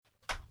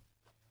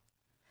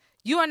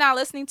You are now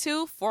listening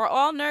to For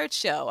All Nerds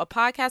Show, a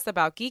podcast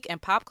about geek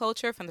and pop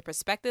culture from the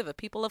perspective of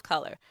people of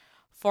color.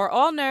 For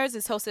All Nerds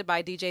is hosted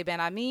by DJ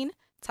Ben Amin,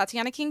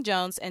 Tatiana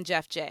King-Jones, and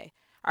Jeff J.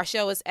 Our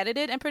show is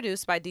edited and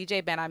produced by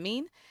DJ Ben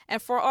Amin,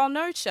 and For All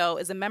Nerds Show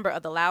is a member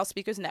of the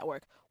Loudspeakers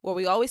Network, where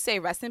we always say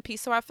rest in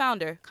peace to our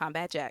founder,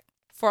 Combat Jack.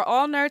 For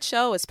All Nerds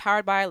Show is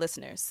powered by our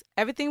listeners.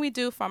 Everything we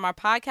do from our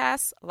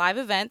podcasts, live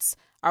events,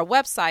 our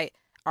website,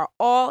 are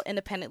all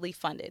independently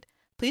funded.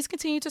 Please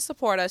continue to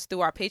support us through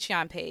our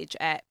Patreon page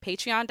at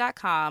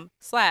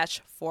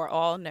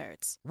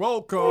patreon.com/forallnerds.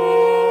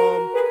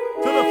 Welcome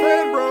to the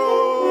Fan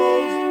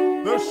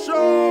Bros, the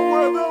show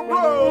where the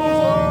bros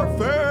are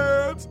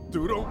fans.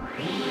 Doodle.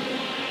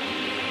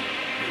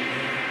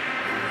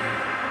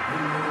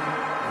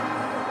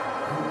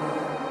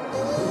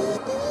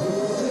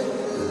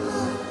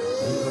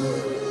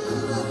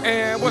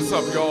 And what's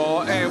up,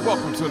 y'all? And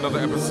welcome to another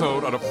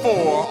episode of the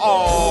For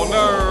All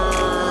Nerds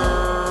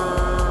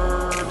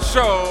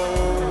Show,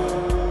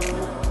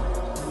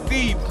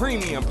 the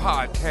premium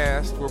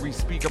podcast where we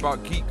speak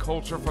about geek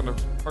culture from the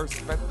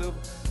perspective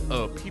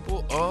of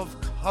people of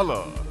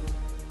color.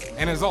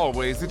 And as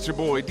always, it's your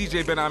boy,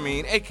 DJ Ben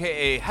Amin,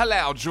 a.k.a.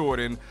 Halal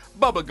Jordan,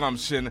 Bubba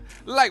Gumption,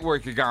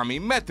 Lightwork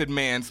Yagami, Method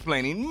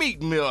Mansplaining,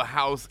 Meat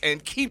Millhouse,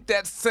 and keep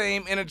that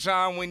same energy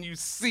on when you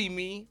see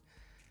me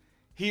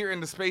here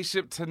in the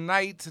spaceship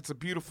tonight. It's a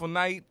beautiful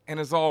night, and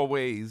as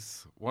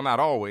always, well, not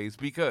always,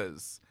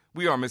 because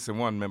we are missing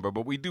one member,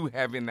 but we do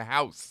have in the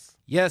house.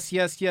 Yes,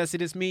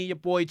 it is me, your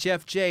boy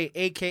Jeff J,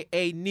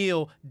 a.k.a.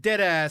 Neil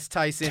Deadass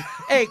Tyson,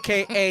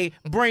 a.k.a.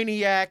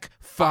 Brainiac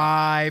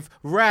 5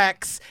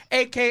 Racks,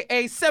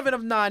 a.k.a. 7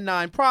 of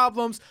 99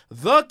 Problems,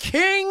 the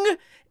King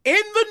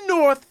in the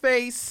North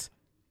Face,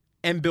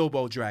 and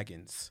Bilbo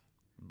Dragons.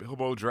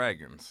 Bilbo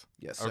Dragons.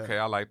 Yes, sir. Okay,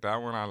 I like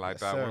that one.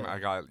 Sir. I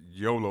got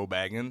YOLO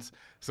Baggins,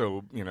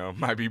 so,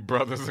 might be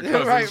brothers or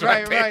Yeah, cousins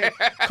right.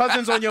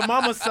 Cousins on your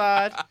mama's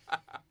side.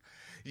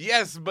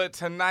 Yes, but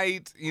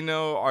tonight,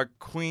 our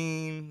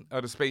queen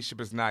of the spaceship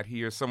is not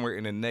here, somewhere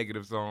in the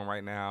negative zone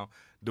right now,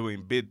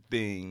 doing big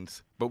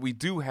things. But we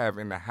do have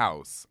in the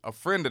house a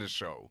friend of the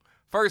show,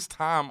 first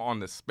time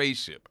on the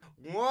spaceship,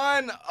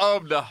 one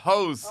of the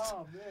hosts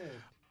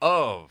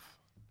of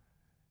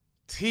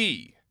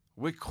Tea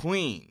with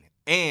Queen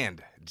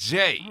and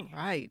Jay. All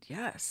right,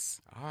 yes.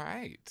 All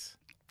right.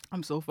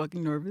 I'm so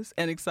fucking nervous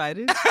and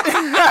excited.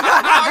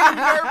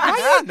 Why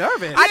are you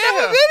nervous? I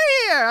never been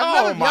here.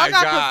 Oh, my y'all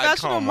got God,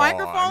 professional come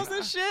microphones on.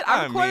 and shit.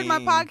 I recorded my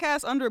mean-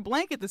 podcast under a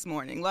blanket this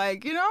morning. I've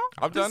this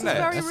done is that.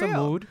 very That's real. a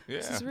mood. Yeah.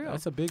 This is real.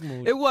 That's a big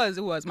mood. It was.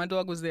 My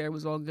dog was there. It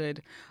was all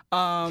good.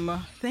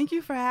 Thank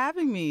you for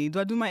having me. Do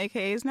I do my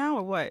AKAs now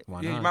or what?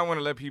 Why Yeah, you not? might want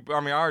to let people. I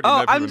already Oh,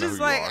 let people I'm know just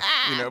who like,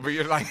 you are. But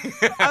you're like,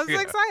 I was so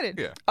excited.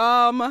 Yeah.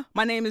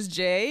 My name is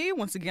Jay.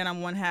 Once again,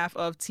 I'm one half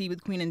of Tea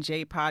with Queen and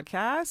Jay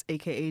podcast,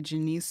 aka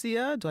Janicia.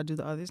 Do I do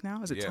the others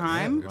now? Is it Yeah,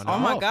 time? yeah. Oh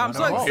my God, I'm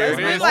so Why not? excited. Here it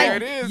It's been is, like here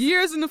it is.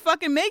 years in the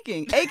fucking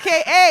making.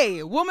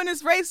 AKA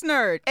Womanist Race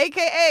Nerd.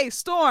 AKA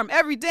Storm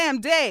Every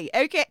Damn Day.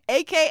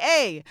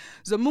 AKA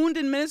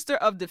Zamundan Minister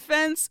of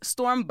Defense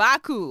Storm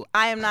Baku.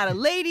 I am not a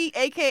lady.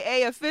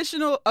 AKA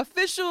official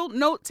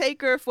note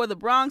taker for the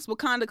Bronx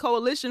Wakanda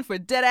Coalition for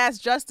Deadass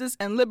Justice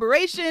and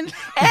Liberation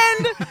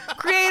and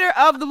creator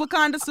of the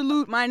Wakanda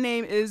Salute. My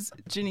name is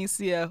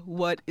Janicia.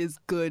 What is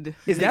good?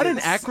 Is that an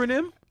niggas?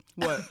 acronym?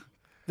 What?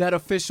 That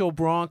official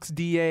Bronx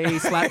DA,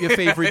 slap your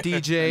favorite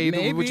DJ,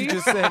 Maybe. what you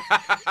just said?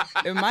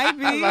 It might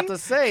be. I was about to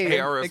say. It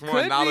KRS-One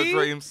could Knowledge be.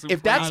 Reign Super.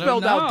 If that I don't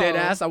spelled out know. dead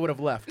ass, I would have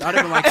left. I'd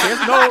have been like,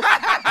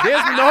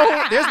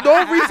 there's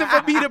no reason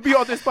for me to be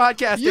on this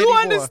podcast You anymore.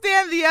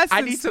 understand the essence.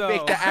 I need to though.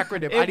 make the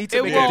acronym. I It- need to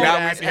it make won't. the yeah,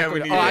 dead ass we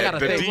need acronym. Oh, I gotta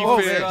the think.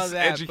 defense, all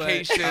that, but,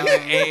 education,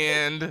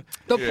 and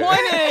The yeah.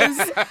 point is,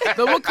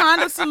 the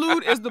Wakanda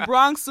salute is the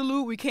Bronx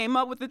salute. We came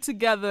up with it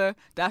together.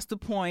 That's the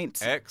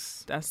point.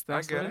 X. That's I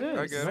what get it it.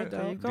 I is. get it.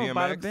 There you go. DMX,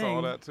 Bada bing.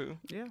 all that too.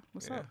 Yeah.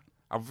 What's Yeah. up?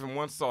 I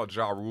once saw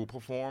Ja Rule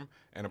perform,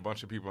 and a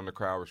bunch of people in the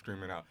crowd were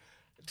screaming out,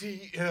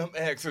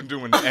 DMX, and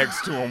doing the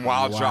X to him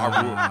while Ja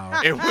Wow.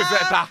 Rule. It was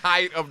at the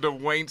height of the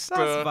Wankster.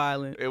 That's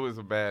violent. It was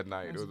a bad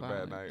night. That's It was a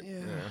bad night.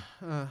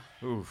 Yeah.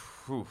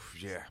 Oof,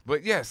 yeah.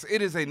 But yes,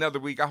 it is another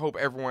week. I hope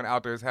everyone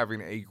out there is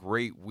having a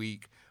great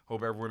week.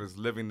 Hope everyone is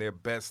living their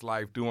best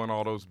life, doing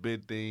all those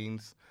big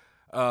things.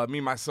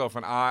 Me, myself,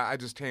 and I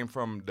just came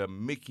from the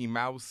Mickey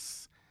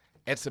Mouse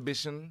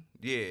exhibition.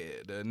 Yeah,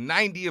 the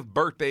 90th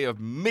birthday of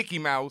Mickey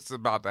Mouse is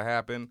about to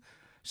happen.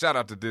 Shout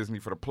out to Disney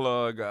for the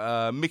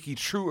plug. Mickey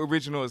True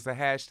Original is the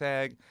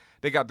hashtag.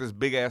 They got this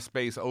big-ass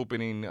space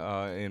opening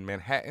in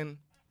Manhattan.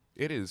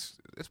 It's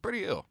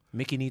pretty ill.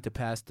 Mickey need to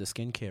pass the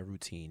skincare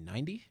routine.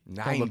 90?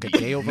 90. Don't look a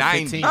day over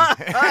 90.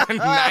 15.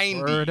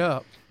 90. Word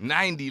up.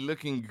 90,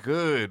 looking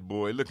good,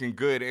 boy, looking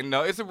good. And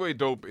no, it's a really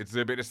dope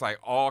exhibit. It's like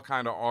all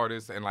kind of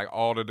artists and like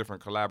all the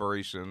different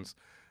collaborations.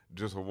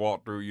 Just a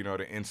walk through,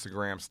 the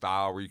Instagram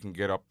style where you can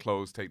get up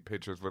close, take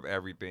pictures with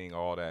everything,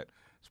 all that.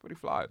 It's pretty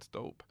fly. It's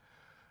dope.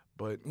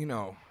 But,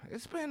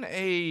 it's been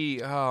a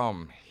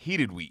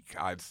heated week,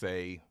 I'd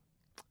say,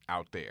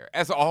 out there.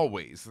 As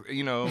always,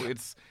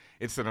 it's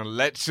It's an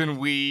election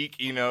week.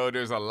 You know,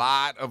 there's a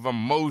lot of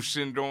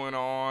emotion going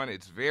on.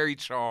 It's very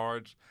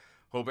charged.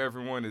 Hope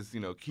everyone is,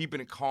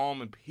 keeping it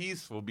calm and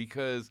peaceful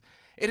because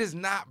it has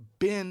not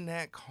been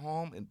that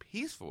calm and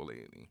peaceful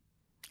lately.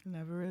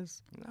 Never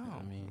is. No.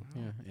 I mean,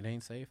 it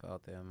ain't safe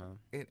out there, man.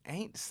 It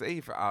ain't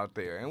safe out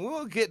there. And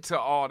we'll get to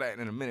all that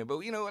in a minute. But,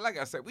 like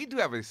I said, we do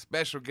have a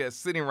special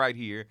guest sitting right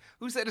here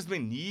who said it's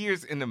been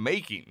years in the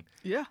making.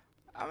 Yeah.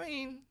 I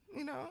mean,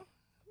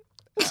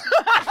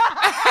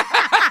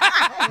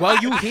 Well,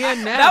 you here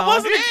now.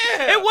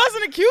 It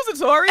wasn't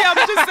accusatory. I'm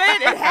just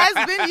saying it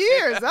has been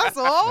years. That's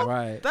all.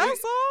 Right.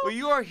 That's all. Well,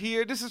 you are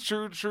here. This is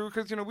true,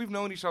 because, we've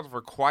known each other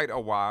for quite a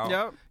while.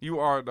 Yep. You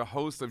are the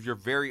host of your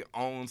very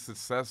own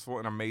successful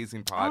and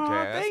amazing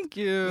podcast. Oh, thank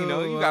you.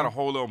 You got a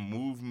whole little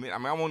movement. I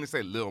mean, I won't even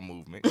say little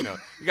movement.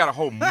 You got a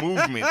whole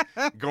movement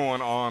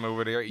going on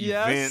over there.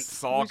 Yes,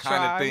 Events, all we kind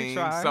try, of we things.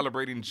 try.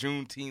 Celebrating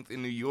Juneteenth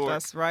in New York.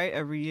 That's right.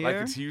 Every year. Like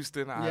it's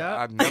Houston. Yep.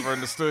 I never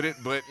understood it,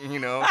 but,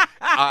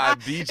 I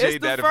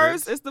DJ'd that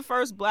event. It's the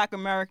first Black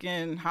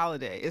American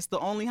holiday. It's the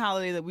only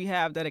holiday that we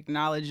have that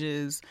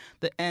acknowledges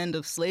the end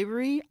of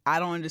slavery. I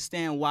don't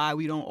understand why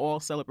we don't all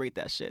celebrate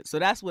that shit. So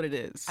that's what it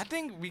is. I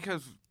think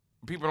because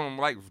people don't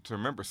like to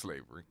remember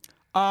slavery.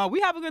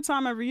 We have a good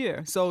time every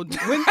year. So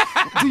when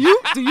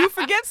do you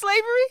forget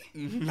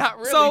slavery? Not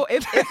really. So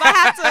if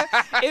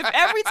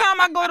every time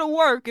I go to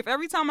work, if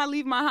every time I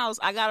leave my house,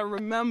 I gotta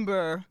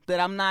remember that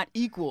I'm not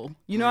equal.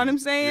 You know what I'm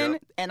saying?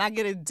 Yep. And I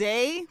get a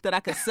day that I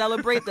could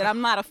celebrate that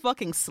I'm not a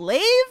fucking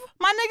slave,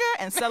 my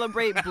nigga, and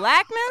celebrate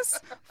blackness.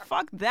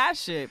 Fuck that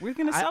shit. We're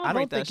gonna celebrate I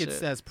don't that think shit.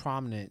 it's as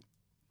prominent.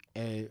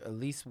 At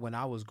least when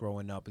I was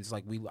growing up, it's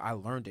like I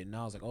learned it, and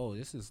I was like, "Oh,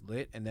 this is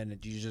lit," and then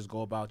you just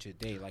go about your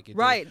day like it.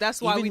 Right, that's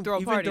why we throw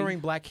a party. Even during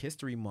Black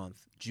History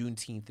Month,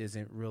 Juneteenth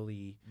isn't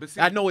really. But see,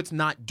 I know it's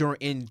not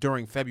during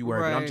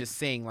February, but I'm Right. just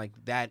saying like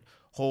that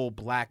whole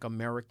Black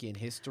American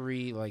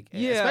history, like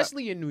Yeah.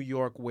 especially in New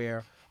York,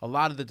 where a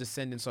lot of the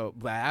descendants of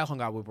Black I hung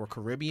out with were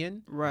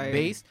Caribbean Right.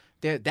 based.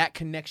 That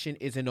connection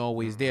isn't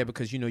always there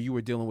because you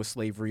were dealing with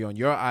slavery on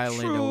your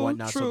island True, and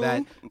whatnot. true.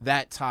 So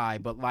that tie,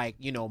 but like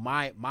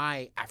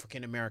my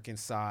African American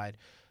side,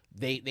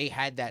 they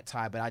had that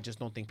tie, but I just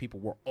don't think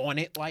people were on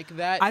it like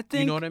that. I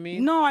think, you know what I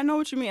mean? No, I know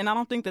what you mean, and I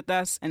don't think that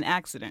that's an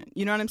accident.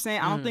 You know what I'm saying?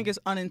 I don't think it's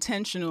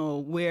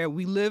unintentional where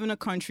we live in a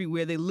country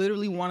where they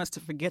literally want us to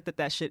forget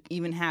that shit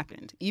even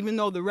happened. Even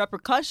though the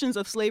repercussions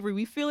of slavery,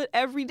 we feel it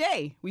every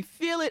day. We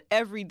feel it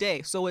every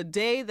day. So a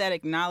day that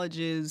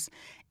acknowledges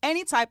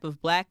any type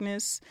of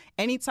blackness,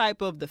 any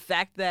type of the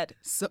fact that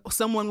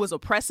someone was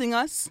oppressing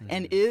us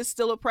and is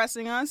still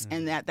oppressing us,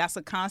 and that's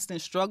a constant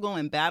struggle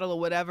and battle or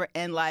whatever,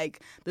 and like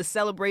the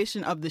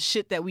celebration of the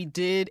shit that we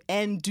did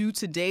and do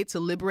today to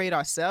liberate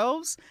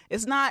ourselves,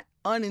 it's not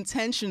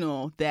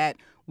unintentional that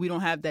we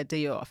don't have that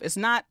day off. It's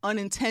not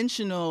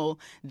unintentional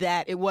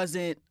that it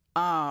wasn't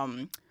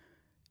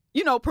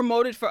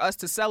promoted for us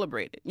to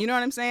celebrate it. You know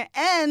what I'm saying?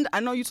 And I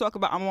know you talk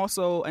about, I'm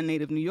also a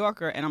native New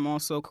Yorker, and I'm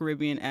also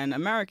Caribbean and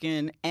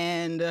American,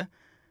 and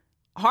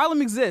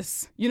Harlem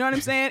exists. You know what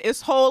I'm saying?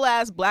 It's whole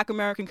ass Black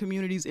American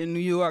communities in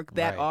New York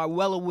that Right. are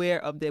well aware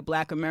of their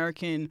Black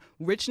American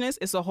richness.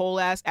 It's a whole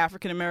ass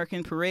African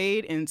American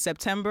parade in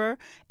September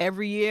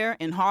every year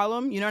in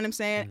Harlem. You know what I'm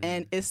saying?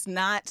 And it's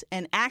not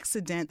an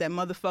accident that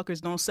motherfuckers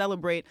don't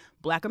celebrate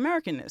Black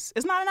Americanness.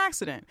 It's not an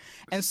accident.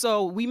 And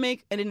so we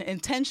make it an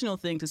intentional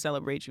thing to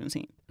celebrate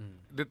Juneteenth.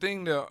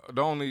 The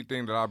only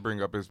thing that I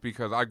bring up is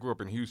because I grew up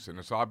in Houston,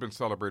 and so I've been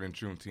celebrating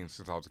Juneteenth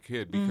since I was a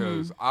kid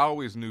because I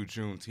always knew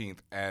Juneteenth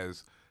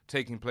as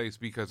taking place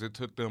because it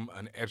took them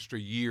an extra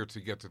year to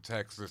get to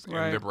Texas and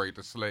Right. liberate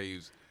the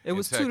slaves. It in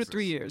was 2 to Texas.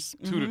 3 years.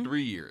 2 to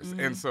 3 years.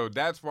 And so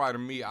that's why to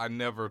me, I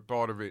never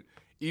thought of it.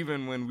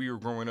 Even when we were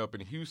growing up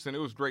in Houston, it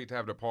was great to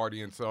have the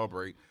party and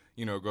celebrate,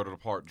 go to the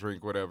park,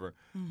 drink, whatever.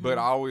 But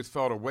I always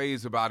felt a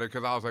ways about it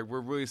because I was like,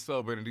 we're really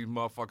celebrating. These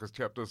motherfuckers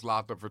kept us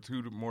locked up for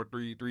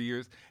 3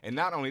 years. And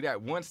not only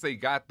that, once they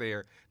got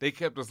there, they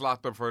kept us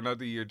locked up for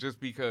another year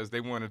just because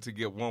they wanted to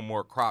get one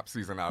more crop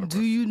season out of us.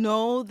 Do you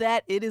know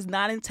that it is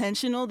not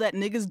intentional that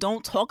niggas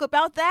don't talk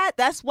about that?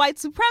 That's white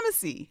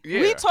supremacy.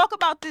 Yeah. We talk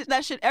about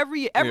that shit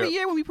every year. Every Yeah.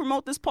 year when we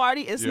promote this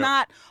party, it's Yeah.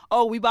 not,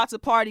 oh, we about to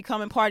party,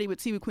 come and party with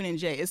Tea with Queen and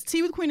Jay. It's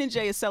Tea with Queen and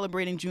Jay is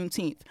celebrating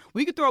Juneteenth.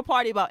 We could throw a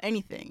party about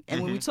anything.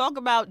 And when we talk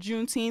about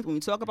Juneteenth, when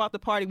we talk about the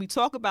party, we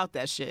talk about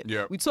that shit.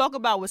 Yeah. We talk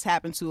about what's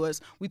happened to us.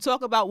 We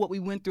talk about what we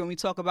went through, and we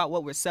talk about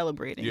what we're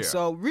celebrating. Yeah.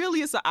 So really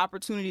it's an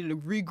opportunity to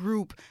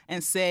regroup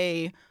and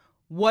say,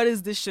 what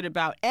is this shit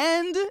about?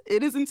 And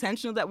it is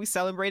intentional that we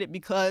celebrate it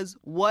because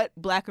what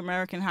Black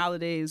American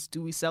holidays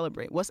do we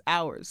celebrate? What's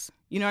ours?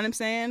 You know what I'm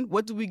saying?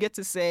 What do we get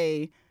to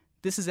say,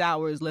 this is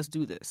ours, let's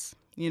do this?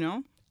 You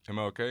know? Am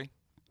I okay?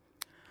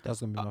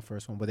 That's gonna be my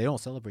first one, but they don't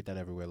celebrate that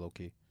everywhere, low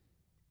key.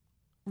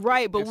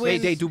 Right, but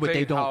It's they do, but they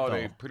state don't,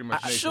 holiday, though. pretty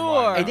much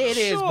Sure. nationwide. It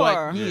is, Sure.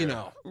 but Yeah. you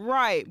know.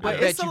 Right, but I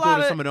bet it's you a go lot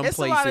to of some of them it's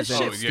a lot of places and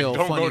shit. it's yeah, still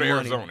don't funny go to money.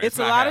 Arizona. It's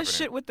a not lot happening. of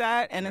shit with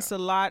that, and it's a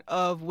lot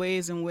of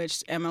ways in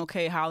which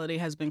MLK holiday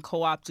has been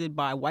co-opted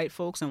by white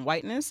folks and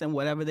whiteness and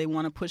whatever they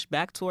want to push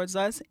back towards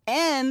us.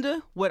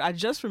 And what I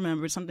just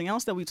remembered, something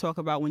else that we talk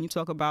about when you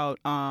talk about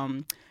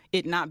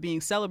it not being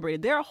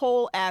celebrated. There are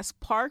whole ass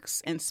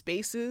parks and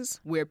spaces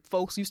where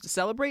folks used to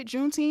celebrate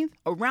Juneteenth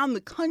around the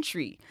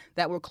country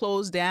that were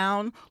closed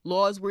down.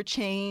 Laws were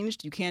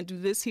changed. You can't do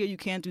this here. You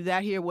can't do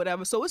that here,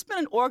 whatever. So it's been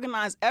an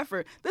organized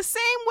effort. The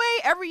same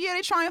way every year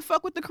they try and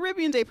fuck with the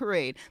Caribbean Day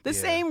Parade. The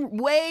same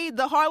way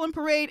the Harlem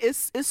Parade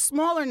is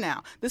smaller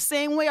now. The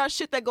same way our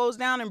shit that goes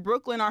down in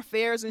Brooklyn, our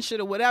fairs and shit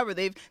or whatever,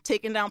 they've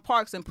taken down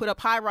parks and put up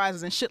high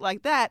rises and shit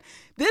like that.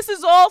 This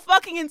is all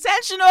fucking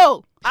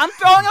intentional. I'm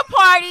throwing a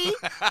party.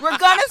 We're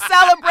gonna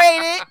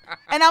celebrate it,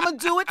 and I'm gonna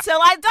do it till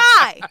I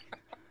die.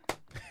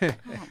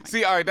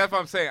 See, all right, that's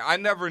what I'm saying. I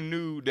never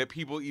knew that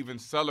people even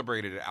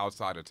celebrated it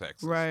outside of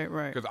Texas. Right.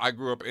 Because I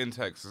grew up in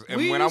Texas, and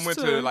We when I used went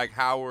to- to like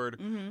Howard,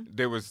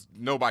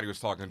 nobody was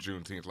talking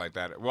Juneteenth like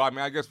that. Well, I mean,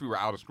 I guess we were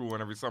out of school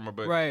and every summer,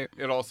 but Right.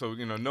 it also,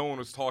 no one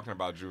was talking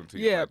about Juneteenth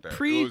Yeah, like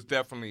that. It was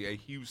definitely a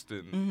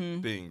Houston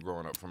thing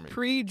growing up for me.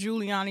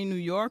 Pre-Giuliani, New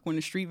York, when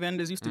the street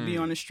vendors used to be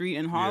on the street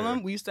in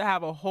Harlem, we used to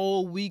have a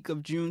whole week of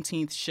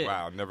Juneteenth shit.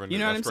 Wow, never knew. You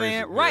know what I'm That's crazy.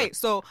 saying? Yeah. Right.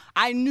 So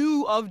I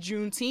knew of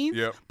Juneteenth,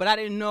 Yep. but I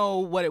didn't know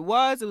what it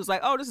was. It was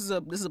like, oh, this is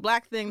a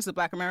black thing, this is a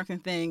black American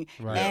thing.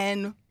 Right.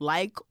 And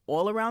like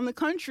all around the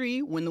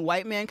country, when the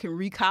white man can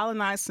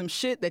recolonize some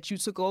shit that you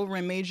took over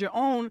and made your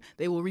own,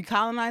 they will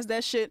recolonize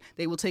that shit.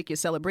 They will take your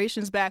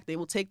celebrations back. They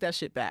will take that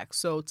shit back.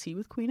 So Tea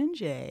with Queen and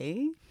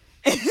Jay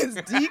is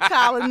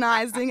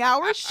decolonizing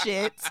our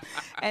shit.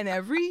 And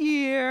every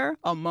year,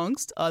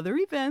 amongst other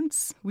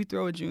events, we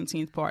throw a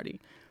Juneteenth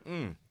party.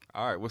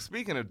 All right. Well,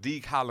 speaking of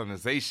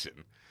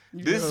decolonization,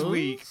 this Yes.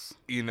 week,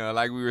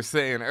 like we were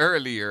saying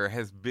earlier,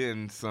 has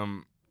been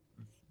some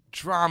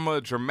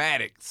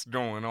dramatics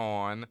going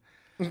on.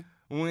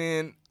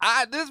 When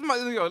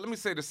let me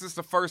say this is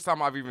the first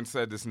time I've even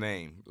said this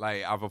name.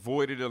 Like, I've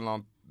avoided it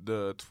on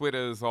the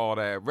Twitters, all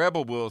that.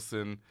 Rebel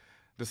Wilson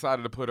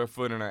decided to put her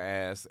foot in her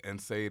ass and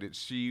say that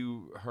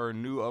her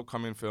new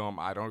upcoming film,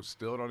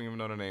 still don't even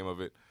know the name of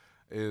it,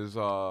 is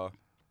the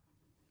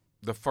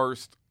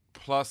first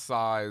plus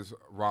size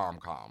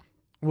rom-com.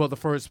 Well,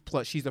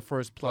 she's the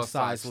first plus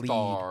size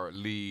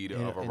lead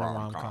of a in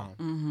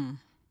rom-com.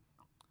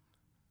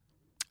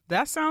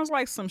 That sounds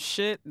like some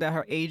shit that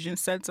her agent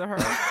said to her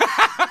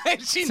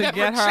She to never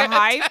get her checked.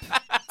 hype,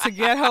 to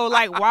get her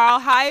like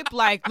wild hype.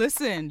 Like,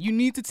 listen, you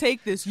need to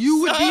take this.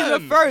 You would be the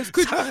first.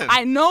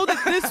 I know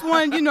that this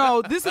one,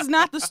 this is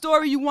not the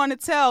story you want to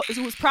tell. It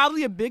was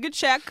probably a bigger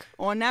check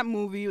on that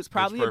movie. It was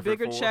probably a Perfect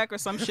bigger 4. check or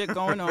some shit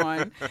going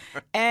on.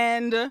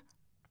 And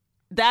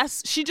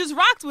she just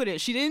rocked with it.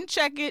 She didn't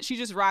check it. She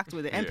just rocked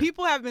with it. And Yeah.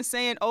 people have been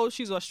saying, oh,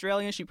 she's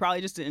Australian. She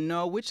probably just didn't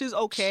know, which is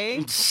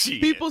okay. Shit.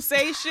 People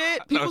say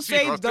shit. People she's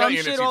say dumb Australian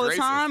and shit she's all the racist.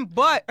 time.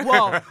 But, we're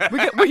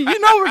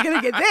going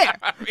to get there.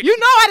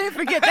 I didn't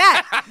forget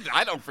that.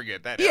 I don't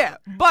forget that. Yeah,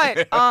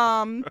 but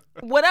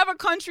whatever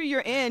country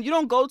you're in, you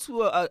don't go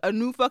to a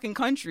new fucking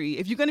country.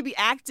 If you're going to be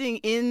acting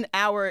in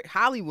our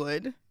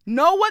Hollywood,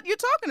 know what you're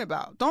talking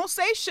about. Don't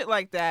say shit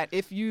like that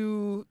if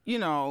you're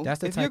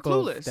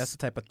clueless. That's the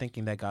type of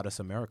thinking that got us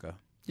America.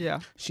 Yeah.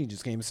 She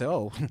just came and said,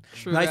 "Oh,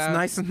 True nice,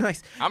 that.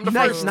 nice. I'm the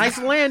first. Nice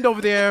land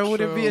over there.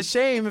 Would it be True. a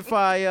shame if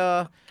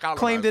I claimed it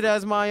Colonized it.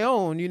 as my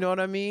own? You know what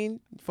I mean?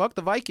 Fuck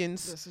the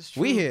Vikings. This is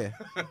We true. here.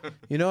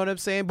 You know what I'm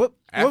saying? But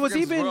Africans what was as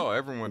even well.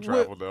 Everyone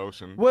traveled the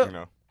ocean.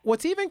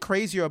 what's even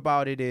crazier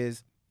about it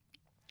is,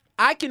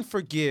 I can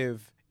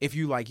forgive if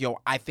you like, yo,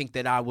 I think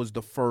that I was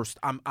the first.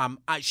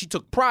 She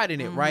took pride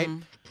in it, right?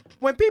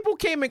 When people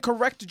came and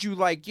corrected you,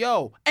 like,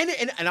 yo, and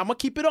I'm gonna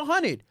keep it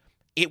 100.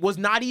 It was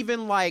not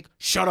even like,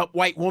 shut up,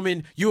 white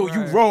woman, you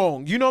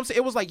wrong. You know what I'm saying?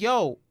 It was like,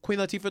 yo, Queen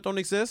Latifah don't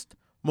exist,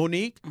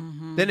 Monique.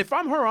 Then if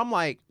I'm her, I'm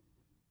like,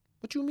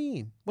 what you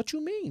mean? What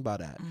you mean by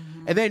that?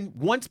 And then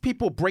once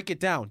people break it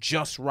down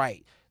just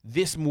right,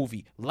 this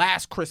movie,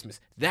 Last Christmas,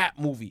 that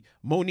movie,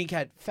 Monique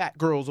had Fat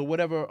Girls or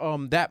whatever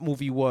that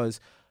movie was.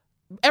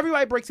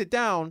 Everybody breaks it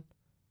down.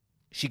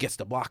 She gets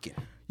the blocking.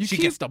 She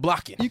gets the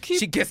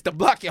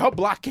blocking. Her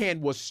block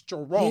hand was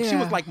strong. She Yeah.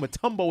 was like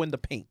Matumbo in the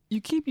paint.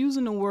 You keep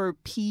using the word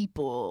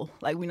people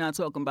like we're not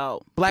talking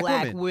about Black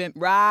women.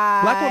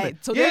 Right. Black women.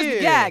 So Yeah, there's yeah, the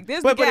yeah. gag.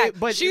 There's But the gag.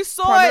 but She it's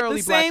saw it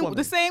primarily the black same women.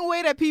 the same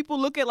way that people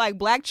look at like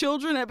black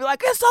children and be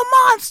like, it's a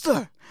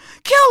monster.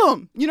 Kill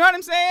him. You know what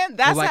I'm saying?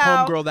 That's Or like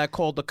how. homegirl that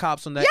called the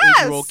cops on that Yes,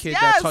 8-year-old kid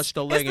yes. that touched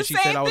her leg It's and she the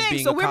said same I was thing.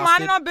 being So we're accosted.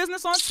 minding our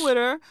business on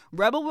Twitter.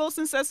 Rebel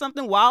Wilson says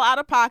something wild out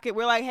of pocket.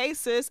 We're like, hey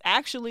sis,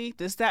 actually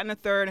this, that, and the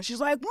third. And she's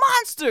like,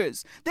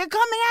 monsters. They're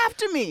coming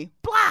after me.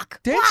 Block.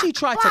 Then block, she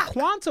tried block. to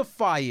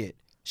quantify it.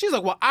 She's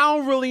like, well, I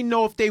don't really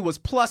know if they was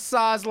plus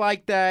size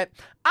like that.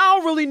 I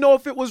don't really know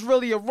if it was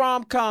really a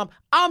rom-com.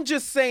 I'm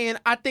just saying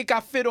I think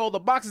I fit all the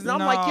boxes. And I'm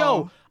like,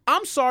 yo,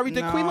 I'm sorry,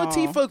 did Queen No.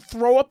 Latifah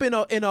throw up in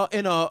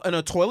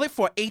a toilet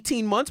for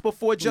 18 months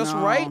before Just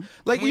No. Right?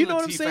 Like, Queen you know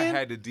what I'm Latifah saying?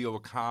 had to deal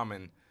with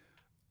Common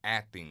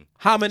acting.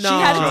 Hominons, She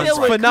had to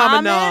deal with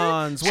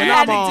phenomenons. She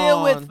had to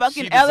deal with phenomenons.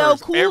 fucking She LL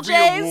deserves Cool every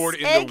J's award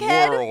in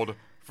egghead. the world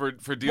for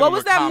dealing What was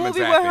with that Common's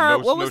movie with acting. her? No,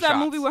 What was no that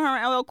shots. movie with her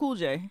and LL Cool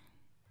J?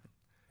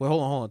 Wait,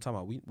 hold on, time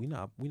out. We're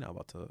not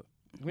about to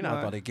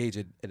What? engage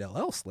in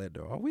LL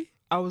slander, are we?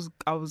 I was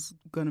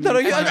gonna. No,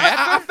 make yeah,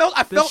 fun of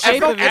I felt the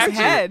shape of his angry.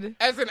 head.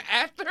 As an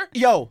actor?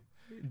 Yo,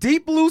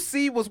 Deep Blue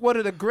Sea was one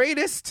of the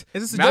greatest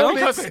Is this a Not joke?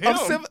 because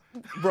moments of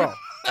him. bro.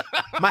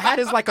 My hat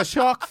is like a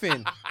shark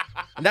fin,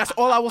 and that's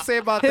all I will say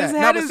about His that.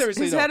 head but is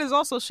seriously his though. head is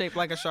also shaped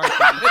like a shark fin.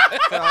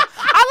 So,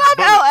 I love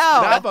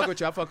I LL. fuck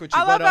with you. I fuck with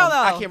you. I love but,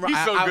 I LL. can't.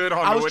 He's so good on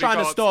I was what he trying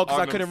to calls stall because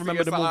on I them couldn't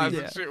remember the CSIs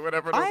movie. and shit,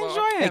 whatever I those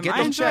enjoy are. him. Hey, get I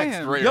those enjoy checks.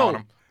 him. Great Yo, on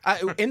him.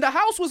 In the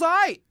House was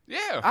alright.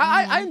 Yeah.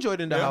 I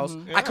enjoyed In the House.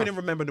 Yeah. I couldn't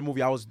remember the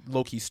movie. I was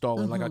low key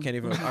stalling. Like I can't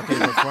even front. But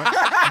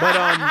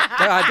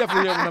I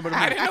definitely don't remember the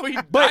movie.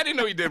 I didn't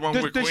know he did one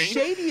The, with the Queen.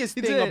 shadiest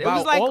He thing did. It about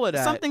was like all of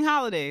that. something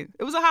holiday.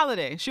 It was a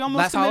holiday. She almost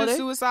Last committed holiday?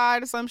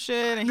 suicide or some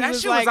shit, and he That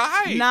was shit like, was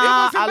aight.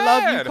 "Nah, It wasn't I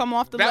love you. bad. Come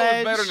off the that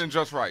ledge." was better than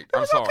Just Right. It I'm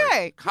was sorry.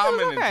 okay. It was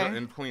Common okay.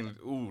 and Queen.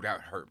 Ooh,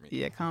 that hurt me.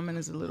 Yeah, Common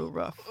is a little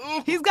rough.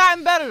 He's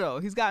gotten better though.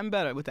 He's gotten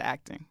better with the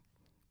acting.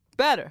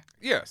 Better.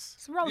 Yes.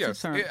 It's a relative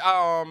yes.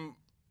 term.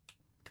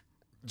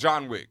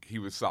 John Wick. He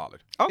was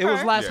solid. Okay. It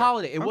was last Yeah.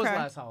 holiday. It was Okay.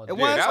 last holiday. It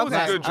Yeah, was? that was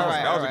Okay. a good joint.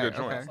 Alright, that was a alright, good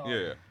joint.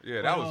 okay.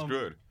 Yeah, that was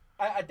good.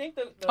 I think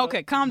the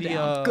Okay, calm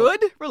down. the,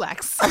 Good,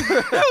 relax. It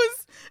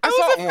was I a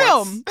saw it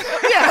film. once.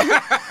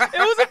 Yeah, it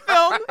was a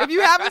film. If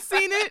you haven't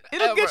seen it,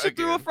 it'll Ever get you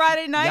through a again.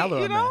 Friday night. Y'all are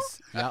You a know.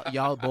 mess.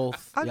 Y'all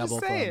both. I'm y'all just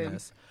both are a saying.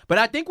 mess. But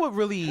I think what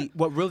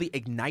really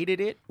ignited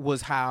it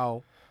was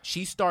how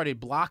she started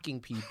blocking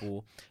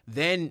people.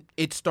 Then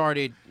it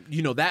started.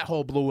 That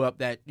whole blew up.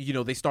 That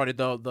they started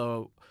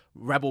the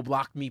Rebel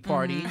Block Me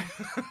party,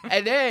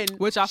 and then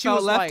Which I she felt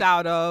was left like,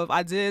 out of.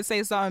 I did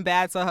say something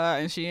bad to her,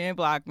 and she didn't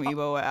block me,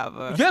 but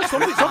whatever. Yeah,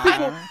 some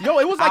people. Yo,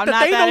 it was like I'm the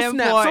not that Thanos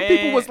snap. Some people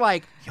important. was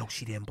like, "Yo,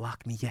 she didn't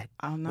block me yet,"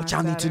 I'm not which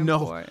y'all need that to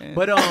know. important.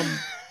 But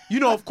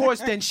of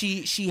course, then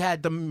she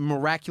had the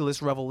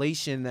miraculous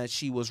revelation that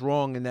she was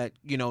wrong and that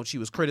she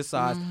was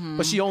criticized,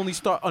 but she only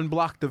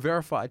unblocked the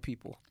verified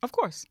people. Of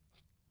course.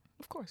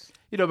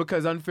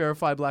 Because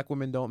unverified black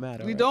women don't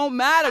matter. We right? don't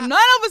matter. None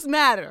of us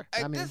matter.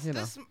 I mean,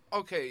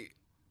 Okay.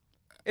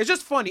 It's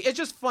just funny. It's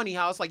just funny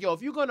how it's like, yo,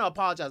 if you're gonna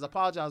apologize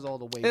all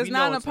the way. It's We not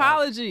know an right.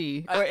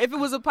 apology. Or if it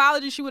was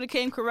apology, she would have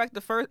came correct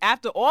the first.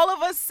 After all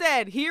of us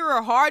said, here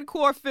are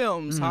hardcore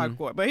films,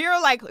 hardcore. But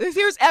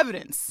here's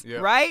evidence, Yeah.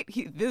 right?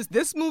 There's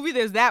this movie,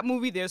 there's that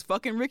movie, there's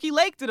fucking Ricky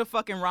Lake did a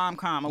fucking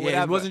rom-com or Yeah,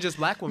 whatever. it wasn't just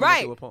black women.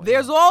 right. That were opposed.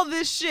 There's all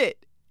this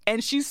shit,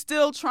 and she's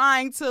still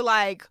trying to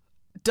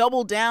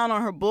double down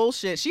on her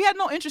bullshit. She had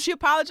no interest. She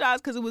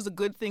apologized because it was a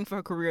good thing for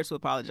her career to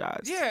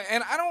apologize. Yeah,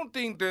 and I don't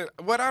think that.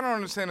 What I don't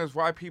understand is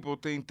why people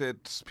think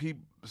that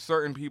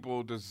certain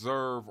people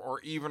deserve or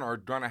even are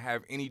gonna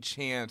have any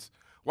chance.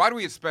 Why do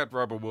we expect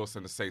Rebel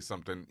Wilson to say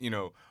something?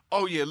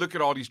 Oh yeah, look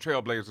at all these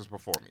trailblazers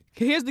before me.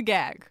 Here's the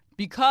gag.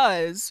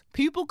 Because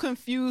people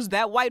confuse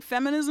that white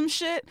feminism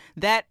shit.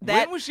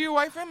 When was she a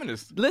white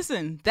feminist?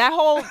 Listen, that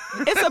whole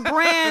it's a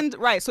brand,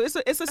 right? So it's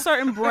a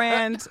certain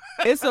brand.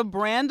 It's a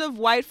brand of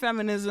white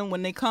feminism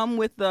when they come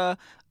with the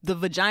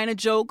vagina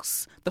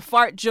jokes, the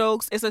fart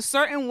jokes. It's a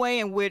certain way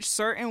in which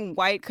certain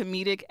white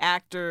comedic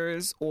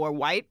actors or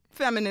white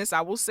feminists,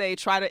 I will say,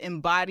 try to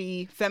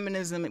embody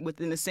feminism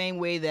within the same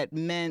way that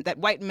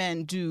white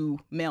men do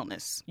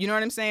maleness. You know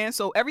what I'm saying?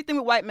 So everything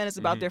with white men is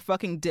about their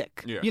fucking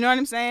dick. Yeah. You know what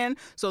I'm saying?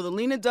 So the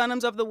Lena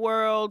Dunhams of the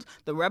world,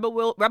 the Rebel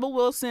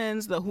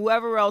Wilsons, the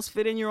whoever else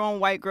fit in your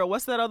own white girl.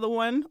 What's that other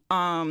one?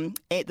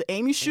 The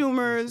Amy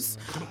Schumers.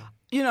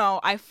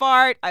 I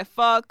fart, I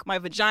fuck, my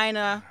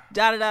vagina,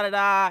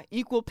 da-da-da-da-da,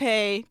 equal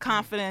pay,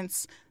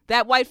 confidence,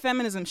 that white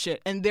feminism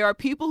shit. And there are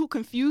people who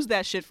confuse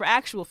that shit for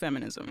actual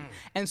feminism.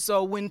 And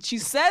so when she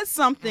says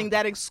something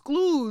that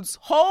excludes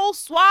whole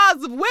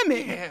swaths of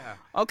women,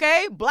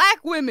 okay, black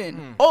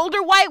women,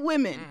 older white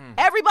women,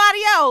 everybody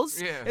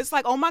else, it's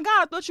like, oh my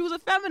God, I thought she was a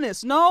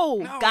feminist. No,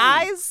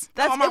 guys.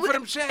 I'm out for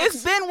them checks.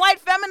 It's been white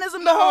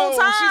feminism the whole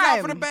time. She's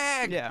out for the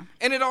bag. Yeah.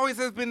 And it always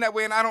has been that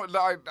way, and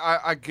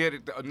I get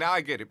it. Now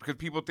I get it, because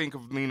people think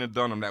of Lena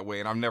Dunham that way,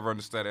 and I've never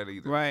understood that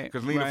either. Right,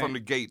 Because Lena right. from the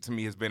gate, to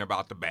me, has been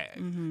about the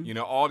bag.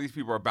 All these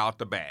people are about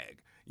the bag.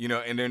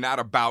 And they're not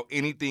about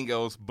anything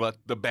else but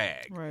the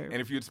bag. Right. And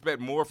if you expect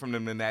more from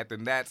them than that,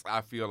 then that's,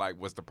 I feel like,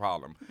 what's the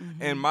problem.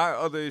 And my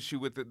other issue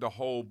with the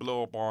whole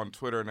blow up on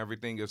Twitter and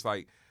everything is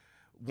like,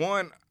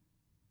 one,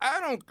 I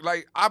don't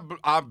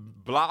I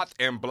blocked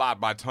and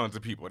blocked by tons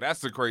of people. That's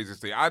the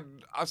craziest thing. I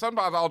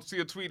sometimes I'll see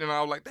a tweet and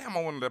I'll like, damn,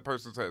 I wonder what that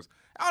person says.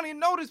 I don't even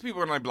know these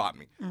people and they block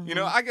me.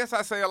 I guess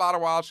I say a lot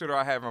of wild shit or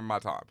I have in my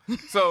time.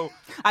 So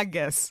I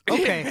guess.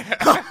 Okay.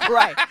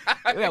 Right.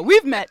 Yeah,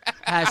 we've met.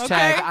 Hashtag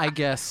Okay? I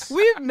guess.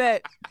 We've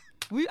met.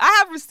 I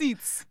have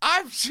receipts.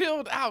 I've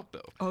chilled out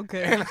though.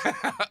 Okay.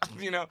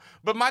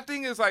 But my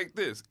thing is like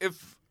this: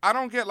 if I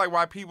don't get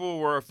why people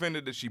were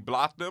offended that she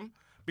blocked them,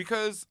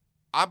 because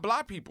I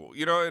block people,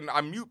 you know, and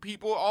I mute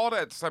people, all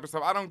that type of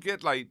stuff. I don't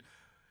get, like,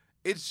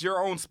 it's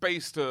your own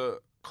space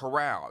to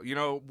corral. You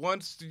know,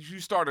 once you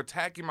start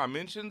attacking my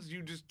mentions,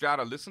 you just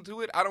gotta listen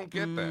to it. I don't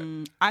get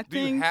that. Do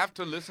you have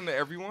to listen to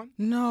everyone?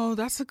 No,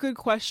 that's a good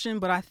question,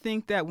 but I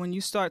think that when you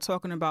start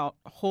talking about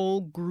whole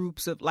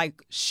groups of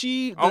like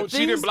she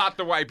didn't block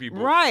the white people,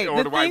 right?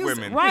 Or the white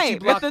women, right? She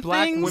blocked the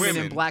black things, women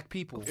and black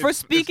people for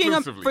speaking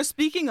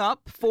up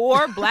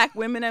for black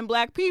women and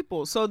black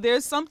people. So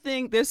there's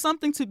something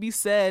to be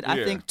said,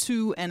 I think,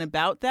 to and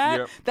about that.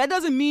 Yep. That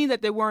doesn't mean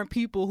that there weren't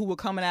people who were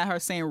coming at her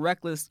saying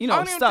reckless,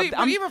 stuff.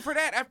 But even for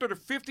that, after the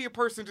 50th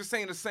person just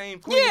saying the same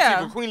Queen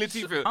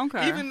Latifah,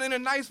 okay. even in a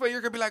nice way,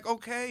 you're gonna be like,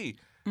 okay,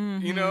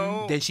 you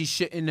know. Then she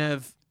shouldn't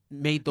have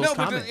made those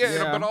comments.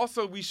 But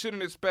also we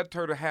shouldn't expect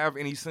her to have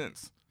any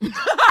sense.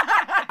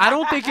 I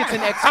don't think it's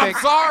an I'm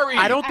sorry.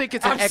 I don't think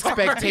it's an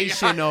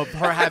expectation of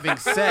her having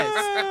sense.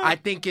 I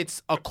think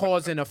it's a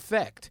cause and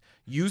effect.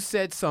 You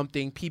said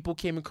something, people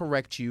came and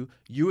correct you.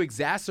 You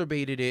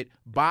exacerbated it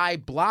by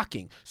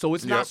blocking. So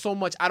it's not so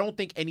much, I don't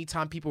think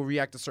anytime people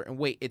react a certain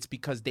way, it's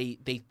because they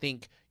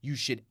think you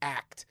should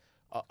act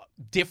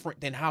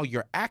different than how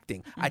you're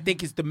acting. I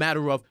think it's the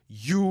matter of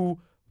you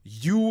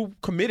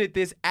committed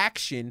this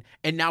action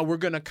and now we're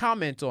going to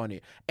comment on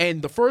it.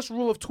 And the first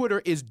rule of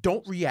Twitter is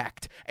don't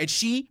react. And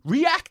she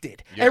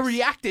reacted and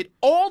reacted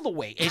all the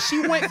way. And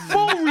she went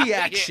full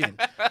reaction.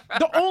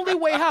 The only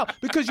way how.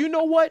 Because you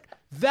know what?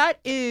 That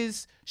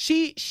is,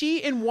 she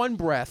in one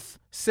breath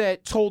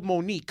told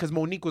Monique, because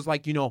Monique was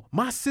like,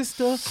 my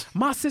sister,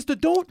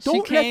 don't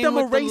let them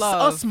erase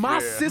us, my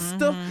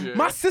sister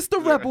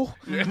rebel,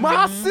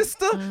 my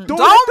sister, don't let them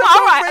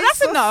all right, erase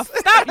that's us. enough.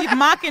 Stop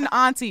mocking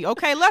Auntie,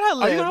 okay? Let her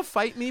live. Are you gonna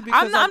fight me?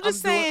 Because I'm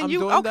just saying,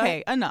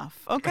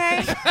 enough,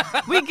 okay?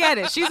 We get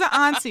it. She's an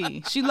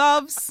auntie. She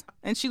loves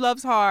and she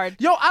loves hard.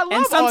 Yo, I love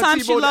and sometimes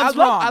Auntie she Monique. loves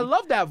wrong. I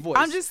love that voice.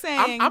 I'm just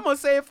saying. I'm gonna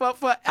say it for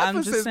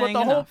emphasis, but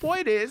the whole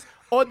point is,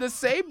 on the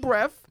same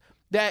breath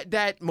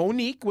that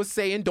Monique was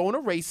saying, don't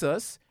erase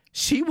us,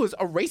 she was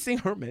erasing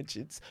her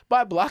mentions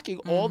by blocking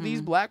all these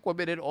black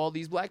women and all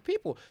these black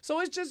people.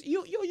 So it's just,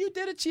 you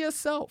did it to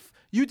yourself.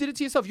 You did it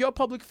to yourself. You're a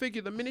public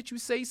figure. The minute you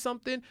say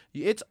something,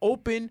 it's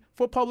open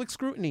for public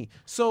scrutiny.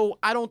 So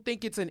I don't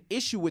think it's an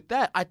issue with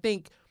that. I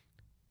think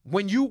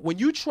when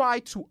you try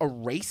to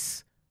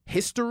erase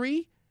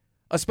history,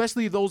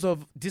 especially those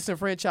of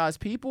disenfranchised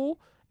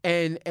people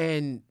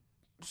and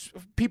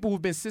people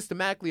who've been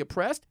systematically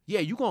oppressed,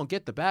 you're going to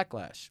get the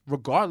backlash,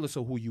 regardless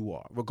of who you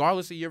are,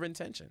 regardless of your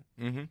intention.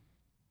 Mm-hmm.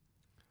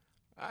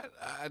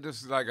 I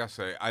just, like I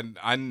say,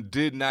 I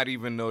did not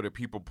even know that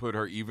people put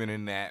her even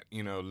in that,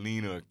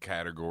 Lena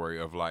category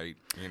of like,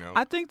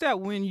 I think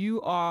that when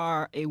you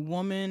are a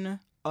woman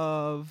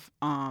of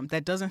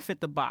that doesn't fit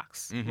the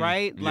box,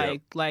 right?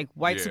 Like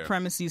white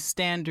supremacy's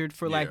standard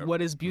for like what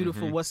is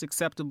beautiful, what's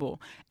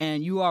acceptable,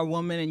 and you are a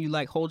woman and you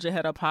like hold your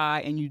head up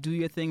high and you do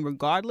your thing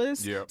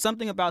regardless.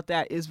 Something about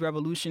that is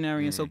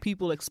revolutionary, and so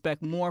people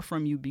expect more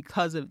from you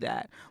because of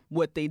that.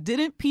 What they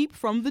didn't peep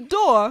from the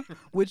door,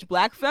 which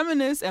black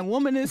feminists and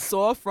womanists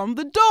saw from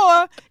the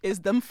door, is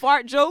them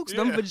fart jokes,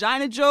 them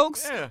vagina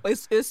jokes.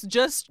 It's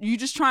just you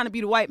just trying to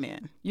be the white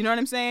man. You know what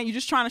I'm saying? You're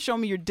just trying to show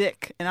me your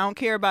dick, and I don't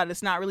care about it.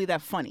 It's not really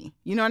that funny.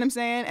 You know what I'm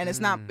saying? And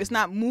it's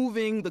not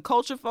moving the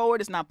culture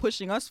forward. It's not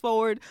pushing us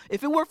forward.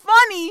 If it were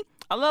funny,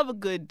 I love a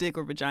good dick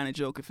or vagina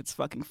joke if it's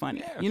fucking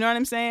funny. You know what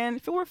I'm saying?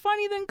 If it were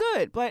funny, then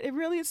good. But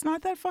it's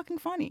not that fucking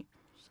funny.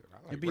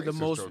 It'd be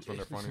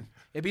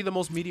the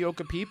most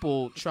mediocre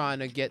people trying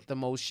to get the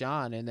most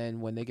shine, and then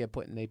when they get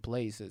put in their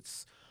place,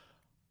 it's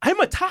I'm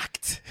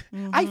attacked.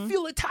 I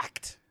feel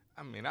attacked.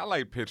 I mean, I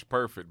like Pitch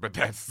Perfect, but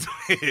that's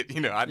it.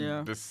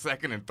 The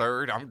second and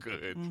third, I'm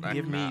good.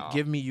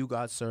 Give me You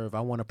God Serve. I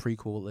want a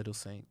prequel, Little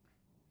Saint.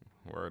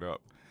 Word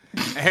up.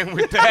 And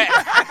with that,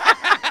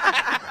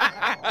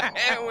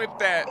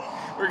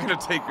 we're gonna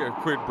take a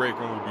quick break,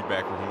 and we'll be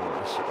back with more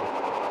of the show.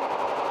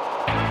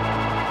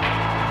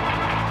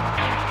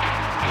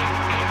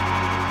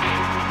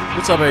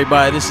 What's up,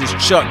 everybody? This is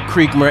Chuck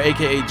Creekmer,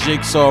 a.k.a.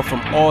 Jigsaw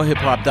from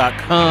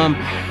allhiphop.com.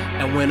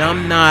 And when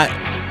I'm not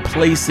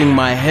placing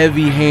my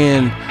heavy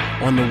hand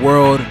on the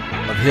world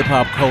of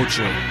hip-hop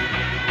culture,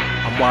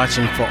 I'm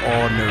watching For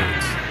All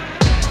Nerds.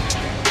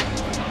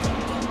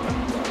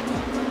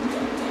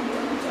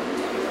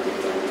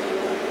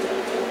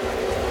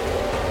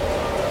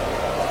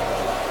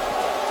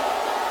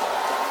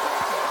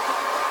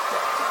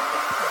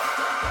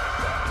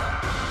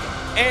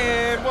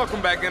 And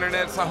welcome back,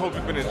 Internets. I hope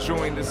you've been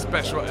enjoying this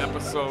special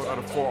episode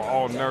of the For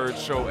All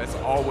Nerds show. As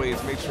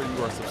always, make sure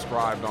you are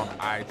subscribed on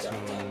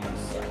iTunes,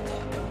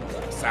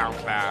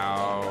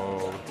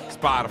 SoundCloud,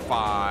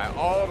 Spotify,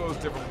 all those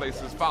different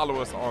places. Follow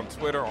us on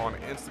Twitter, on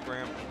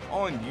Instagram,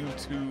 on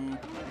YouTube.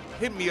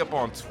 Hit me up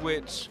on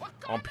Twitch,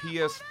 on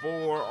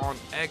PS4, on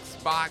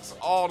Xbox,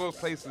 all those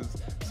places.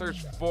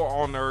 Search For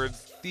All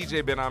Nerds.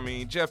 DJ Ben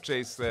Amin, Jeff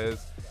J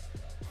Says.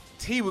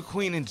 Tea with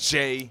Queen and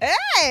Jay.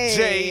 Hey.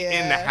 Jay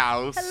in the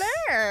house. Hello.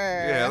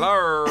 Yeah,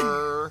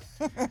 hello.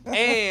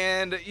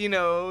 And, you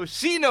know,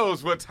 she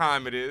knows what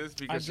time it is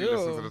because I she do.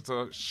 listens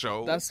to the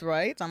show. That's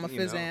right. I'm a You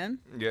know, fizzan.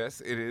 yes,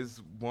 it is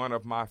one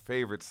of my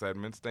favorite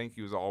segments. Thank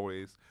you, as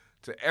always,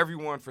 to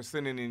everyone for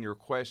sending in your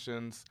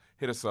questions.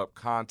 Hit us up,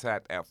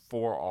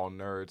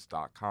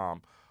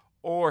 contact@forallnerds.com,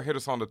 or hit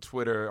us on the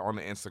Twitter, on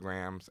the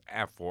Instagrams,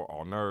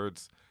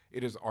 @forallnerds.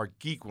 It is our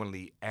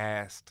Geekly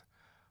Asked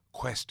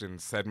Question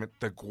segment.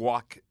 The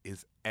guac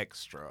is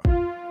extra.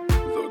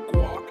 The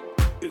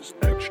guac is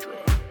extra.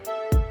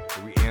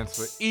 We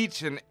answer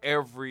each and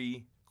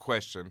every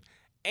question.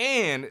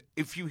 And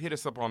if you hit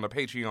us up on the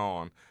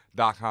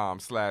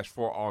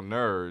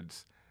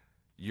patreon.com/forallnerds,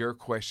 your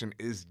question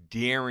is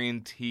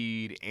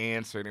guaranteed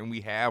answered. And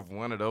we have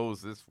one of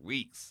those this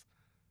week.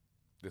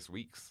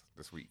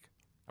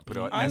 I put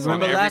an I S on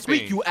remember last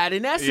everything. week you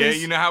added S's. Yeah,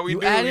 you know how we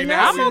do. add You an know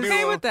how S. we I'm do.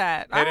 okay with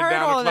that. I Headed heard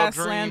down to all of that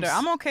Club slander. Dreams.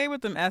 I'm okay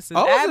with them S's.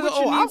 Oh, Add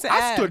what you need to I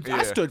add. stood. I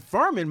Yeah. stood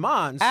firm in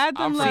mine. Add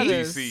them I'm from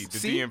letters. DC, the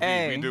See? DMV.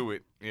 Hey. We do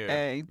it. Yeah.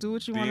 Hey, do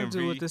what you want to do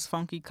DMV. with this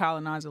funky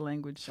colonizer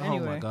language.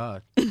 Anyway. Oh my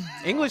God,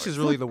 English is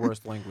really the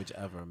worst language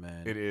ever,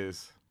 man. It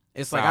is.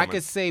 It's like I Salmon.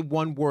 could say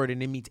one word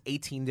and it means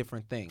 18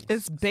 different things.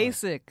 It's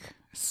basic.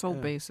 So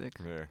basic,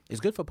 Yeah. It's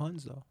good for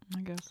puns though.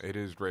 I guess. It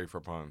is great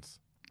for puns.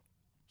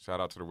 Shout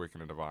out to the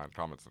Wicked and Divine.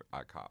 Comments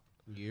I cop.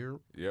 Yeah.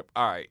 Yep.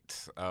 All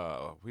right.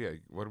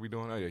 What are we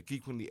doing? Oh yeah,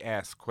 Geekly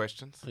Ask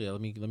Questions. Yeah.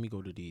 Let me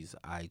go to these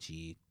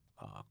IG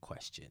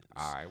questions.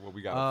 All right. What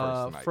we got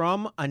first tonight?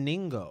 From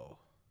Aningo.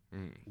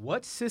 Mm.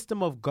 What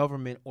system of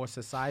government or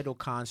societal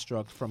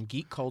construct from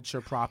geek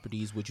culture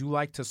properties would you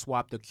like to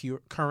swap the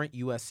current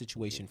U.S.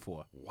 situation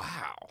for?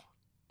 Wow.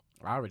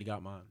 I already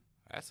got mine.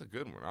 That's a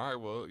good one. All right.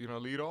 Well,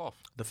 lead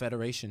off. The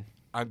Federation.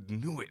 I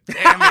knew it.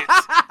 Damn it.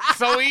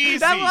 So easy.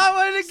 That's why I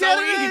wanted to So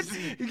get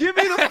easy. it in. Give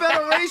me the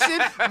Federation.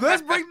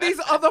 Let's bring these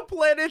other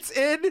planets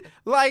in.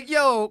 Like,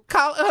 yo,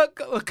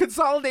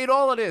 consolidate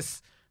all of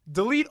this.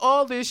 Delete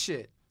all this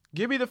shit.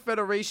 Give me the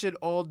Federation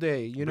all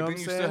day. You know But what I'm then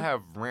you saying? still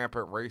have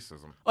rampant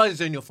racism. Oh, it's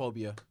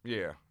xenophobia.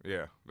 Yeah.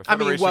 The I mean,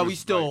 Federation well, we is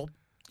still. like-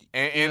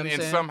 and you know what I'm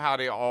and saying? somehow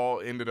they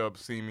all ended up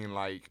seeming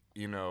like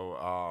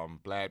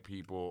black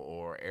people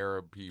or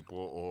Arab people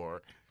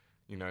or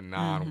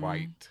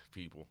non-white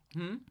people.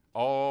 Hmm?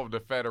 All of the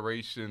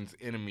Federation's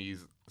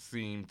enemies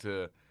seem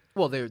to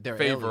Well, they're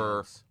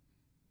favor-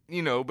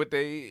 aliens. but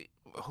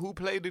who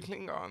played the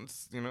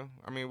Klingons?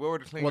 I mean, what were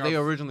the Klingons? Well, they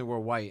originally were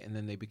white, and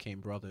then they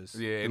became brothers.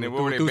 Yeah, They and then were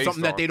what were through they based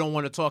something that on? they don't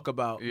want to talk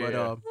about. Yeah.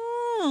 But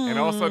And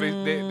also,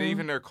 they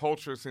even their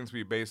culture seems to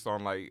be based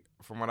on, like,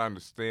 from what I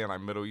understand,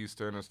 like Middle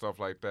Eastern and stuff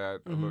like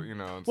that. And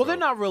well, so- they're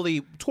not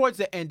really. Towards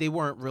the end, they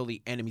weren't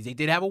really enemies. They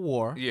did have a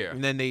war. Yeah.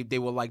 and then they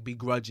were like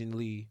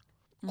begrudgingly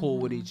cool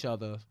with each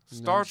other. You know what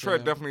Star I'm Trek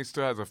saying? definitely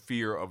still has a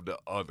fear of the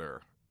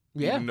other.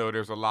 Yeah. Even though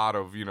there's a lot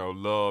of,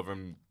 love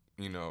and,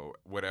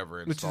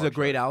 whatever. In Which Star is a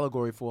great Trek.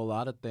 allegory for a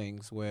lot of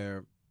things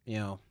where,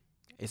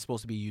 it's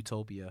supposed to be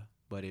utopia,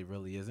 but it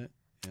really isn't.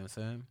 You know what I'm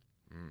saying?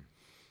 Mm.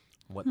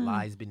 What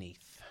lies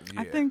beneath.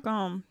 I Yeah. think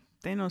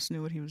Thanos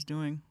knew what he was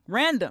doing.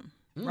 Random,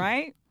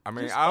 right? I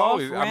mean, Just off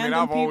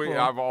random people.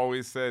 I've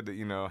always said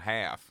that,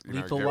 half.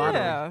 Lethal get rid of lottery.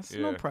 them. Yeah, it's no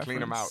Yeah, preference. clean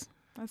them out.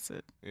 That's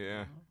it.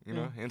 Yeah,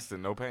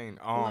 instant, no pain.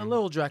 A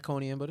little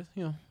draconian, but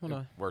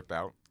whatever. Worked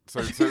out.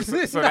 So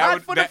that Not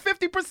would for that, the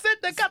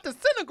 50% that got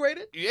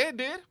disintegrated. yeah, it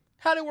did.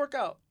 How'd it work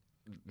out?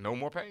 No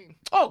more pain.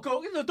 Oh,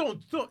 go.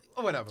 Don't.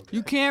 Whatever.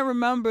 You can't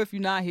remember if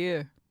you're not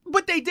here.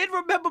 But they did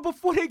remember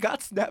before they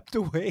got snapped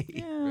away.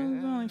 Yeah,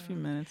 it's only a few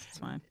minutes. It's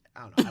fine.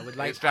 I don't know. I would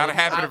like. It's gotta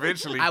happen I-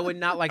 eventually. I would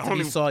not like to be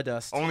Only-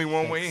 sawdust. Only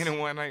one way in and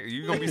one night.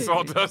 You gonna be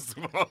sawdust.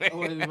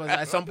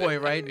 At some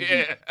point, right?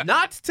 Yeah.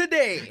 Not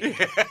today.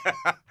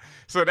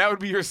 So that would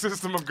be your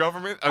system of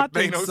government? A I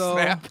think Thanos so.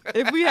 snap?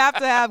 If we have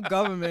to have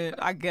government,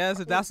 I guess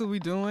if that's what we're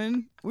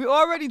doing, we're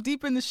already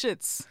deep in the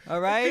shits.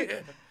 All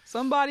right,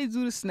 somebody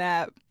do the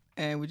snap,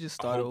 and we just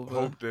start over.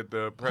 Hope that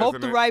the president.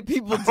 Hope the right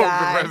people hope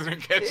die. the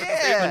president catches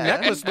Yeah. The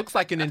necklace looks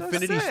like an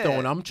infinity it.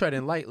 stone. I'm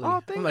treading lightly.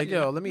 Oh, thank I'm like, you.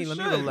 yo, let me You should.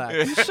 relax.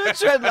 You should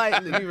tread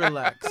lightly. Let me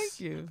relax. Thank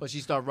you. But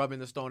she started rubbing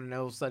the stone, and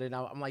all of a sudden,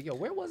 I'm like, yo,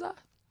 where was I?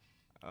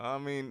 I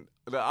mean,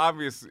 the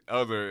obvious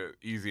other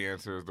easy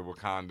answer is the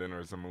Wakandan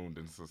or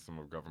Zamundan system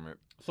of government.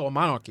 So a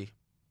monarchy.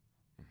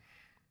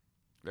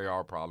 There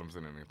are problems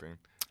in anything.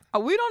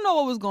 We don't know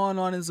what was going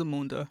on in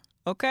Zamunda.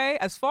 Okay,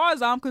 as far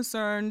as I'm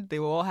concerned, they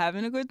were all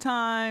having a good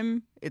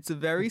time. It's a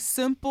very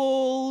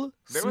simple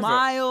There was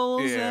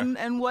smiles yeah.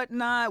 and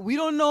whatnot. We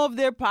don't know of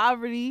their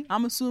poverty.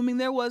 I'm assuming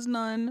there was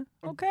none.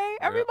 Okay,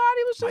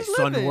 everybody was My just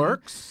son living.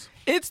 works.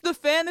 It's the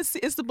fantasy.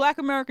 It's the Black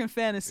American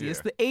fantasy. Yeah.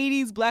 It's the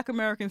 '80s Black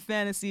American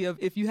fantasy of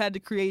if you had to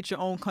create your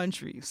own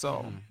country.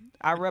 So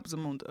I rep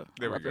Zamunda.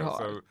 There we I rep it go.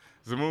 hard.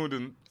 So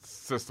Zamundan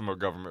system of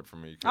government for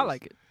me. 'cause I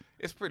like it.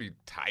 It's pretty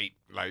tight.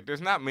 Like,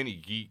 there's not many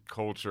geek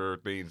culture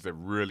things that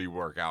really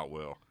work out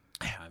well.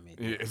 I mean,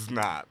 It's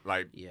not.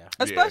 Like, yeah.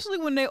 Especially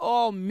when they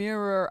all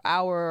mirror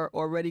our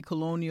already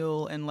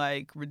colonial and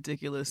like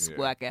ridiculous Yeah.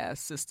 black ass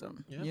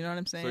system. Yeah. You know what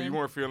I'm saying? So you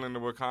weren't feeling the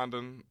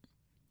Wakandan?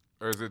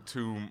 Or is it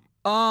too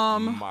No,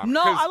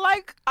 'cause-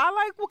 I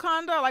like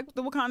Wakanda. I like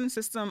the Wakandan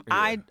system.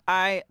 Yeah.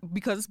 I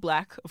because it's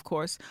black, of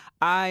course.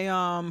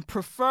 I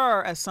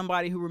prefer, as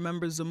somebody who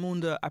remembers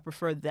Zamunda, I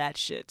prefer that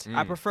shit.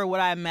 I prefer what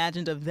I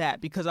imagined of that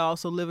because I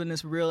also live in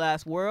this real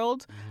ass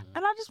world,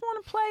 and I just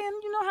want to play and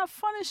have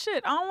fun and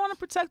shit. I don't want to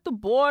protect the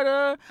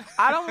border.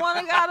 I don't want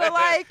to gotta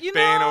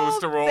Thanos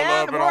to roll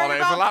up and all that.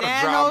 There's a lot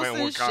of drama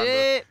in and Wakanda.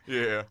 shit.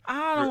 Yeah.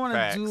 I don't want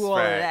to do all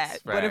of that.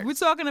 But if we're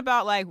talking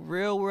about like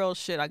real world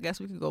shit, I guess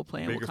we could go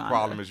play in biggest Wakanda.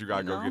 problem is you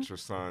gotta go get your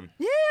son.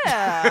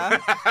 Yeah,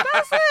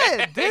 that's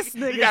it. This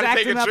nigga's You gotta take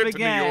acting a up trip to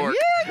New again. York.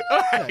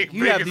 Yeah,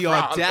 You have the Biggest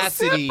problem.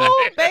 audacity Simple,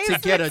 to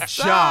basic get a job.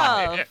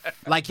 stuff.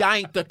 Like, I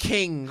ain't the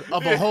king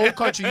of a whole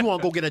country. You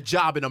want to go get a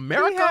job in He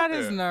America? had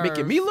his nerve.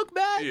 Making me look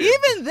bad? Yeah.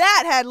 Even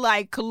that had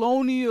like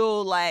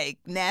colonial like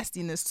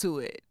nastiness to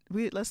it.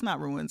 Let's not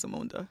ruin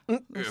Zamunda.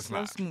 It's not.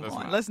 Let's move Let's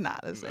on. not. Let's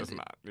not. That's end it.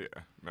 not. Yeah.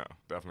 No,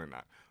 definitely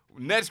not.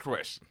 Next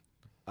question.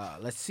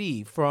 Let's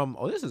see.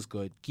 This is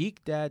good.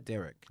 Geek Dad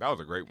Derek. That was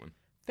a great one.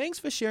 Thanks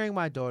for sharing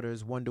my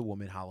daughter's Wonder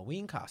Woman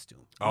Halloween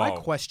costume. My Oh.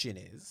 question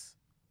is,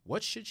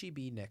 what should she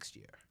be next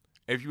year?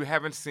 If you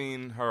haven't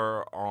seen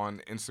her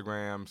on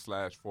Instagram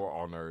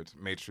 /ForAllNerds,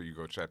 make sure you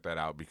go check that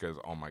out because,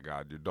 oh my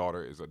God, your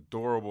daughter is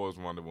adorable as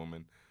Wonder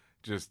Woman.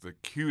 Just the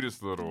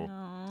cutest little,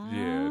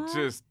 yeah,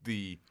 just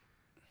the,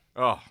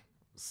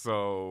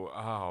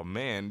 oh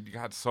man, you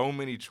got so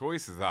many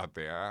choices out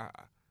there.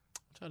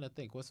 I'm trying to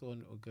think. What's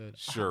one good?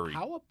 Shuri.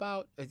 How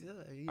about?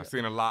 I've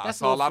seen a lot. That's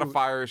I saw a lot no of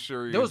fire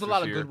Shuri. There was a lot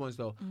of this year. good ones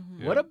though.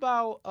 Yeah. What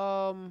about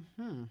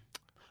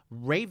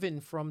Raven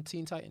from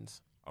Teen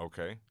Titans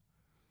Okay.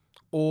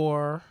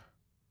 or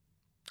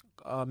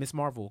Miss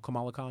Marvel,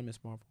 Kamala Khan, Miss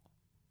Marvel?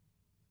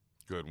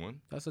 Good one.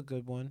 That's a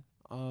good one.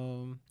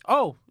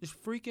 It's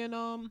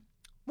freaking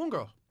Moon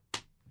Girl.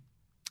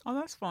 Oh,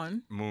 that's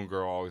fun. Moon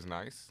Girl, always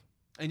nice.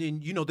 And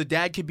then the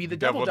dad could be the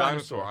devil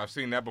dinosaur. I've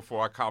seen that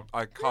before. I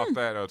caught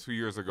that 2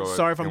 years ago.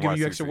 Sorry if I'm at giving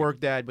you NYCC. extra work,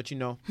 Dad, but It's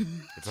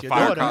a your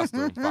fire daughter.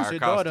 costume. It's Fire your costume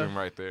daughter.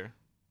 right there.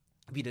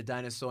 be the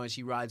dinosaur and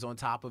she rides on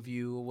top of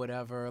you or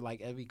whatever.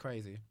 Like, it'd be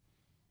crazy.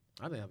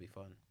 I think that'd be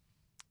fun.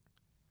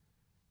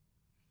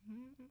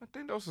 I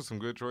think those are some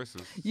good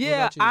choices.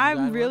 Yeah, about you? You got I'm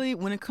one? really,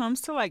 when it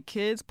comes to like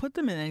kids, put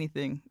them in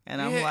anything.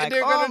 And I'm Yeah, like,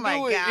 they're oh gonna my do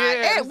God. it. Yeah,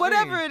 Hey, that's the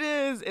whatever thing.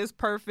 it is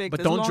perfect.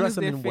 But as don't long dress as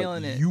them they're in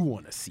feeling what it. you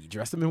want to see.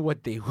 Dress them in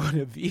what they want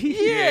to be.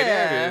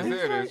 Yeah,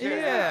 there it is.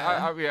 Yeah.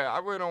 I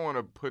really don't want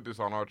to put this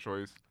on our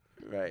choice.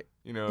 Right.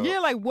 You know. Yeah,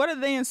 like what are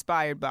they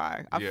inspired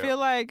by? I Yeah. feel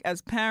like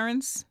as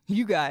parents,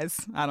 you guys,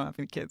 I don't have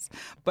any kids,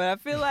 but I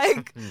feel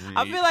like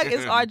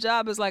it's our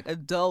job as like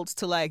adults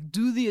to like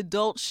do the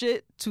adult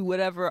shit to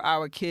whatever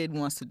our kid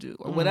wants to do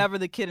or whatever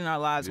the kid in our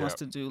lives wants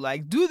to do.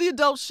 Like do the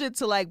adult shit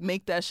to like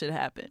make that shit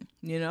happen,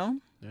 you know?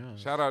 Yeah.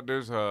 Shout out,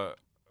 there's a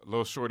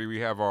little shorty we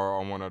have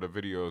on one of the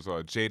videos,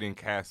 Jaden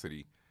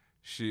Cassidy.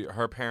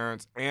 Her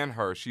parents and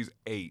her, she's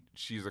 8.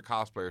 She's a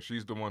cosplayer.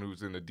 She's the one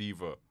who's in the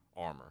Diva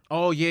armor.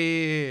 Oh,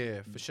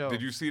 yeah, for sure.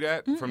 Did you see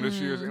that from this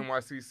year's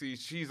NYCC?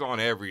 She's on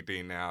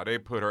everything now. They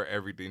put her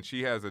everything.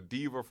 She has a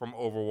Diva from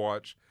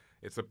Overwatch.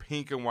 It's a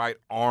pink and white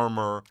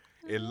armor.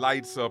 It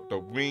lights up. The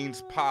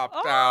wings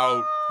popped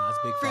out. That's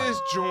big fun.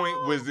 This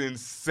joint was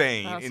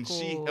insane, That's and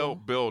she cool.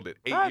 helped build it.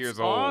 8 That's years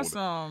old.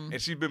 awesome. And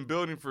she's been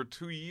building for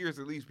 2 years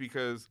at least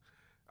because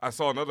I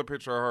saw another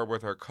picture of her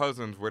with her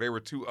cousins where they were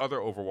 2 other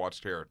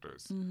Overwatch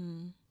characters.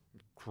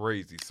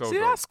 Crazy. So See,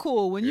 dope. that's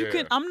cool. When you Yeah.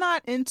 can, I'm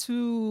not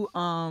into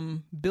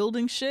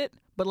building shit,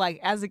 but like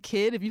as a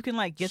kid, if you can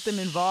like get them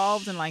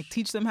involved and like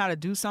teach them how to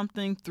do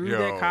something through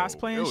their Yo,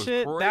 cosplay it and was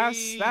shit,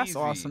 that's crazy.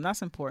 awesome.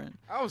 That's important.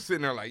 I was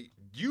sitting there like,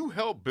 you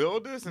helped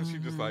build this? And she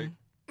just like,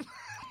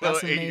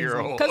 That's little amazing.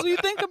 8-year-old. Because when you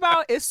think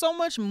about it's so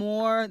much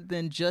more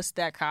than just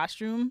that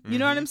costume. You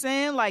know what I'm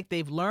saying? Like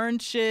they've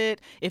learned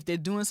shit. If they're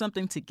doing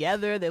something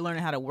together, they're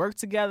learning how to work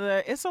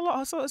together. It's a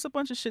lot. So it's a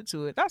bunch of shit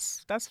to it.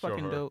 That's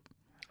fucking her. dope.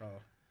 Oh,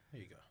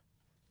 there you go.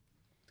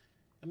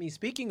 I mean,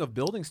 speaking of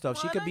building stuff,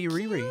 she could be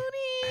Riri.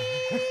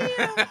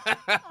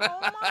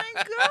 Oh my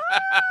god.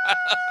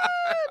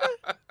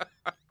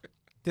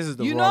 This is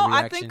the You raw know, I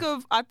reaction. think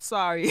of. I'm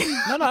sorry.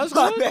 No, it's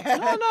My good.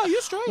 bad. No,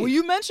 you're straight. When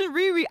you mention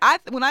Riri,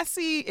 when I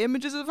see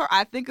images of her,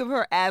 I think of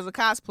her as a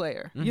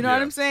cosplayer. You know what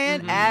Yeah. I'm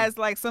saying? As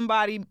like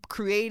somebody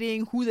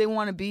creating who they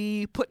want to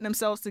be, putting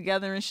themselves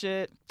together and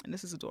shit. And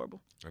this is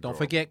adorable. Don't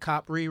forget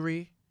Cop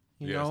Riri.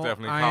 You Yeah, know, it's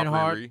definitely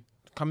Ironheart Riri.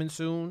 coming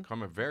soon.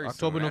 Coming very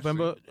October, soon.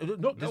 November.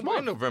 No, this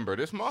month. November.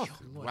 This month.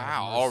 Lord Wow,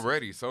 have mercy.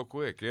 already so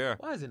quick. Yeah.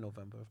 Why is it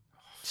November?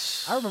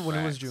 I remember when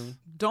it was Facts. June.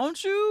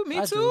 Don't you? Me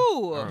I do.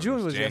 too.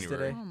 June was January.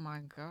 yesterday. Oh my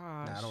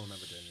gosh. Nah, I don't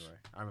remember January.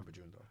 I remember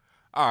June though.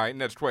 All right,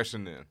 next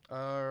question then.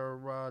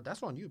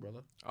 That's on you,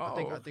 brother. Oh, I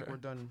think okay. we're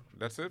done.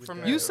 That's it from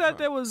that. there. You said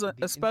there was The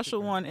a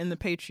special Instagram. one in the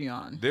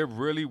Patreon. There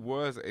really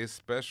was a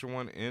special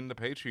one in the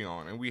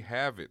Patreon, and we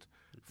have it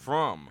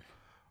from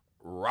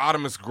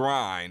Rodimus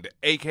Grind,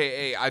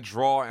 a.k.a. I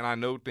Draw and I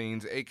Know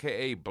Things,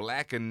 a.k.a.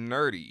 Black and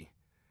Nerdy.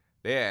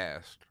 They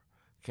asked,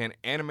 can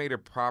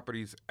animated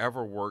properties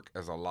ever work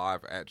as a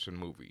live-action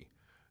movie?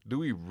 Do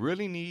we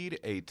really need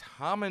a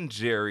Tom and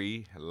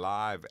Jerry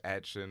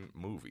live-action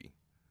movie?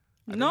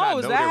 I did No, not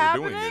is know that they were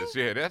happening? doing this.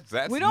 Yeah,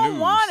 that's We don't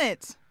news. want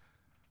it.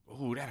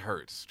 Ooh, that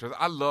hurts. Cause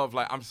I love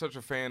I'm such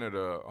a fan of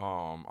the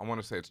I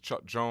want to say it's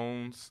Chuck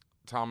Jones,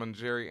 Tom and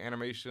Jerry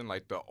animation,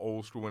 like the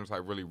old school when it's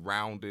like really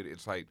rounded.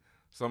 It's like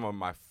some of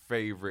my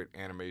favorite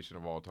animation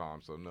of all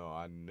time. So no,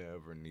 I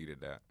never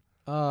needed that.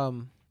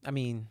 I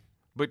mean,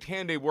 But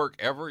can they work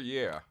ever?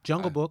 Yeah.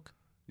 Jungle Book.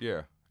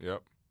 Yeah.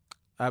 Yep.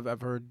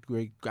 I've heard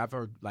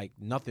like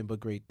nothing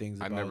but great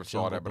things I about never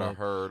saw Jungle that, but I Book.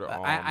 heard.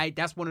 I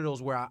that's one of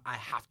those where I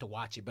have to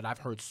watch it, but I've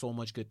heard so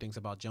much good things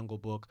about Jungle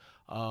Book.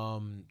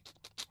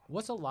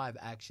 What's a live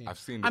action? I've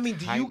seen. I mean,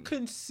 do you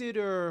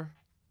consider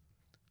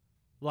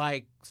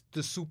like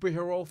the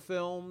superhero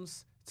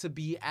films to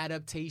be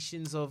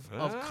adaptations of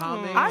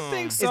comics? I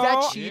think so. Is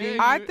that cheating?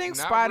 I think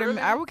Not Spider-Man.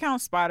 really. I would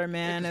count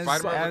Spider-Man as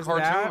Spider-Man as the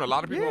cartoon. that. A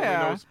lot of people only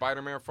Yeah. know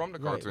Spider-Man from the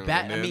cartoon. I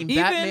and then- mean,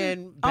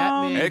 Even,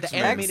 Batman, the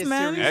X-Men. animated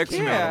series X-Men.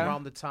 came Yeah. out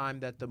around the time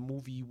that the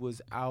movie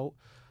was out.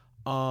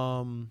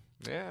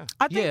 yeah.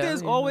 I think Yeah,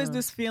 there's I mean, always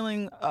this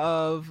feeling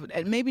of,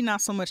 and maybe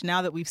not so much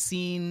now that we've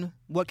seen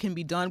what can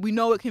be done. We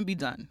know it can be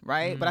done,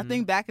 right? But I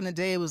think back in the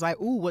day, it was like,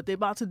 ooh, what they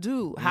about to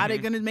do? How they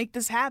going to make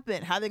this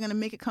happen? How they going to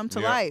make it come to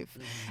Yeah. life?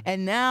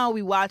 And now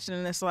we watch it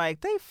and it's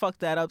like, they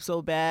fucked that up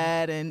so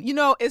bad. And, you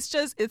know, it's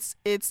just,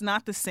 it's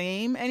not the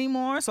same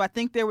anymore. So I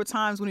think there were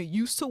times when it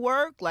used to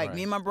work. Like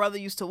me and my brother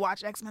used to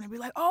watch X-Men and be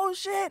like, oh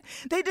shit,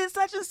 they did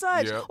such and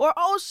such. Yep. Or,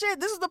 oh shit,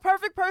 this is the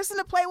perfect person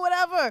to play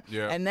whatever.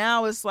 Yeah. And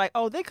now it's like,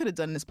 oh, they could have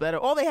done this better.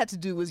 All they had to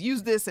do was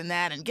use this and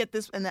that and get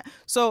this and that.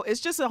 So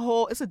it's just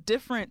it's a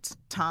different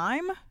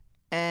time.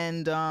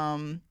 And I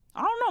don't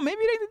know,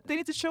 maybe they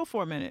need to chill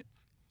for a minute.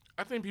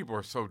 I think people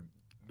are so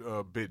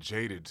bit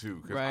jaded too,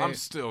 because Right. I'm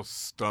still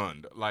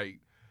stunned. Like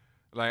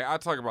I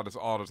talk about this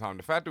all the time.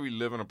 The fact that we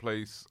live in a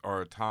place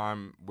or a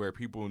time where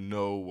people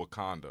know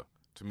Wakanda,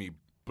 to me,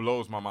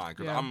 blows my mind.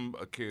 Because Yeah. I'm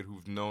a kid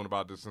who's known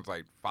about this since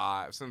like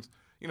 5, since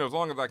as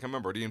long as I can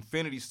remember. The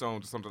Infinity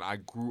Stones is something I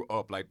grew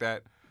up like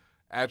that.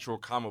 Actual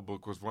comic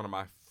book was one of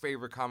my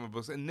favorite comic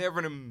books, and never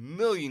in a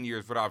million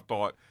years would I have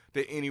thought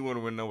that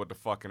anyone would know what the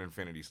fucking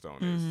Infinity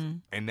Stone is.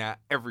 And now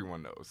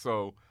everyone knows.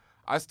 So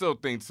I still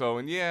think so.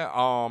 And yeah,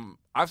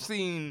 I've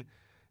seen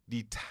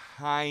the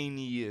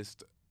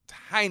tiniest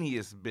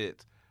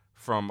bit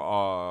from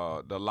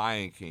The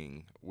Lion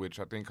King, which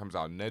I think comes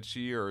out next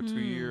year or 2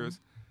 years.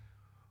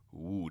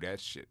 Ooh, that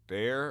shit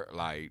there,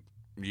 like,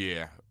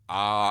 yeah.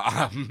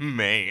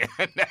 Man,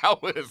 I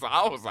was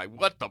like,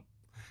 what the?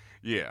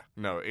 Yeah,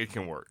 no, it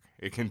can work.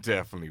 It can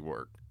definitely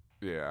work.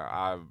 Yeah,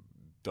 I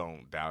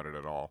don't doubt it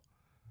at all.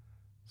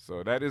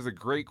 So that is a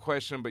great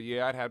question, but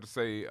yeah, I'd have to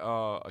say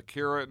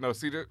Akira. No,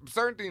 see, there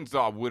certain things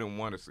though I wouldn't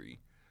want to see.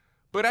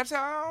 But that's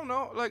how, I don't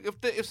know. Like,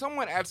 if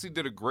someone actually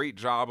did a great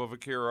job of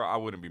Akira, I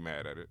wouldn't be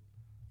mad at it.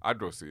 I'd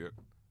go see it.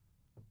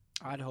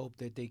 I'd hope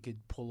that they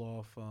could pull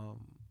off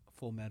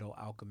Full Metal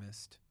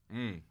Alchemist.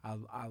 I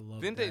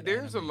love. Didn't that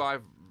there's anime. a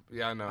live.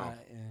 Yeah, I know.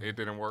 Yeah. It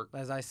didn't work.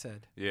 As I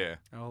said, Yeah.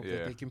 I hope yeah.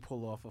 that they can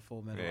pull off a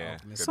Full Metal Yeah.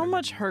 Alchemist. So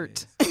much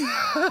hurt.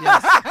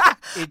 Yes.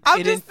 I'm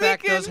It in just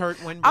fact thinking, does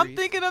hurt when I'm breathed.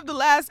 thinking of the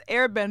last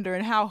Airbender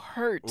and how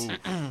hurt,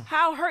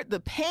 how hurt the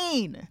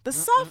pain, the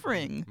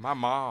suffering. My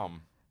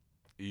mom,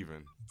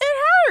 even. It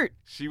hurt.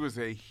 She was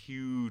a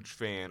huge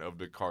fan of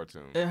the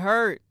cartoon. It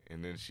hurt.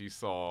 And then she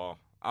saw.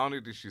 I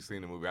don't think she's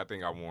seen the movie. I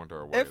think I warned her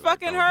away. It like,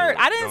 fucking don't do hurt. it.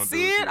 I didn't Don't do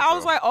see to it. I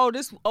was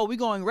yourself. like, we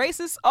going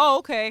racist? Oh,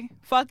 okay.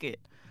 Fuck it.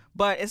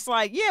 But it's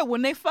like, yeah,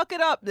 when they fuck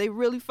it up, they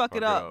really fuck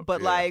it up.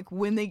 But yeah. like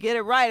when they get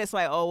it right, it's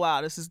like, oh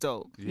wow, this is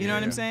dope. You know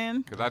what I'm Yeah.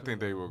 saying? Because I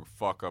think they will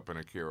fuck up in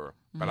Akira.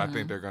 But I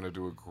think they're going to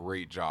do a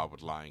great job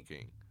with Lion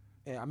King.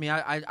 Yeah, I mean,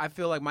 I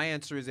feel like my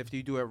answer is if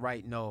you do it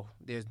right, no,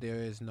 there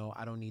is no.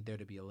 I don't need there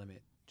to be a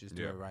limit. Just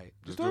do Yeah. it right.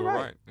 Just do it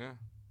right. Yeah.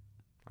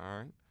 All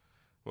right.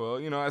 Well,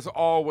 as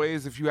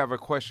always, if you have a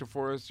question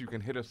for us, you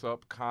can hit us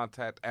up,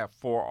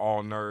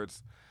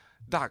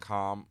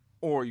 contact@forallnerds.com,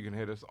 or you can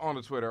hit us on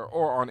the Twitter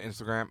or on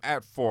Instagram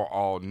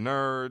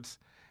 @forallnerds.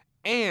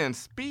 And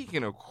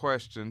speaking of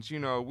questions,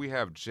 we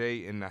have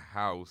Jay in the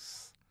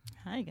house.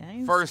 Hi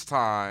guys. First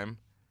time.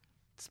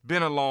 It's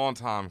been a long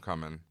time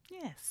coming.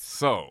 Yes.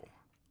 So,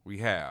 we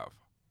have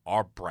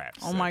our Brap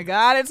Oh my segment.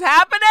 God, it's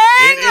happening.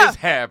 It is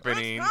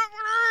happening.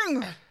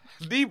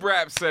 The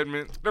Brap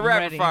segment, the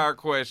rapid ready. fire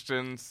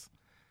questions.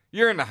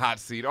 You're in the hot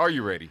seat. Are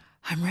you ready?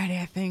 I'm ready.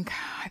 I think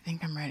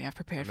I'm ready. I've I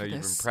prepared know for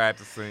you've this. been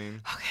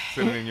practicing, Okay.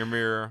 sitting in your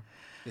mirror.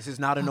 This is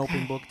not an open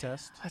Okay. book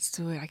test. Let's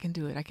do it. I can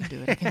do it. I can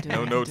do it.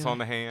 No notes on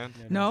the hand.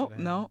 No,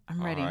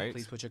 I'm ready. All right.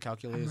 Please put your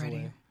calculators I'm ready.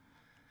 away.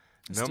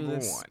 Let's do Number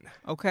this. 1,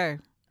 Okay.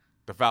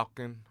 the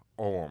Falcon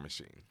or War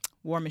Machine?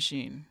 War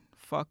Machine.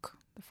 Fuck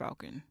the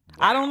Falcon.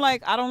 I don't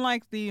like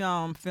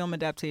the film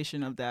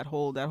adaptation of that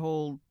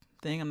whole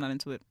thing. I'm not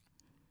into it.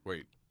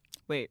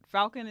 Wait,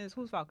 Falcon is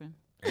who's Falcon?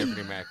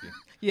 Anthony Mackie.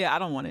 Yeah, I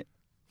don't want it.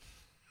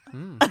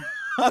 I'm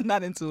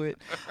not into it.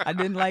 I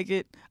didn't like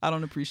it. I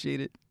don't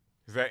appreciate it.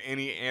 Is that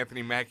any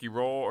Anthony Mackie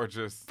role or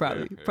just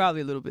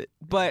Probably a little bit.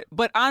 But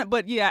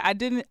yeah, I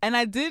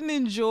didn't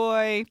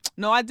enjoy.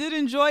 No, I did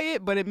enjoy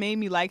it, but it made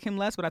me like him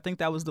less. But I think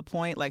that was the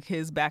point, like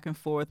his back and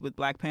forth with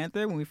Black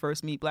Panther when we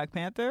first meet Black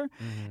Panther.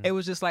 It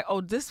was just like,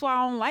 oh, this is why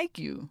I don't like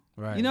you.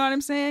 Right. You know what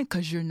I'm saying?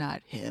 Because you're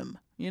not him.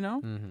 You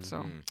know.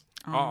 So.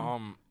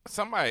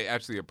 Somebody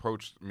actually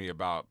approached me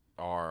about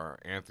our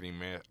Anthony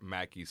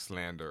Mackie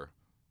slander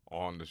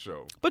on the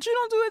show. But you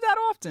don't do it that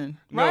often,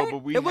 No, right?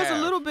 but we It was have.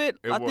 a little bit.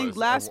 It I think was.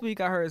 last week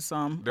I heard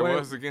some. There where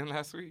was again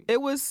last week? It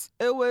was.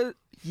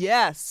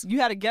 Yes, you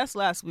had a guest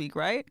last week,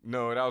 right?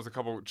 No, that was a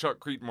couple. Chuck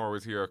Creedmoor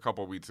was here a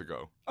couple weeks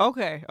ago.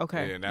 Okay.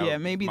 that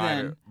Maybe might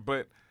then. have-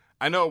 But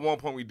I know at one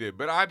point we did.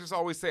 But I just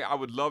always say I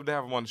would love to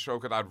have him on the show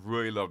because I'd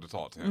really love to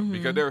talk to him.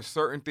 Because there are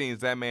certain things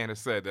that man has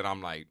said that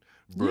I'm like,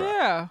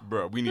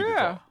 bruh, we need to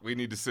talk. We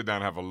need to sit down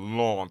and have a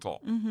long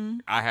talk.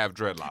 I have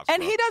dreadlocks. And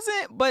bro. he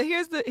doesn't. But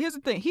here's the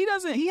thing.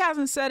 He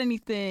hasn't said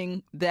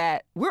anything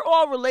that we're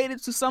all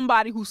related to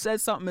somebody who said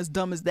something as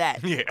dumb as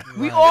that. Yeah.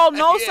 We all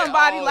know Yeah,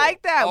 somebody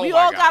like that. oh We my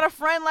all God. got a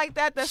friend like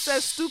that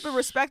says stupid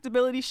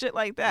respectability shit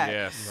like that.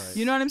 Yes. Right.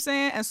 You know what I'm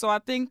saying? And so I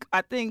think,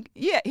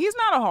 yeah, he's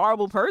not a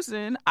horrible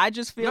person. I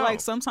just feel No. like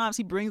sometimes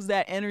he brings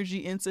that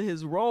energy into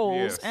his roles,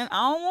 Yes. and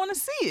I don't want to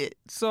see it.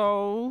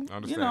 So, you know,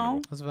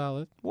 Understandable. That's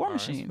valid. War All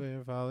right. Machine.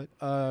 Very valid.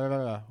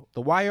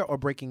 The Wire or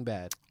Breaking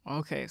Bad?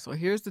 Okay, so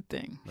here's the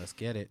thing. Let's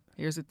get it.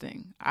 Here's the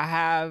thing.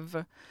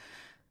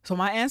 So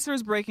my answer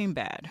is Breaking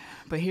Bad,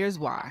 but here's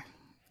why.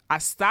 I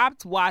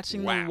stopped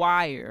watching Wow. The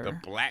Wire. The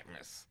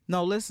blackness.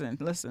 No, listen,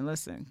 because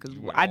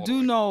You went I all do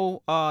the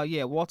know,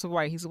 Walter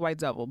White, he's a white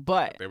devil,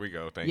 but There we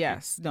go. Thank you.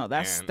 yes, no,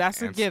 that's And a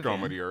Scum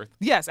given. of the Earth.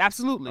 Yes,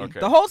 absolutely. Okay.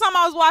 The whole time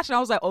I was watching, I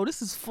was like, oh,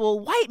 this is full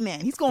white man.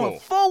 He's going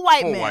full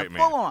white man,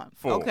 full on.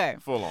 Okay.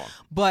 Full on.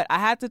 But I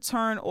had to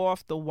turn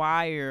off The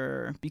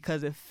Wire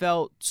because it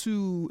felt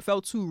too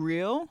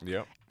real,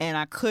 Yep. and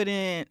I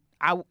couldn't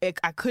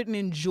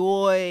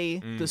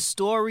enjoy the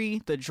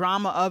story, the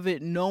drama of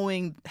it,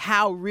 knowing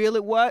how real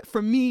it was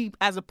for me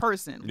as a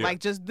person. Yeah. Like,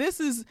 just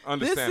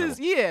Understandable.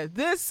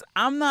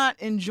 I'm not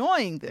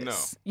enjoying this.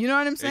 No. You know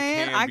what I'm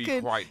saying? can I be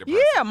could, quite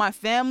depressing. yeah. My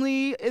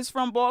family is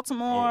from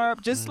Baltimore.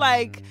 Just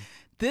like,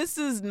 this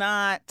is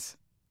not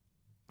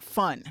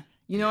fun.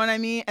 You know what I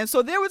mean? And so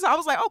I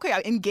was like, okay,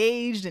 I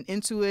engaged and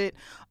into it.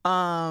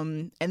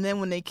 And then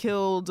when they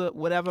killed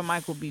whatever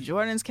Michael B.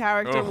 Jordan's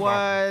character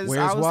was, Where's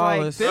I was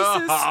Wallace?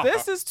 like,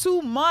 this is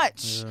too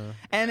much. Yeah.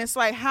 And it's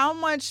like, how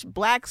much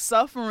black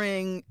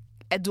suffering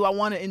do I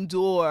want to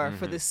endure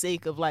for the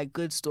sake of like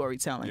good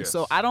storytelling? Yes.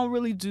 So I don't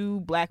really do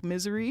black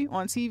misery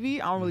on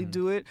TV. I don't really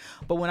do it.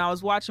 But when I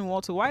was watching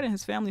Walter White and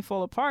his family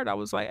fall apart, I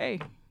was like, hey.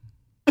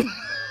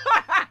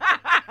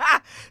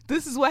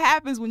 This is what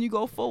happens when you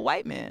go full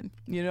white man,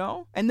 you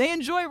know? And they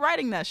enjoy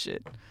writing that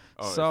shit.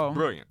 Oh, So it's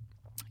brilliant.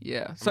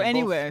 yeah. I So mean,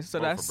 anyway, both so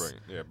are that's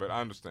brilliant. Yeah, but I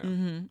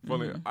understand.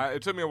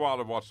 It took me a while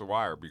to watch The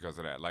Wire because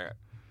of that. Like,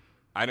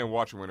 I didn't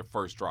watch it when it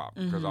first dropped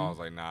because I was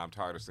like, nah, I'm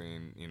tired of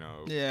seeing,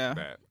 Yeah.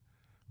 that.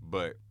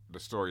 But the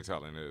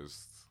storytelling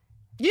is.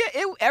 yeah.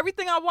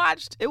 Everything I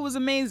watched, it was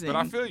amazing. But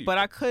I feel you. But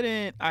I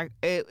couldn't.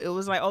 It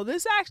was like, oh,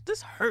 this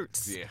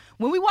hurts. Yeah.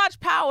 When we watch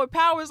Power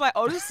is like,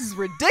 oh, this is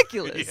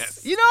ridiculous.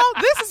 Yes. You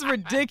know, this is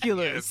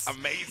ridiculous. It's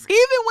amazing.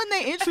 Even when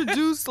they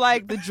introduce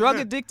like the drug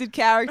addicted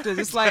characters,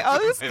 it's like, oh,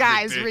 this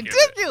guy's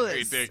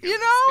ridiculous. You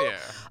know. Yeah.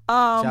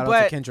 Shout out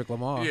but to Kendrick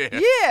Lamar. Yeah.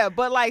 yeah,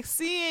 but like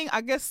seeing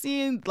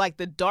like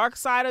the dark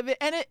side of it,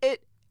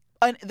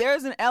 and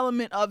there's an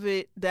element of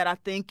it that I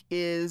think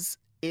is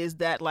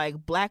that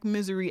like black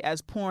misery as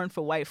porn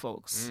for white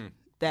folks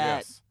that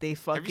yes. they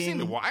Have you seen fucking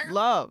The Wire?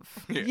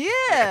 love.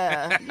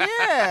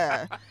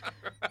 Yeah.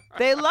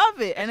 They love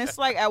it, and it's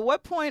like, at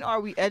what point are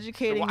we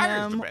educating Wire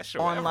is the them best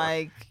show on ever.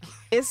 like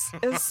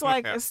it's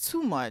like it's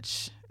too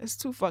much. It's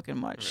too fucking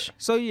much. Yeah.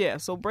 So yeah,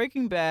 so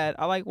Breaking Bad,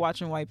 I like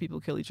watching white people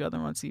kill each other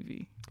on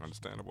TV.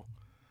 Understandable.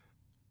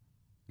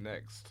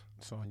 Next,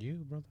 It's on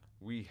you, brother.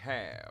 we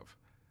have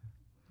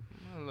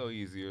a little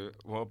easier.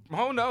 Well,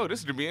 oh no, this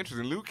is gonna be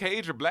interesting. Luke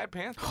Cage or Black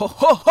Panther?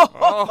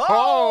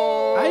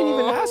 Oh, I didn't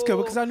even ask her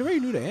because I already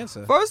knew the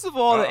answer. First of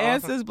all, the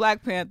answer is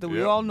Black Panther. We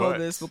Yep, all know but-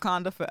 this.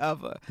 Wakanda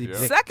forever. Yeah.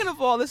 Second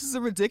of all, this is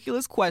a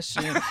ridiculous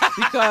question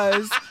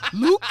because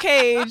Luke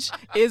Cage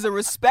is a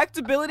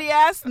respectability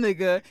ass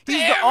nigga. He's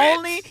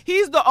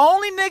the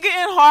only nigga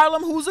in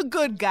Harlem who's a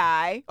good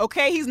guy.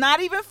 Okay, he's not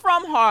even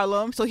from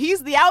Harlem, so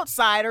he's the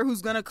outsider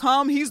who's gonna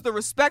come. He's the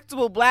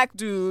respectable black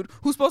dude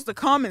who's supposed to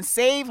come and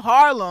save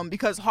Harlem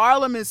because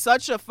Harlem is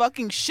such a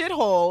fucking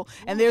shithole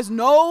and there's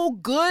no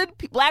good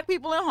black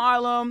people in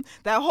Harlem.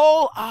 That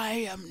whole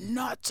 "I am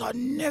not a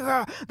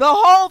nigger," the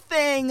whole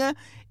thing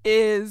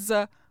is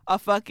a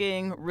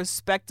fucking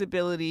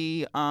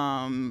respectability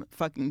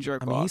fucking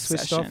jerk I mean, off he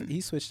switched session. off.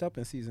 He switched up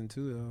in season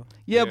 2 though.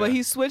 Yeah, but Yeah.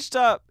 he switched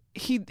up.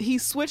 He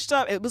switched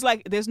up. It was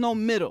like there's no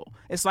middle.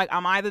 It's like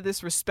I'm either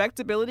this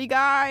respectability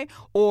guy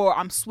or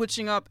I'm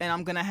switching up and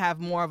I'm gonna have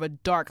more of a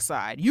dark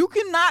side. You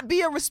cannot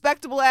be a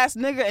respectable ass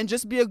nigga and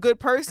just be a good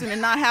person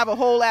and not have a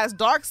whole ass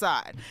dark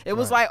side. It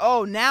was like,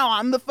 oh, now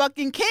I'm the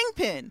fucking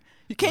kingpin.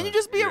 Can you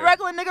just be a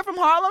regular nigga from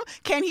Harlem?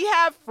 Can he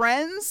have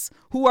friends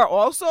who are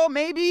also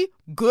maybe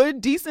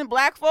good, decent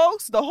black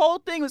folks? The whole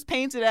thing was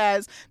painted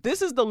as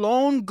this is the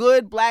lone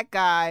good black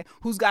guy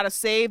who's got to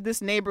save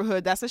this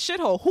neighborhood that's a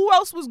shithole. Who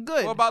else was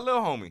good? What about Lil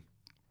Homie?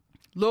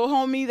 Lil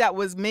Homie that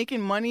was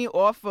making money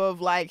off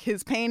of like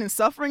his pain and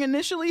suffering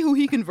initially, who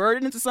he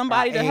converted into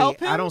somebody to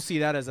help him. I don't see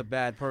that as a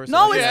bad person.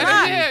 No, it's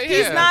not.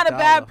 He's not a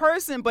bad dollar.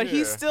 person, but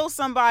he's still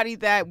somebody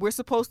that we're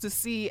supposed to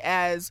see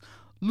as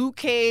Luke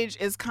Cage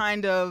is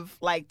kind of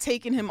like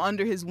taking him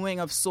under his wing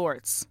of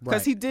sorts,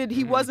 because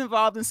he was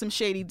involved in some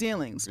shady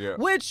dealings,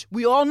 which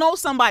we all know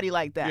somebody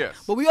like that. Yes.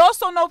 But we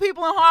also know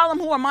people in Harlem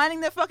who are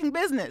minding their fucking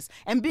business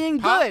and being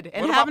good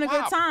and having a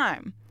good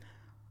time.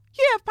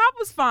 Yeah, Pop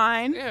was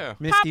fine. Yeah.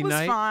 Misty Pop was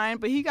Knight. fine,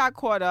 but he got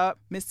caught up.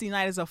 Misty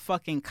Knight is a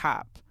fucking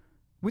cop.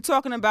 We're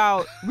talking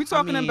about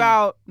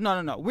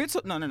no. We're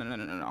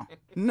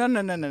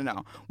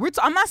no.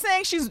 I'm not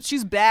saying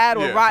she's bad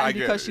or rotten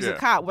because she's a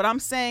cop. What I'm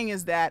saying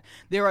is that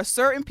there are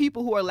certain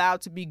people who are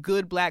allowed to be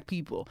good black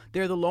people.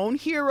 They're the lone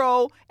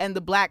hero and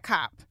the black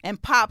cop,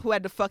 and Pop, who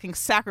had to fucking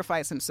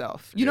sacrifice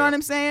himself. You know what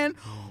I'm saying?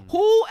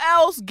 Who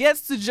else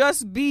gets to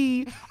just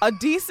be a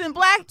decent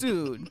black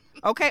dude?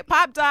 Okay,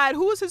 Pop died.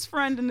 Who was his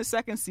friend in the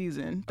second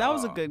season? That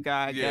was a good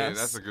guy, I guess. Yeah,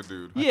 that's a good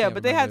dude. Yeah,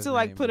 but they had to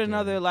like put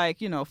another like,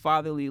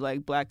 fatherly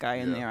like black guy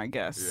in there, I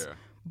guess. Yeah.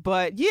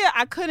 But yeah,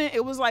 I couldn't.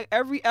 It was like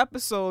every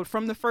episode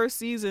from the first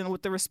season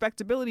with the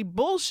respectability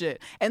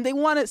bullshit. And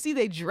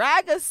they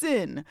drag us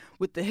in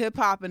with the hip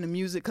hop and the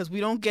music because we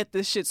don't get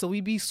this shit. So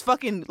we be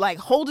fucking like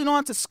holding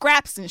on to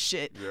scraps and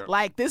shit. Yeah.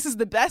 Like this is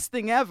the best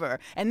thing ever.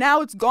 And now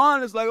it's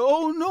gone. It's like,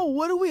 oh no,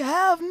 what do we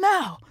have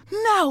now?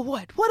 Now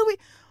what? What do we?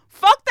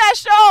 Fuck that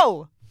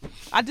show.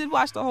 I did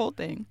watch the whole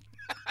thing.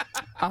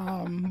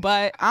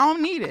 But I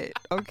don't need it,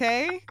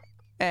 okay?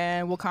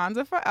 And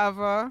Wakanda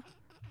forever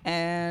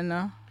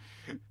and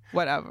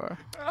whatever.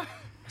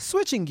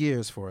 Switching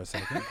gears for a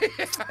second.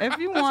 If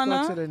you wanna.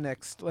 Let's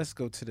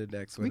go to the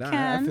next one. We I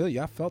can. feel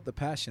you. I felt the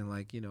passion.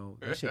 Like,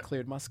 that shit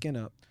cleared my skin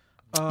up.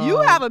 You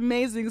have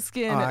amazing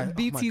skin,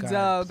 BT God,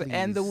 Dub, please,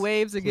 and the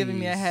waves are giving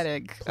me a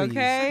headache. Please.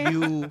 Okay,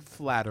 You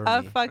flatter me.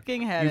 a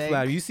fucking headache. You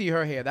flatter. You see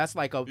her hair. That's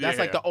like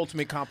the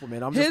ultimate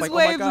compliment. I'm His just like,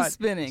 waves oh my God. are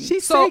spinning.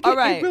 She's so saying all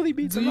right. It really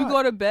beats Do a you lot.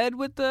 go to bed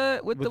with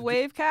the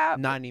wave cap?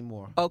 Not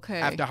anymore.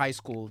 Okay. After high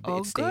school,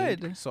 it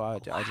stayed, good. So I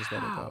just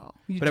let it go.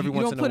 You But every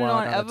once don't in put a while, it I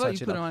on gotta ever. touch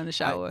You it put it up. on in the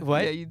shower.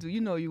 What? Yeah, you do.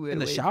 You know you wear In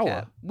the the wave shower?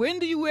 cap. When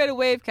do you wear the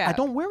wave cap? I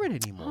don't wear it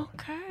anymore.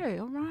 Okay,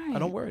 all right. I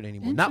don't wear it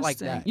anymore. Not like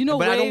that. You know,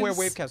 but waves, I don't wear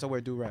wave caps. I wear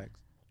do-rags.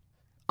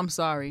 I'm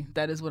sorry.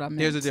 That is what I meant.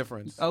 There's a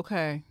difference.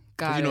 Okay,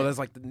 got it. That's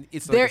like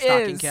it's like There a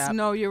stocking is. cap.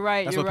 No, you're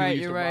right. That's You're what people right.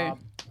 used You're to right. rob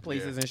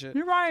places and shit.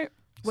 You're right.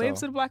 Waves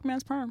So- to the black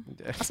man's perm.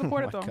 I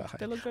support it Oh though. my God.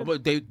 They look good.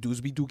 But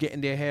dudes be getting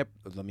their hair.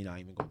 Let me not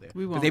even go there.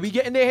 We 'Cause won't. They be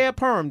getting their hair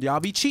permed.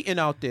 Y'all be cheating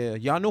out there.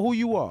 Y'all know who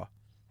you are.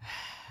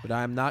 But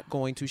I am not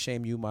going to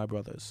shame you, my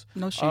brothers.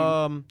 No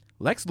shame.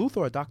 Lex Luthor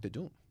or Dr.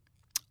 Doom?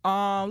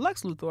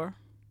 Lex Luthor.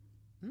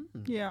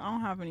 Yeah, I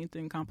don't have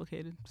anything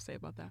complicated to say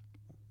about that.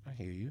 I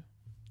hear you.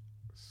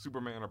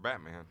 Superman or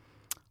Batman?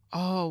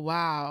 Oh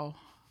wow,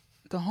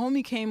 the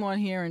homie came on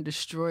here and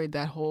destroyed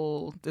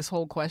this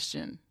whole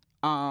question.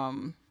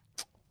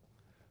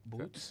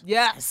 Boots.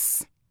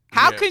 Yes.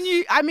 How can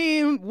you? I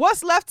mean,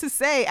 what's left to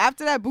say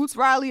after that Boots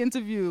Riley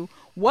interview?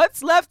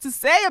 What's left to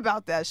say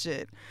about that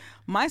shit?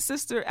 My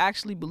sister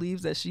actually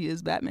believes that she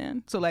is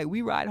Batman, so like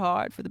we ride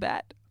hard for the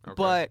Bat. Okay.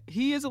 But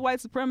he is a white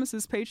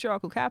supremacist,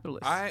 patriarchal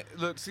capitalist.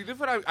 See, this is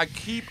what I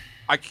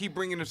keep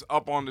bringing this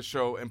up on the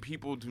show, and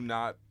people do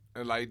not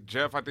like.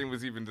 Jeff, I think,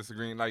 was even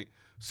disagreeing. Like,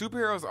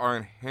 superheroes are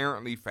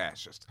inherently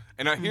fascist,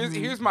 and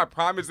here's my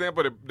prime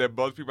example that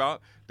bugs people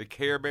out. The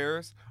Care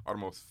Bears are the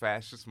most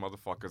fascist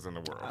motherfuckers in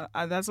the world.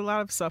 That's a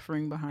lot of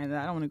suffering behind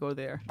that. I don't want to go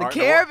there. The All right,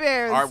 Care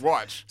Bears. All right,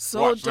 watch.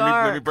 So watch.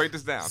 dark. Let me break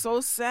this down. So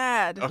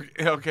sad.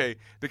 Okay.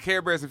 The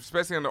Care Bears,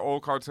 especially in the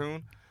old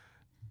cartoon,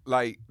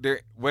 like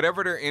their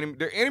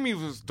enemy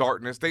was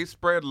darkness. They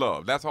spread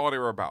love. That's all they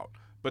were about.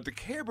 But the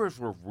Care Bears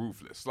were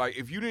ruthless. Like,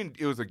 if you didn't,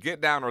 it was a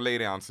get down or lay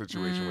down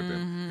situation with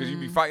them. Because you'd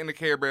be fighting the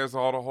Care Bears the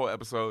whole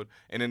episode,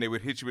 and then they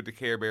would hit you with the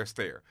Care Bear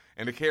stare.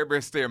 And the Care Bear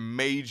stare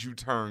made you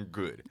turn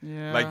good.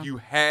 Yeah. Like, you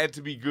had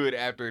to be good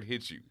after it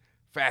hit you.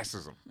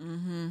 Fascism.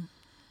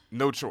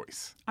 No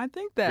choice. I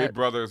think that Big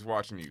Brother is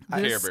watching you.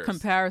 Care this Bears.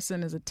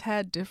 comparison is a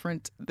tad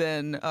different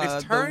than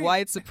the turning-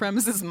 white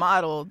supremacist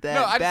model that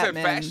No, I just Batman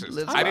said fascist.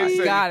 lives I didn't by.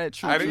 say. Got it.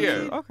 True.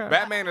 Okay.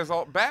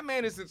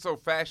 Batman isn't so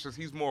fascist.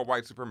 He's more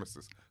white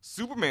supremacist.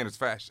 Superman is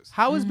fascist.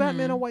 How is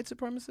Batman a white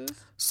supremacist?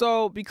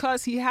 So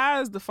because he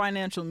has the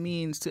financial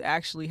means to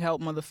actually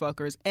help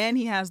motherfuckers, and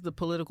he has the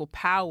political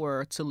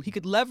power he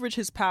could leverage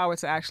his power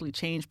to actually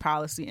change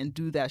policy and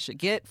do that shit.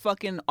 Get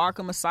fucking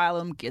Arkham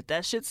Asylum, get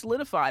that shit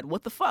solidified.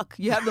 What the fuck?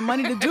 You have the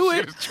money to do it.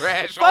 Shit is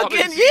trash. All Fucking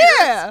these years.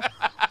 yeah.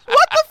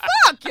 What the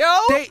fuck,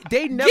 yo?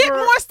 They never Get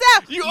more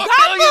staff. You a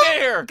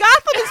billionaire.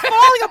 Gotham is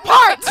falling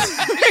apart.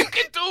 You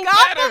can do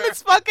Gotham Gotham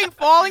is fucking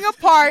falling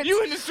apart.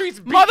 You in the streets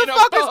beating up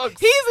Motherfuckers, thugs.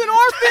 he's an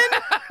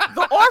orphan.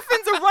 The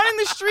orphans are running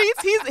the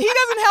streets. He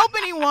doesn't help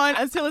anyone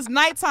until it's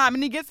nighttime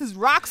and he gets his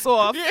rocks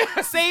off,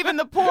 saving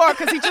the poor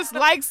because he just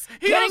likes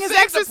getting his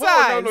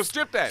exercise. No,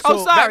 strip that.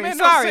 Oh, sorry. Batman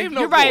don't save no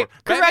You're right.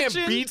 poor.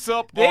 Correction. Batman beats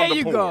up There on the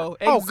you poor. go.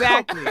 Oh,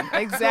 Exactly.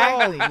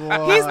 Exactly.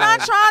 Oh, He's not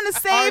trying to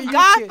save you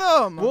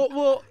Gotham.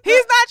 Well,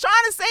 He's not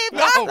trying to save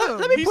Gotham.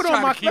 let me He's put on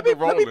trying my to keep it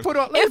let me rolling. put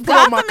on If my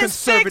Gotham is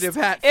conservative fixed,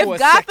 hat if for a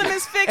Gotham second.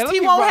 is fixed, And let he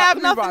me won't ride- have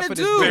let me nothing ride to for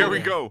this do. There we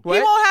go. He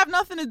What? won't have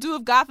nothing to do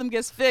if Gotham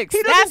gets fixed.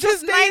 He doesn't That's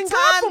just his stay in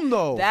nighttime. Gotham,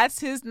 though. That's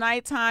his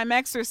nighttime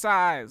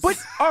exercise. But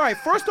all right,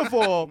 first of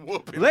all,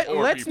 Whooping let's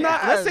people.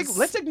 not Yes.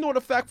 let's ignore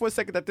the fact for a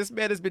second that this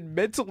man has been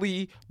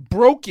mentally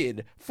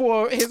broken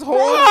for his whole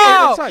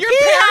Bro, entire Your He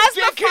parents has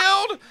get the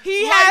killed.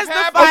 he Life has the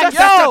happens.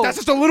 Yo, that's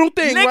just a little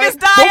thing, niggas right?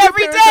 die Don't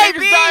every your day, parents-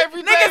 B. die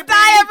every day, Niggas B.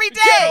 die every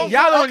day.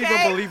 Y'all don't Okay?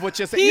 even believe what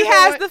you're saying. He You know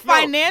has what? the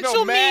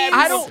financial means.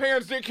 I don't-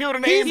 Parents get killed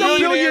and He's they a ain't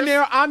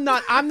billionaire. I'm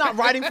not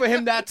writing for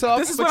him that tough.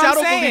 This is but what y'all I'm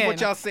don't saying. believe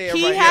what y'all saying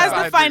He right has now.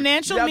 I the do.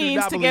 financial Y'all do means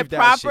not to believe get that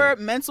proper shit.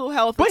 mental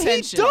health But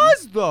attention. he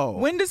does though.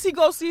 When does he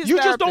go see his You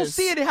just don't therapist?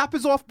 see it. It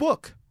happens off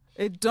book.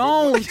 It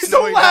don't.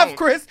 Don't he laugh, don't.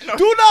 Chris. Do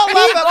not He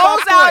laugh at my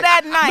goes out point.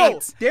 at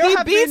night. No,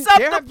 He beats up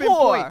there the have been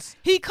poor. points.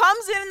 He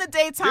comes in the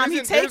daytime.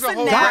 There's He takes a a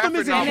whole nap, Gotham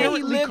is and then he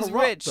inherently lives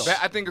corrupt, rich. though.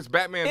 I think it's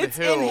Batman It's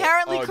the Hill.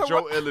 inherently Joe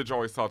corrupt. Illich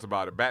always talks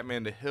about it.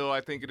 Batman the Hill,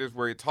 I think it is,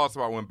 where he talks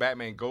about when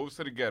Batman goes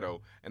to the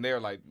ghetto and they're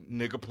like,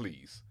 nigga,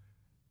 please.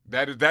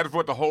 That is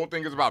what the whole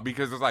thing is about,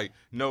 because it's like,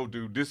 no,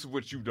 dude, this is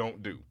what you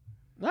don't do.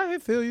 I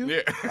feel you.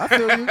 Yeah. I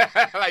feel you. Like,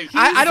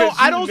 I because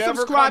you don't never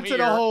subscribe come to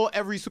the here. whole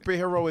every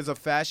superhero is a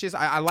fascist.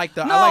 I like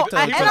the No, I like the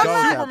and the I'm dog not-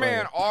 that,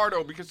 Superman but- are,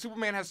 though, because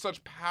Superman has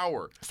such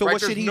power. So right?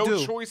 what should There's he no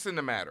do? choice in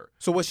the matter.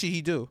 So what should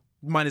he do?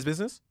 Mind his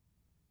business?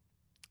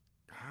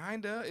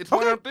 Kinda. It's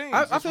Okay. one of them things.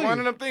 I It's feel one you.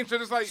 of them things. So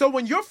it's like, So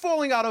when you're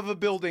falling out of a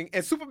building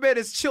and Superman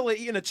is chilling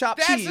eating a chopped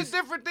that's cheese, a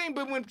different thing.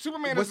 But when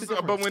Superman What's is, the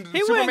but when difference?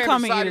 He wouldn't Superman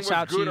come and eat a deciding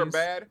chopped what's good or cheese.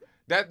 bad,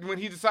 that when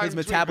he decides his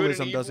between good and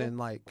metabolism evil, doesn't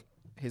like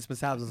his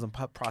metabolism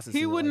processes.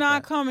 He it would like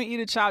not that. come and eat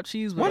a chopped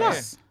cheese with Why not?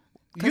 us.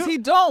 Because You- he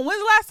don't. When's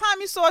the last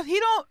time you saw? He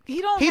don't.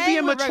 He hang be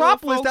in with regular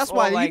Metropolis. folks That's all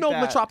why like you know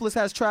that. Metropolis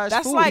has trash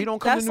That's food. like He don't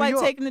come that's to New like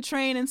York. taking the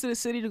train into the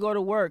city to go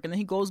to work, and then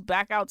he goes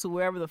back out to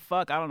wherever the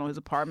fuck, I don't know, his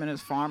apartment, his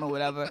farm, or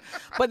whatever.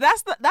 But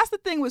that's the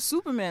thing with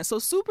Superman. So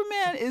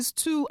Superman is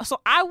too. So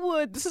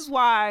this is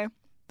why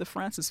the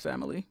Francis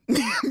family,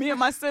 me and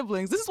my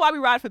siblings, this is why we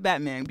ride for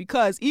Batman,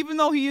 because even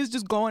though he is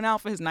just going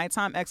out for his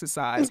nighttime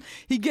exercise,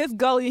 he gets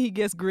gully and he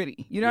gets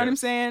gritty. You know what I'm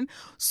Yes. saying?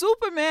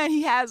 Superman,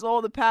 he has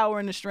all the power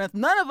and the strength.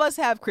 None of us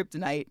have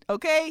kryptonite,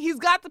 okay? He's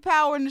got the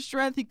power and the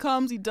strength. He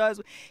comes, he does.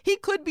 He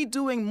could be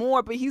doing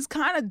more, but he's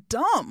kind of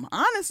dumb,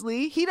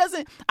 honestly.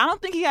 I don't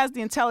think he has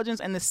the intelligence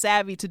and the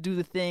savvy to do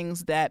the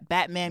things that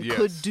Batman Yes.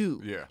 could do.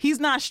 Yeah. He's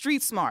not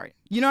street smart.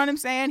 You know what I'm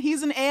saying?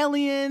 He's an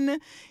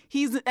alien.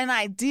 He's an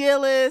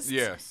idealist.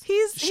 Yes.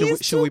 He's Should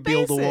too we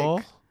build a basic.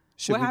 wall?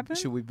 Should What we, happened?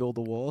 Should we build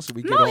a wall? Should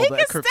we No, get all he the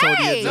can Kryptonians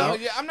stay. No, out?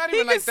 yeah, I'm not He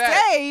even like can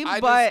that. stay, I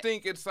but- just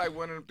think it's like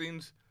one of the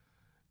things,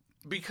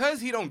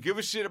 because he don't give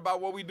a shit about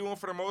what we doing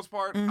for the most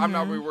part. I'm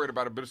not really worried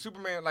about it. But if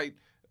Superman, like,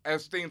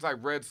 as things like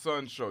Red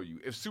Sun show you,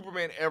 if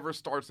Superman ever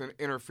starts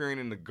interfering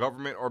in the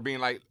government or being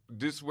like,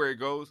 this is where it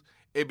goes,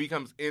 it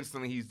becomes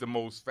instantly he's the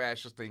most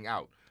fascist thing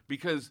out,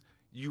 because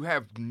you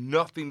have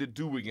nothing to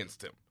do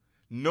against him.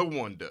 No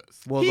one does.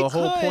 Well, He the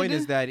whole point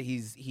could- is that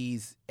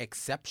he's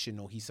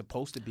exceptional. He's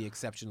supposed to be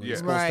exceptional. Yeah. He's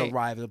supposed Right. to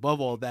rise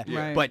above all that.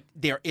 Yeah. But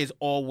there is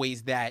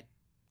always that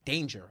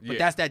danger. But Yeah.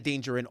 that's that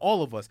danger in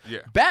all of us. Yeah.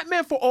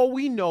 Batman, for all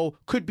we know,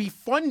 could be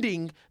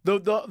funding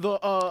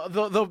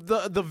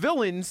the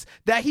villains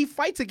that he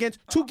fights against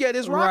to get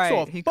his rocks Right,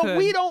 off. he But could.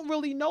 we don't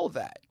really know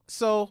that.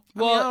 So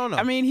Well, I don't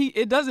know.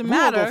 it doesn't We're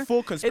gonna go matter. full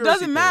It conspiracy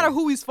doesn't matter theory.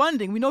 who he's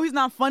funding. We know he's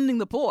not funding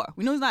the poor.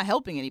 We know he's not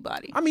helping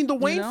anybody. I mean, the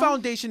Wayne know?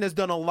 Foundation has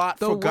done a lot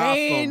The for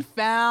Wayne Gotham.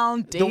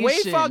 Foundation. The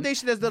Wayne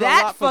Foundation has done a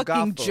that lot for fucking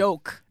Gotham.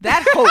 joke.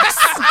 That hoax.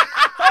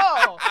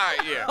 Oh. All right,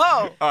 yeah.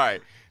 Oh. All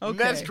right. Okay.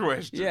 Next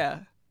question. Yeah.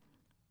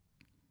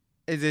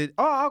 Is it?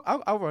 Oh,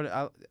 I'll run it.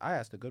 I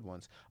asked the good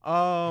ones.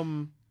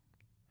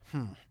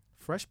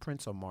 Fresh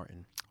Prince or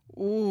Martin?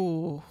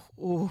 Ooh.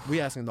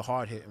 We asking the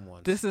hard hitting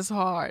ones. This is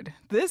hard.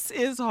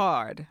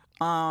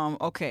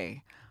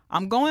 Okay.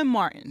 I'm going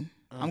Martin.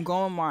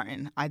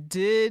 I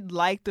did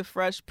like the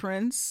Fresh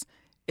Prince.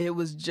 It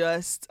was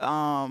just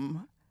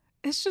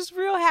it's just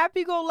real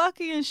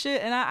happy-go-lucky and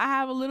shit, and I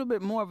have a little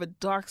bit more of a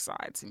dark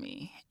side to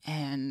me,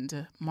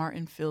 and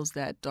Martin fills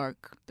that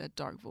dark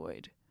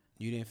void.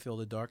 You didn't feel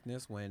the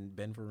darkness when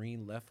Ben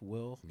Vereen left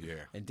Will? Yeah.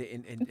 And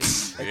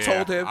Yeah,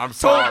 told him. I'm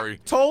sorry.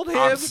 Told him.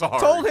 I'm sorry.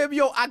 Told him,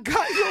 yo, I'll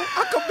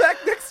come back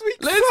next week.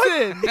 son."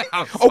 Listen,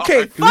 I'm sorry.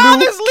 Okay.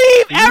 fathers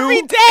leave every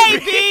Luke- day,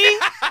 B.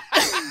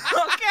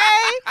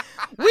 Okay?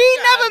 We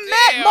never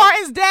met damn.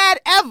 Martin's dad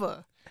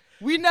ever.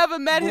 We never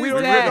met his We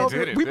don't dad.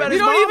 did it, We didn't met We his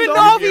don't mom, even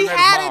though. know if Yeah, he met his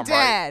had mom, a right?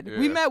 dad. Yeah.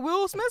 We met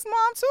Will Smith's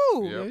mom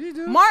too. Yep. Yeah, he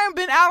do. Martin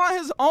been out on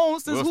his own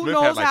since Will who Smith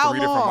knows had like how 3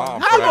 different long.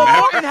 moms. How for that about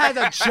matter. Martin has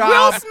a job?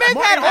 Will Smith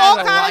Martin had all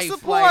has a kind of life,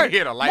 support. like- He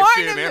had a light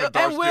Martin skin and a and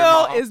dark-skinned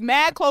Will mom. is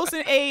mad close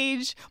in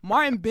age.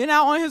 Martin been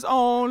out on his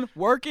own,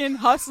 working,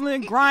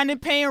 hustling, grinding,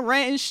 paying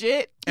rent and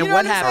shit. You And know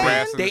what I'm saying? happened?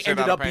 Harassing the They shit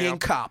ended out of up being Pam.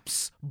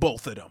 cops,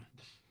 both of them,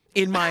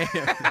 in Miami.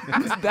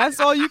 That's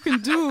all you can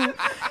do.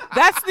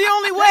 That's the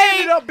only They way.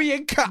 ended up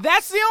being cops.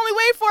 That's the only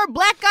way for a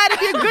black guy to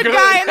be a good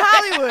guy in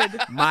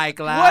Hollywood. Mike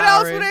Lowry. What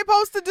else were they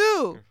supposed to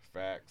do?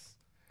 Facts.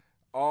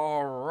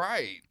 All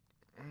right.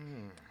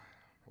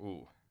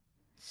 Ooh.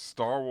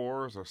 Star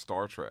Wars or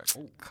Star Trek?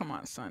 Come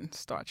on, son.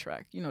 Star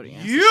Trek. You know the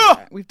answer. Yeah. to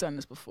that. We've done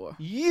this before.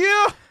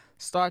 Yeah.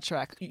 Star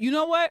Trek. You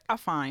know what I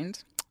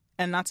find,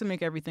 and not to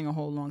make everything a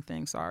whole long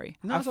thing. Sorry.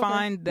 No, I it's okay.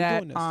 find We're that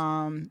doing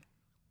this.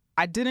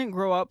 I didn't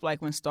grow up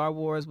like when Star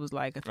Wars was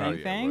like a thing. Oh,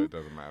 yeah, well, it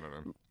doesn't matter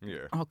then.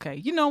 Yeah. Okay,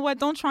 you know what?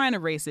 Don't try and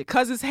erase it,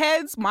 cause it's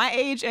heads my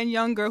age and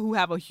younger who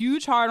have a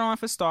huge hard on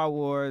for Star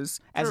Wars,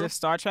 as True. if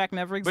Star Trek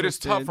never existed. But it's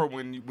tougher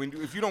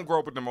if you don't grow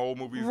up with them old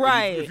movies.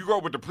 Right. If you grow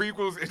up with the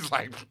prequels, it's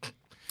like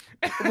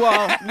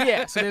Well,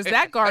 yeah. So there's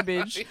that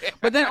garbage.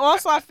 But then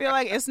also, I feel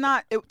like it's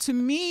not. To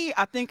me,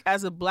 I think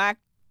as a black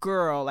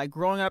girl, like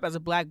growing up as a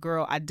black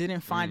girl, I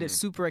didn't find it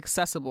super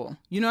accessible.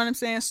 You know what I'm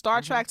saying?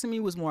 Star Trek to me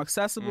was more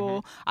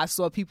accessible. I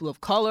saw people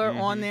of color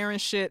on there and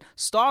shit.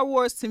 Star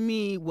Wars to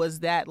me was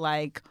that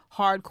like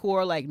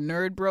hardcore like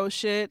nerd bro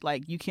shit.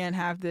 Like you can't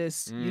have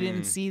this. You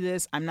didn't see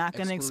this. I'm not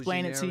gonna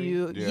explain it to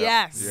you. Yep,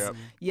 Yes, yep.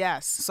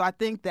 yes. So I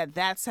think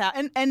that's how.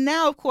 And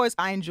now of course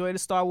I enjoy the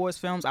Star Wars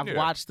films. I've Yeah.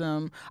 watched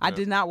them. I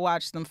did not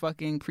watch them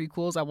fucking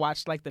prequels. I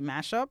watched like the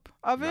mashup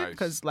of it Nice.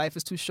 because life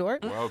is too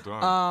short. well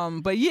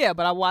done. But yeah,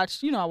 but I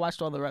watched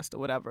all the rest or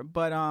whatever.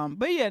 But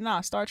yeah,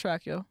 nah, Star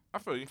Trek, yo, I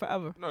feel you.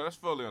 forever. No, that's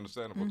fully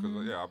understandable because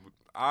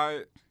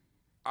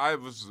I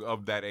was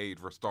of that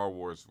age where Star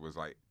Wars was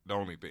like the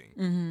only thing,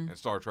 and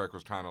Star Trek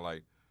was kind of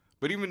like.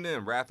 But even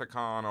then, Wrath of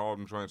Khan, all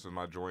them joints is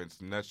my joints.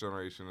 Next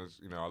Generation is,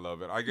 I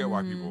love it. I get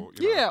why people.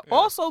 Yeah.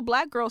 Also,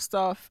 black girl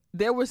stuff.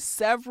 There were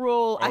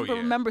several. I Oh, can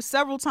yeah. remember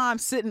several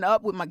times sitting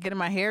up with getting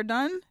my hair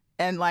done.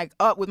 And like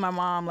up with my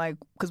mom, like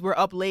because we're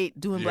up late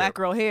doing black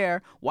girl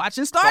hair,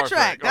 watching Star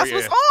Trek. Oh, That's yeah.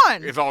 what's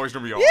on. It's always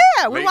gonna be on.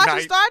 Yeah, we're Late watching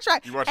night, Star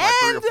Trek. You watch like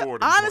 3 or And 4 of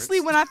them honestly,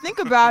 joints. when I think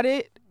about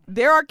it,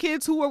 there are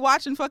kids who were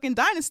watching fucking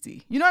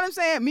Dynasty. You know what I'm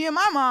saying? Me and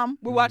my mom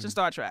were watching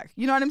Star Trek.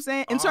 You know what I'm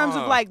saying? In terms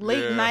of like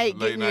late night,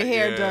 late getting your night,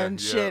 hair yeah, done, yeah.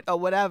 shit or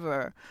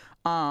whatever.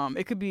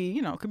 It could be,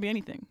 it could be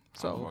anything. I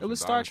So it watching was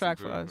Star Dynasty Trek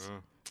too, for us.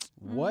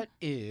 yeah. What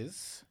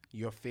is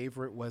your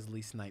favorite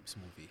Wesley Snipes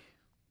movie?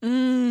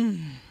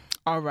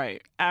 All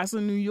right. As a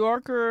New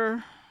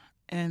Yorker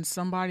and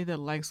somebody that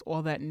likes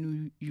all that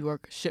New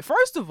York shit,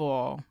 first of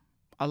all,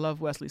 I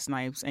love Wesley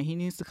Snipes, and he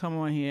needs to come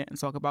on here and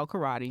talk about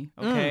karate,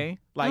 okay?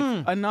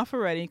 Enough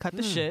already. Cut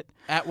the shit.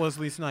 At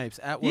Wesley Snipes.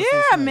 At Wesley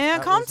Yeah, Snipes, man.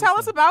 at Come Wesley tell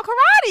us Snipes. about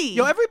karate.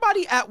 Yo,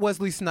 everybody at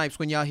Wesley Snipes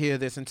when y'all hear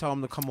this and tell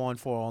them to come on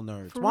For All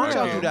Nerds. Why don't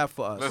y'all real. do that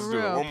for us? Let's For do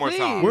it real, one more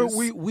time.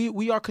 please.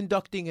 We are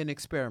conducting an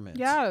experiment.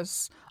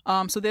 Yes.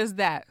 So there's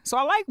that. So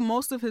I like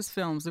most of his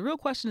films. The real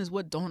question is,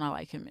 what don't I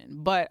like him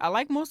in? But I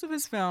like most of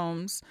his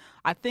films.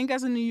 I think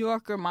as a New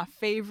Yorker, my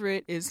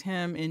favorite is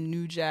him in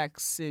New Jack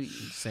City.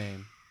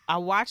 Same. I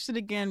watched it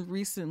again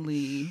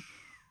recently,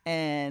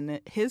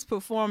 and his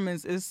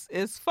performance is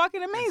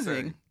fucking amazing.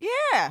 Insane.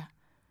 Yeah,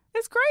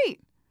 it's great.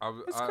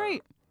 It's I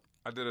great.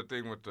 I did a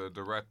thing with the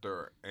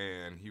director,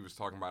 and he was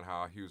talking about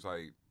how he was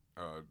like,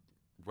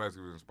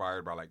 Wesley was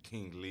inspired by like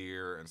King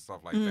Lear and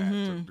stuff like that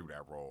to do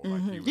that role.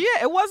 Like he was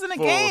Yeah, it wasn't a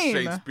full game,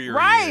 Shakespearean.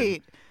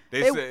 right?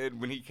 They It-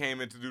 said when he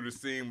came in to do the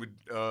scene with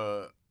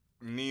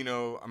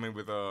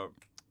with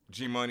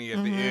G Money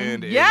at the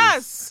end. it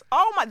Yes.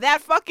 Oh my,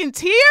 that fucking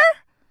tear,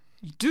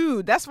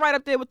 dude. That's right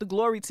up there with the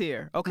glory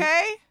tear.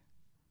 Okay.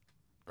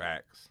 was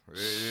facts.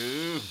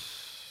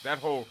 That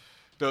whole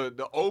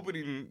the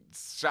opening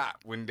shot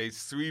when they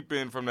sweep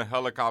in from the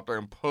helicopter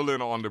and pull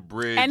in on the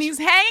bridge. And he's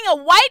hanging a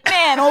white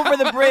man over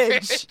the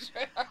bridge.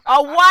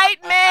 A white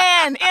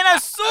man in a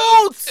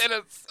suit. in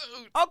a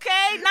suit.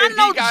 Okay, not And he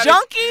no got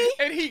junkie.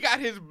 And he got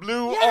his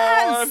blue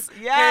Yes, on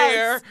yes.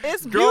 hair.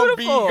 It's Gumby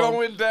beautiful.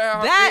 going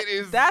down. That it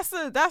is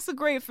that's a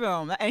great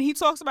film, and he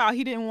talks about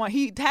he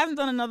hasn't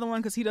done another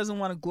one because he doesn't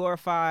want to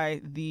glorify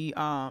the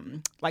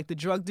like the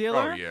drug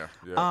dealer. Oh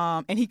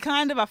yeah. And he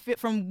kind of, I fit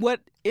from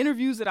what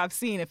interviews that I've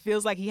seen, it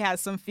feels like he has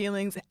some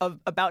feelings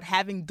about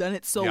having done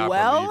it so Yeah, I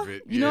well. believe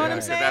it. You know what Yeah.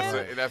 I'm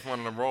saying? That's one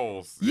of the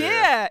roles.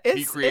 Yeah, he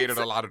it's- created it's-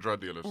 a lot of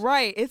drug dealers.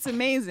 Right, it's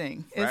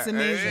amazing. It's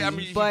amazing. I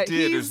mean, but he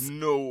did. he's There's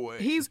no way.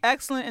 he's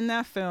excellent in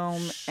that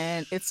film,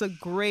 and it's a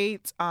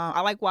great.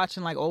 I like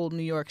watching like old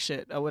New York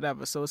shit or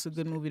whatever, so it's a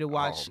good movie to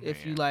watch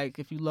if you man.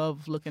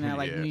 love looking at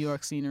like Yes. New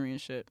York scenery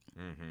and shit.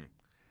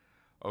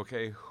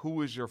 Okay,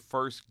 who is your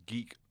first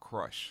geek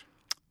crush?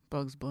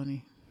 Bugs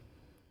Bunny.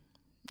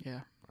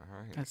 Yeah, All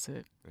right. that's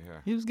it. Yeah.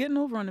 He was getting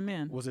over on the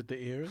man. Was it the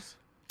ears?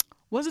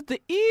 Was it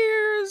the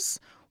ears?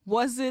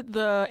 Was it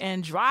the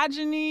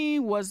androgyny?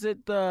 Was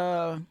it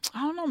the, I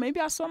don't know, maybe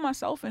I saw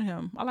myself in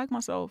him. I like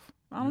myself.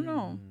 I don't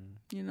know.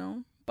 You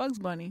know, Bugs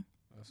Bunny.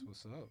 That's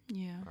what's up.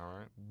 Yeah. All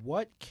right.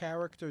 What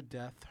character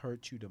death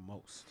hurt you the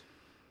most?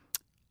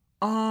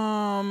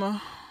 I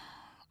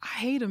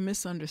hate a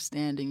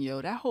misunderstanding,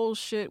 yo. That whole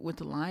shit with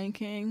the Lion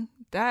King,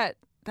 that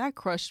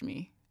crushed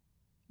me.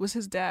 Was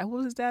his dad? What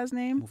was his dad's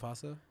name?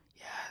 Mufasa?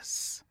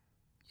 Yes.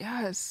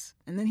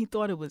 And then he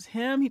thought it was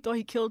him. He thought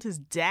he killed his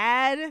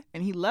dad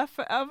and he left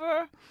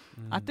forever.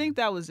 I think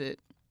that was it.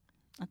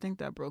 I think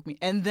that broke me.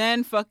 And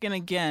then fucking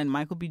again,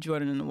 Michael B.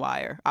 Jordan in The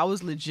Wire. I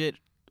was legit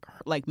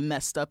like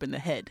messed up in the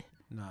head.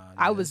 Nah,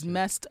 I was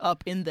messed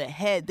up in the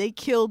head. They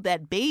killed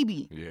that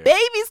baby. Yeah.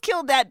 Babies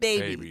killed that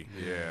baby. Baby.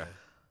 Yeah.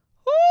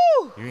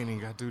 Woo! You ain't even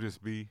got to do this,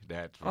 B.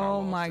 That's when I Oh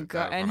lost my it. God.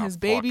 That's And when I his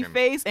baby fucking-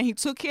 face, and he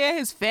took care of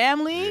his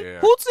family. Yeah.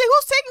 Who's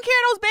taking care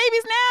of those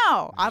babies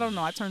now? I don't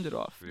know. I turned it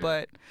off. Yeah.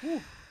 But,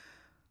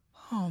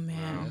 oh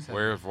man.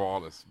 Where's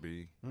Wallace,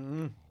 B?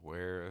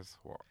 Where's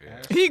Wallace?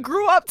 Yeah. He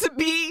grew up to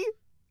be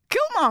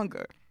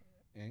Killmonger.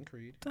 And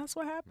Creed. That's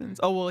what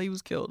happens. Oh, well, he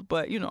was killed.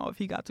 But, you know, if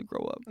he got to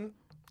grow up,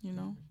 you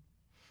know.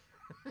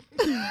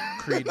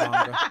 Creed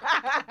manga.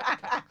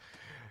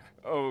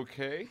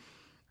 Okay.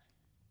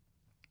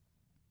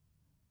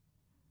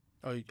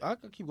 Oh, I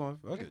can keep going.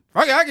 Okay,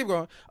 I keep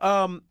going.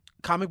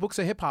 Comic books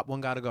or hip hop?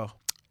 One gotta go.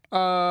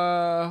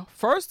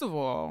 First of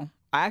all,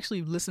 I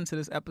actually listened to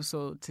this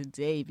episode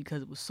today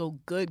because it was so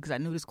good because I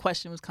knew this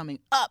question was coming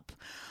up.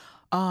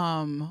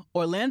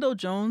 Orlando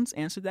Jones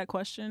answered that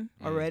question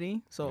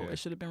already, so Yeah. it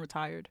should have been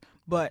retired.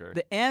 But Okay.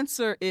 the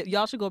answer,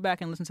 y'all should go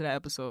back and listen to that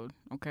episode,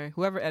 okay?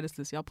 Whoever edits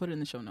this, y'all put it in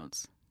the show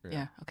notes.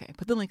 Yeah, okay.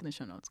 Put the link in the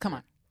show notes. Come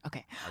on.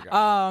 Okay. I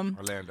got you.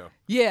 Orlando.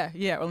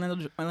 Yeah,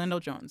 Orlando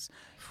Jones.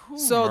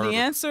 So murder. the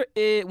answer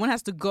is, one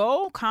has to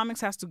go,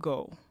 comics has to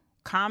go.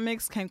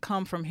 Comics can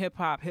come from hip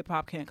hop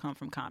can't come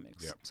from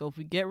comics. Yep. So if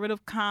we get rid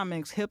of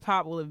comics, hip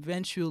hop will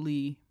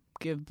eventually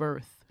give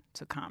birth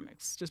to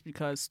comics, just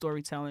because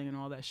storytelling and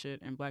all that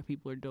shit, and black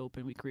people are dope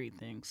and we create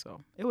things,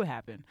 so it would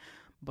happen.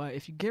 But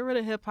if you get rid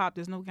of hip hop,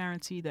 there's no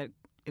guarantee that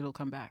it'll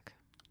come back.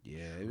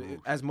 Yeah.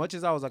 As much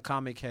as I was a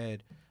comic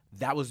head,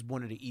 that was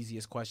one of the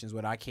easiest questions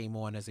when I came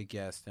on as a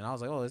guest, and I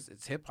was like, "Oh,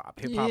 it's hip hop.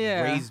 Hip hop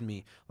Yeah. raised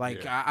me.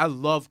 Like I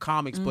love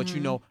comics, but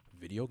you know,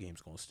 video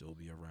games gonna still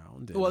be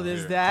around. And, Well,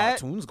 there's that.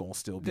 Cartoons gonna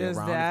still be There's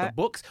around. that. The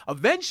books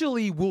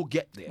eventually will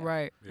get there.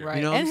 Right. You know what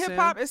And I'm hip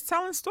hop is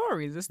telling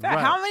stories. It's that.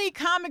 Right. How many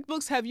comic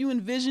books have you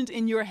envisioned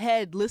in your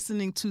head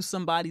listening to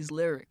somebody's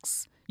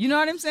lyrics? You know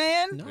what I'm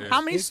saying? No, Yeah. How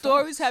it's many big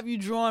stories facts. have you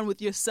drawn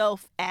with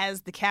yourself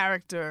as the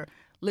character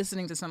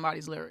listening to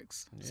somebody's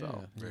lyrics? Yeah,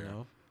 So you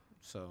know.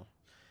 So,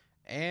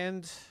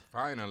 and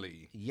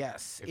Finally.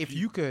 yes, If if you-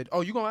 you could.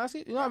 Oh, you gonna ask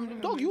it?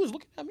 Dog, you was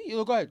looking at me.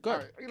 Go ahead. Go All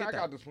ahead. right, Get I that.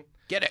 got this one.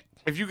 Get it.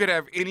 If you could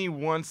have any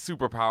one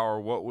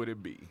superpower, what would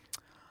it be?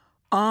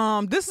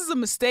 this is a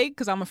mistake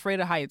because I'm afraid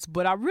of heights,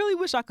 but I really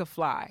wish I could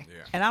fly.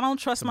 Yeah. And I don't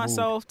trust a mood.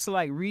 myself to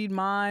like read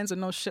minds or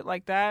no shit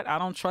like that. I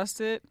don't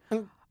trust it.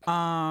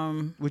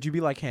 Would you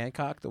be like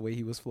Hancock the way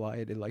he was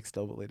flying and like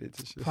stumbled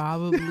into shit?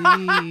 Probably.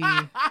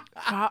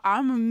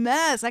 I'm a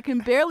mess. I can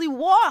barely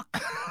walk.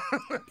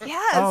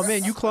 Yes. Oh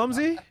man, you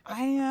clumsy?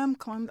 I am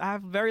clumsy. I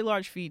have very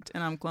large feet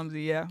and I'm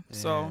clumsy, yeah.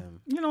 So,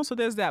 Damn. so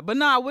there's that. But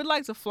no, I would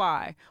like to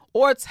fly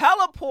or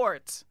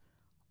teleport.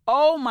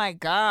 Oh my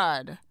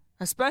God.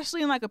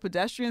 Especially in like a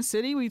pedestrian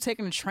city where you're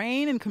taking a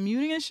train and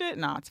commuting and shit.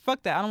 Nah,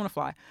 fuck that. I don't want to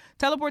fly.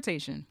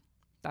 Teleportation.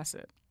 That's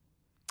it.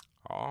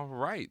 All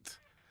right.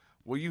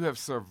 Well, you have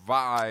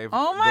survived.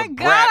 Oh my the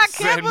God. I Brat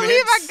can't believe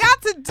segments. I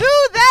got to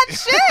do that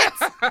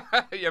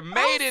shit. You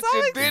made I'm it. so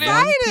You did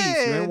excited. it.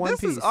 piece. You're in one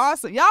This is piece.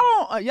 awesome.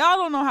 Y'all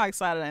don't know how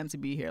excited I am to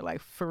be here.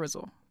 Like for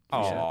Rizzle.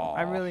 For sure. Aw.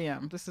 I really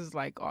am. This is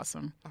like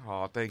awesome.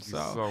 Oh, thank you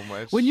So, so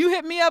much. When you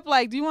hit me up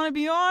like, do you want to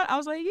be on? I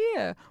was like,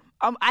 yeah.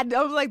 I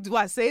was like, do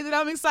I say that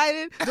I'm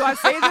excited? Do I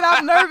say that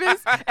I'm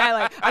nervous? And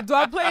like, do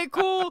I play it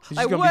cool? She's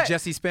Like gonna what? be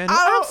Jesse Spano.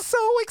 I don't- I'm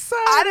so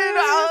excited. I didn't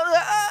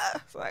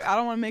know. It's like, I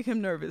don't want to make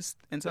him nervous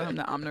and tell him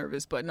that I'm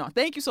nervous. But no,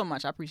 thank you so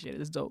much. I appreciate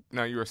it. It's dope.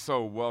 Now, you are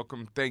so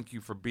welcome. Thank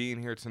you for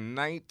being here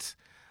tonight.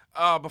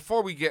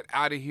 Before we get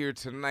out of here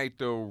tonight,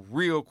 though,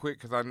 real quick,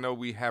 because I know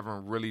we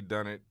haven't really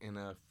done it in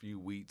a few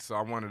weeks, so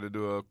I wanted to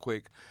do a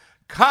quick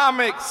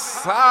comic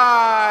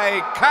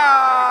side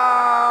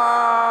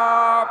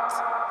cop.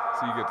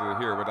 So you get to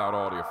hear it without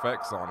all the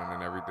effects on it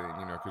and everything,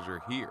 because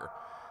you're here.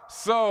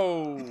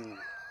 So,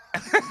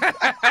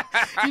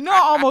 You know, I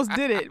almost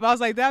did it. But I was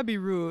like, that'd be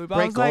rude. But I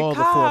Break was like, all the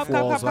cop, fourth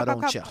cop, walls, cop, why cop,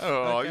 don't cop, you? cop.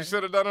 oh, Okay. you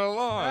should have done it alone.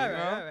 All you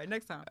know? right.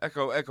 Next time.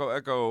 Echo.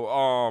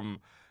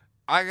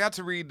 I got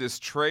to read this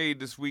trade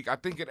this week. I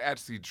think it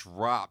actually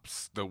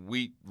drops the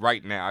week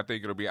right now. I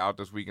think it'll be out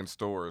this week in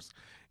stores.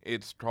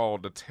 It's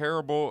called The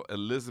Terrible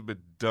Elizabeth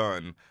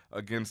Dunn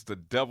Against the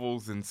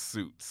Devils in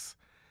Suits.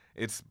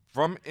 It's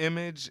from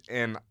Image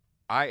and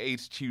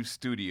IHQ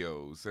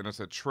Studios, and it's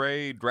a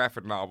trade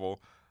graphic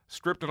novel,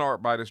 script and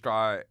art by this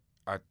guy.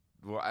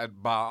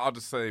 I'll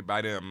just say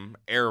by them,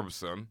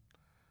 Arabson,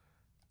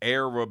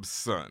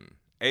 Arabson,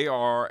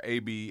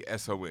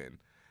 Arabson.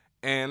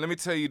 And let me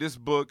tell you, this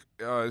book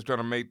is going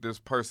to make this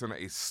person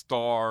a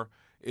star.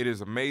 It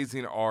is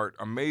amazing art,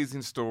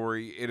 amazing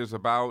story. It is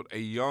about a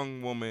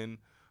young woman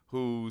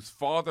whose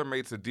father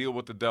makes a deal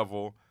with the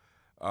devil.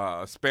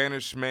 A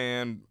Spanish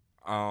man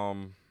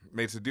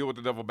makes a deal with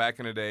the devil back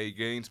in the day,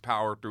 gains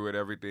power through it,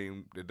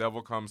 everything. The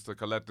devil comes to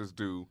collect his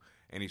due,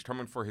 and he's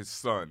coming for his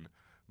son.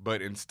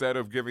 But instead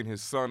of giving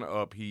his son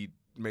up, he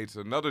makes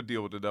another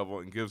deal with the devil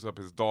and gives up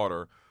his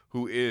daughter,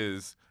 who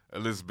is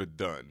Elizabeth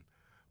Dunn.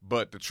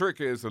 But the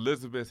trick is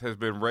Elizabeth has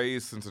been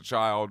raised since a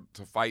child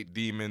to fight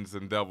demons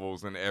and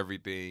devils and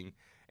everything.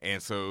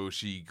 And so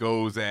she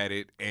goes at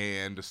it,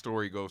 and the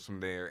story goes from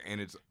there. And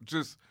it's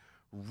just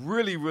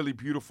really, really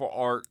beautiful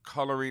art,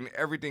 coloring,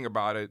 everything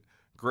about it.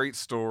 Great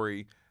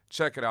story.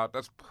 Check it out.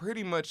 That's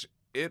pretty much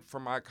it for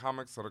my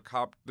comics that are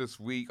copped this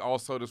week.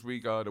 Also this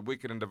week, The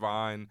Wicked and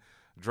Divine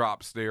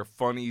drops their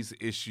Funnies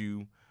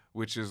issue,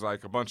 which is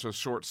like a bunch of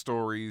short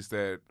stories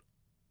that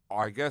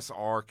I guess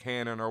are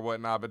canon or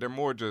whatnot, but they're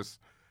more just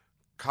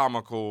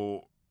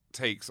comical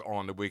takes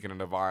on The Wicked and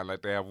Divine.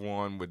 Like they have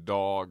one with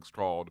dogs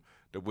called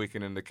The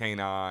Wicked and the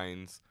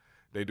Canines.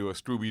 They do a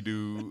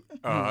Scooby-Doo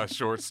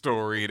short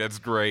story that's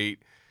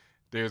great.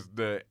 There's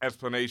the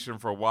explanation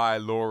for why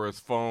Laura's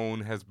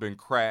phone has been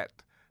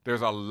cracked.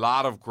 There's a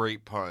lot of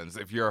great puns.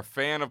 If you're a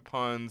fan of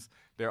puns,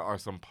 there are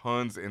some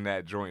puns in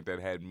that joint that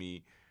had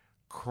me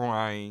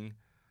crying.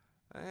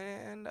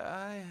 And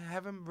I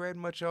haven't read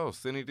much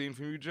else. Anything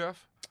from you,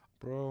 Jeff?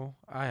 Bro,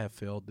 I have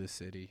failed this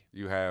city.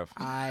 You have.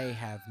 I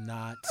have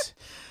not.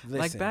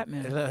 Like Listen,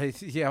 Batman.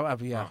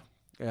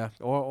 Yeah.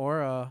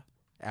 Or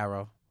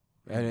Arrow.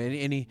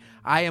 And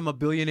I am a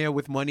billionaire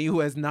with money who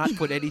has not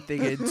put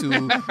anything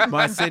into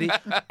my city.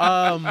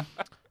 I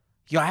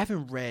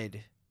haven't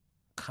read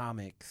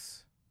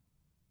comics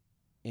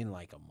in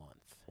like a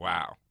month.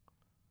 Wow.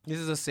 This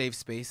is a safe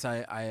space.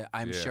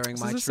 I'm sharing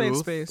This my is a safe truth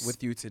space.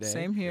 with you today.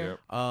 Same here.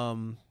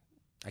 Yep.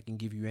 I can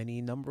give you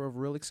any number of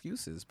real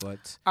excuses,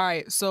 but All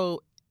right,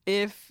 so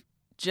if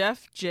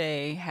Jeff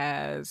J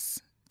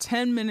has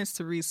 10 minutes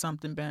to read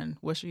something, Ben,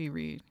 what should he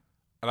read?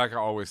 Like I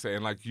always say,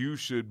 and like you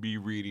should be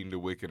reading The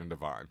Wicked and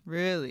Divine.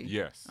 Really?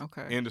 Yes.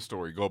 Okay. End of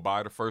story. Go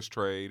buy the first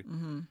trade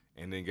and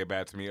then get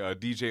back to me.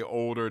 DJ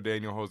Older,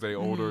 Daniel Jose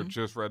Older,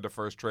 just read the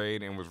first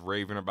trade and was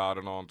raving about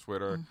it on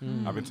Twitter.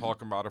 I've been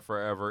talking about it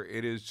forever.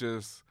 It is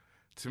just,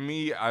 to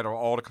me, out of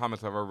all the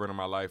comments I've ever read in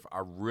my life,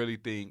 I really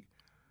think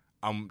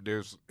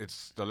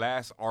it's the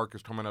last arc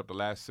is coming up. The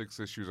last 6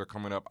 issues are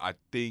coming up. I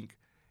think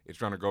it's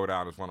going to go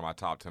down as one of my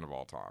top 10 of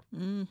all time.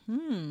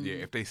 Mm-hmm. Yeah,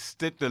 if they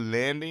stick the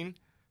landing,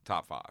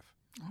 top 5.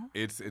 Oh.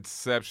 It's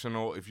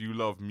exceptional. If you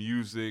love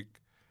music,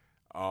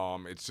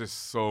 it's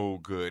just so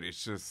good.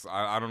 It's just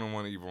I don't even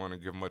want to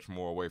give much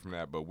more away from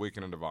that. But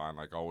Wicked and Divine,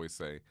 like I always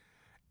say.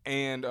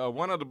 And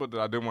one other book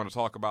that I did want to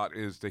talk about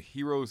is The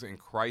Heroes in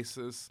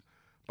Crisis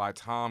by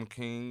Tom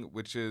King,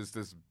 which is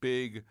this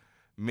big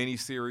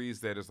miniseries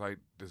that is like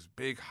this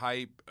big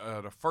hype.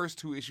 The first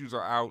 2 issues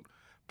are out.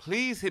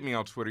 Please hit me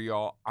on Twitter,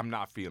 y'all. I'm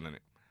not feeling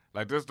it.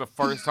 Like, this is the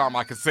first time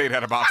I can say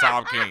that about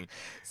Tom King.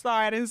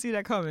 Sorry, I didn't see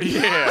that coming.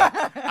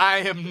 Yeah, I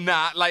am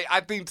not. Like, I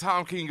think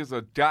Tom King is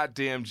a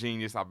goddamn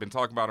genius. I've been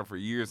talking about him for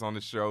years on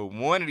the show.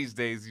 One of these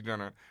days, he's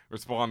going to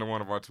respond to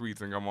one of our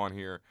tweets and come on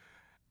here.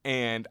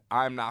 And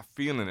I'm not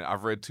feeling it.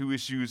 I've read 2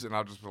 issues, and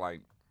I'll just be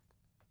like,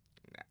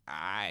 all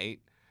right.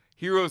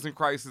 Heroes in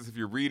Crisis, if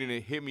you're reading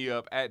it, hit me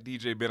up at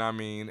DJ Ben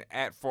Amin,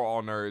 at For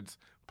All Nerds,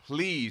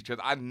 please,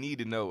 because I need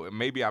to know. And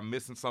maybe I'm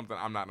missing something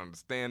I'm not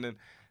understanding.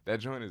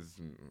 That joint is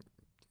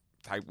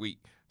type weak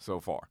so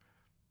far,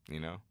 you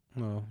know?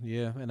 Well,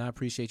 yeah, and I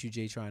appreciate you,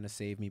 Jay, trying to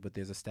save me, but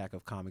there's a stack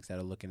of comics that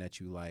are looking at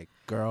you like,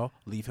 girl,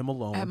 leave him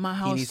alone. At my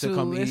house, he needs to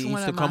come, too. he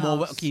needs to come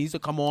over. He needs to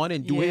come on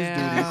and do his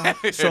Yeah.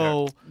 duty.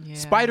 So Yeah.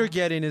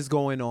 Spider-Geddon is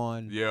going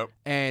on. Yep.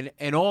 And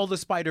all the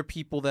spider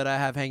people that I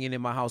have hanging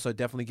in my house are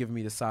definitely giving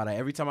me the side eye.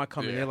 Every time I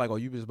come in, Yeah. they're like, "Oh,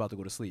 you just about to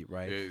go to sleep,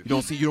 right? Yeah. You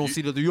don't see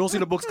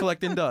the books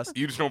collecting dust."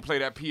 You just don't play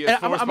that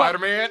PS4 I'm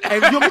Spider-Man?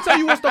 And let me tell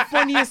you what's the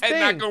funniest thing.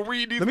 And not gonna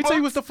read these Let me tell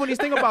you what's books? the funniest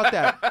thing about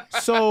that.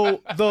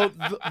 So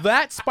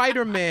that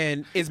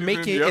Spider-Man is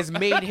made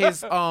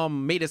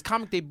his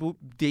comic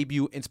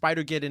debut in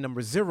Spider-Geddon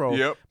 #0.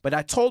 Yep. But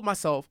I told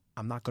myself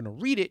I'm not gonna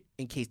read it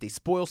in case they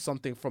spoil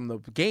something from the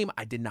game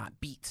I did not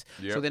beat.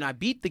 Yep. So then I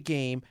beat the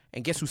game,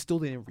 and guess who still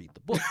didn't read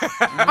the book?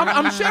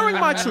 I'm sharing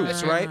my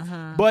truths, right?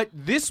 But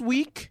this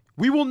week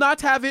we will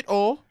not have it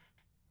all.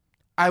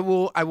 I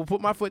will put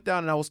my foot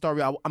down and I will start.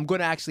 I'm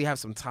gonna actually have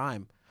some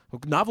time.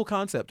 Novel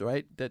concept,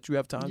 right? That you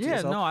have time to Yeah,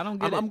 yourself. no, I don't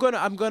get it.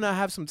 I'm gonna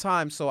have some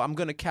time, so I'm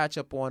gonna catch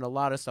up on a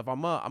lot of stuff.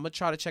 I'm gonna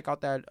try to check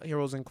out that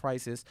Heroes in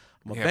Crisis.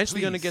 I'm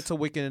eventually gonna please. get to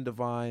Wicked and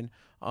Divine.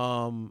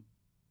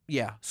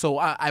 Yeah. So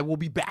I will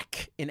be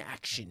back in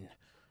action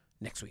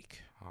next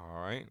week. All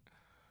right.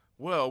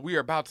 Well, we are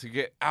about to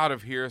get out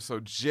of here, so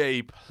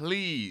Jay,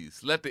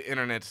 please let the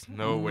internets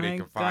know where they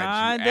can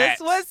find you at. This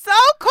was so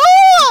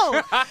cool.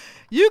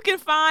 You can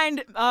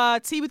find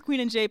Tea with Queen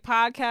and Jay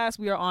podcast.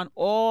 We are on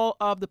all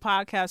of the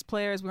podcast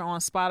players. We're on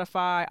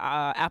Spotify,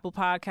 Apple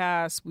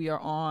Podcasts. We are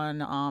on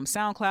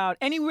SoundCloud.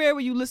 Anywhere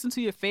where you listen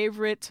to your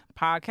favorite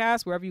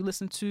podcast, wherever you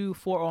listen to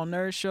For All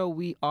Nerds Show,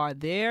 we are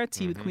there.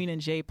 Tea with Queen and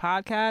Jay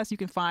podcast. You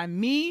can find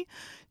me,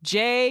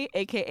 Jay,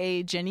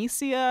 a.k.a.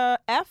 Janicia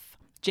F.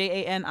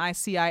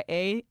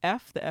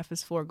 JANICIAF. The F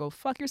is for go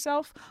fuck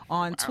yourself.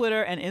 On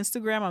Twitter and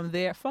Instagram, I'm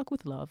there. Fuck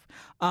with love.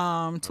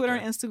 Twitter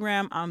and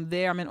Instagram, I'm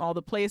there. I'm in all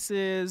the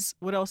places.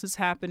 What else is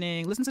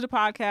happening? Listen to the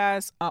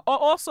podcast.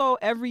 Also,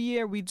 every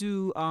year we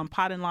do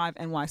Pod and Live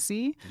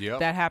NYC. Yep.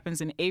 That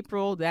happens in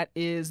April. That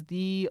is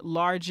the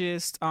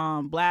largest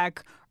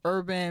Black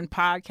urban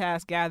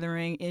podcast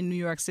gathering in New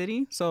York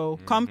City. So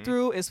come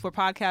through. It's for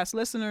podcast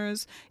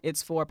listeners.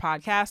 It's for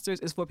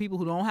podcasters. It's for people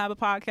who don't have a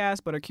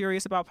podcast but are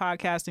curious about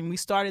podcasting. We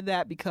started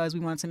that because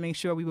we wanted to make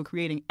sure we were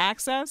creating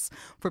access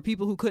for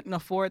people who couldn't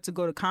afford to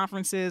go to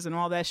conferences and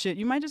all that shit.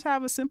 You might just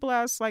have a simple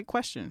ass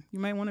question. You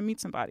might want to meet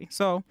somebody.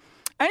 So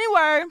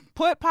anyway,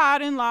 put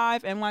Pod and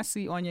Live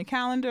NYC on your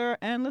calendar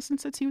and listen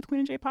to Tea with Queen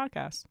and Jay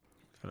podcast.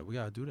 We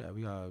gotta do that.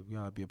 We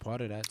gotta be a part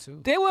of that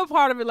too. They were a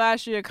part of it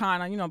last year,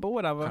 kind of, but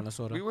whatever. Kind of,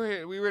 sort of. We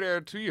were there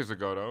 2 years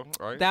ago, though,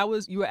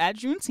 right? You were at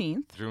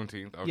Juneteenth.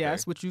 Juneteenth, okay.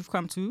 Yes, which you've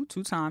come to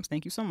 2 times.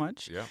 Thank you so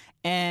much. Yeah.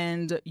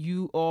 And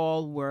you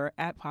all were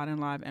at Pod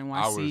and Live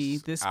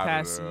NYC this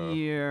past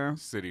year.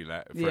 City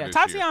yeah, this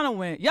Tatiana year.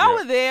 went. Y'all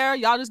were there.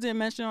 Y'all just didn't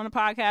mention it on the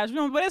podcast.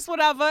 But it's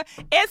whatever.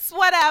 It's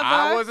whatever.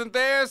 I wasn't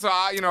there, so if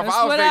I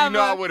was whatever.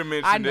 there, I would have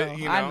mentioned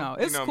it. I know.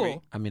 It's cool.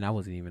 Me. I mean, I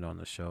wasn't even on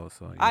the show,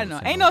 so I know.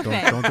 Ain't no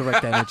thing. Don't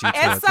direct that energy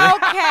towards It's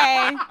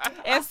okay.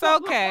 It's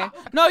okay.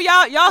 No,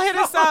 y'all hit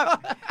us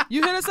up.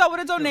 You hit us up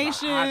with a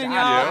donation.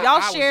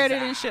 Y'all shared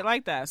it and shit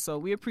like that. So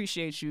we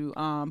appreciate you.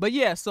 But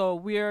yeah, so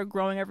we're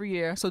growing every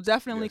year. So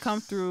definitely come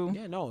through.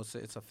 Yeah, no,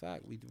 it's a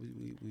fact. We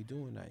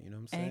doing that. You know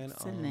what I'm saying?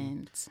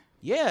 Excellent.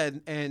 Yeah,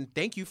 and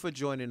thank you for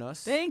joining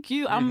us. Thank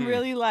you. I'm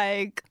really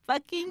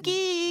fucking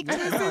geek. This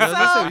is so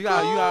Listen, you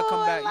gotta cool.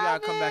 come back. You I gotta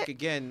love come back it.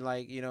 again.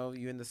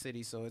 You in the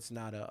city, so it's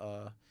not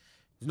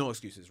there's no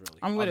excuses really.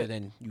 I'm with other it.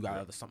 than you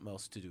got something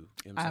else to do. You know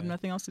what I'm I have saying?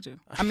 nothing else to do.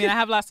 I mean, I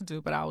have lots to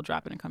do, but I will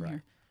drop it and come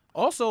here.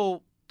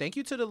 Also, thank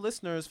you to the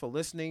listeners for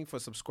listening, for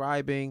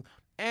subscribing,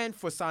 and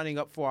for signing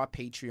up for our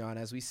Patreon.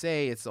 As we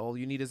say, it's all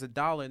you need is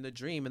 $1 in the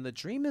dream. And the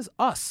dream is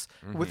us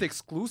with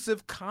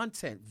exclusive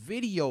content,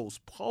 videos,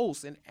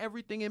 posts, and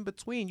everything in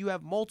between. You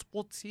have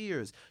multiple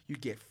tiers. You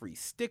get free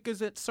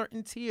stickers at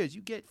certain tiers.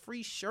 You get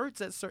free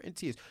shirts at certain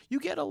tiers. You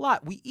get a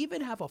lot. We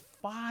even have a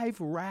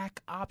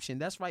 5-rack option.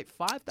 That's right,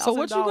 $5,000. So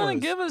what you going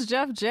to give us,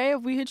 Jeff J,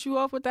 if we hit you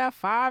off with that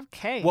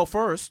 $5K? Well,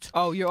 first,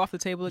 oh, you're off the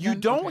table again? you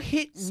don't Okay.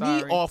 hit me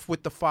Sorry. off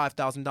with the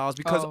 $5,000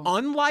 because Oh.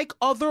 unlike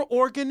other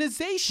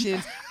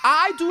organizations,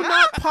 I do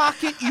not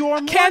pocket your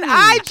money. Can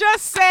I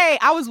just say,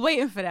 I was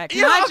waiting for that.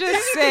 Can I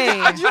just say,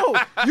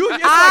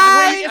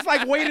 it's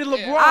like waiting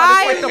LeBron.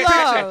 I It's like the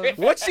love-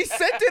 picture. Once she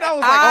sent it, I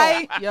was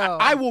like,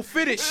 I will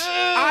finish.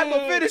 I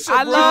will finish.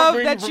 I love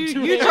bring that from you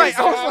two just, Right,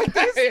 I was like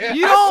this.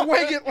 you don't,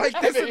 Swing it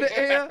like this in the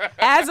air.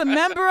 as a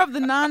member of the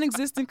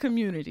non-existent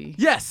community,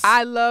 Yes.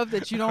 I love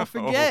that you don't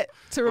forget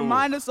to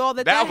remind us all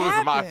that That was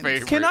happens. my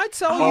favorite. Can I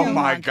tell you? Oh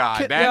my God.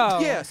 Can-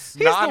 That, yes.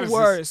 He's Nah, the this is-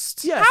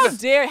 worst. Yes. How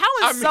dare, how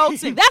I mean,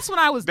 insulting. That's when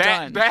I was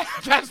done.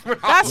 That's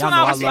what That's Y'all when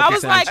know I was. I love I this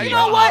was like, energy. you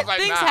know I what? was like,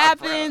 Things nah,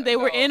 happened. bruh, They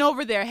were no. in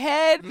over their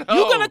head. No.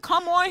 You're gonna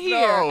come on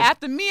here No.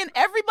 after me and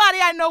everybody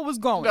I know was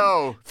going.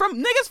 No. From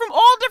niggas from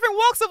all different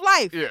walks of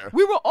life. Yeah.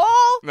 We were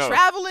all No.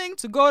 traveling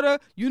to go to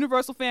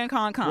Universal Fan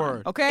Con.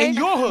 Word. Okay. In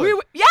your hood. We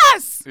were,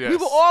 yes. Yes. We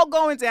were all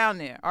going down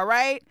there. All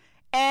right.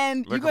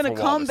 And Looking you're gonna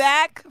for come Wallace.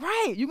 back,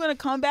 right? You're gonna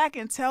come back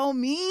and tell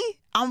me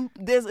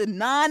there's a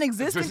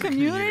non-existent Existent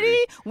community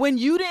community. when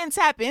you didn't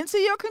tap into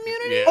your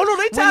community. Yeah. Oh no,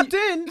 they tapped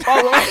in. Let's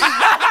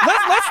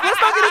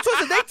not get it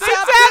twisted. They They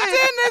tapped tapped in.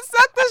 in and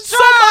sucked the straw.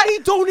 Somebody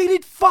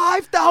donated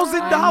 $5,000 to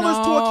a I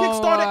know.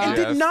 Kickstarter and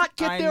did Yes. not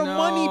get I their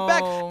money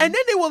back. know. And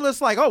then they were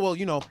just like, oh well,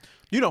 you know,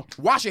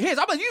 wash your hands.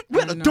 I'm like, you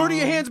better dirty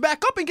your hands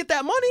back up and get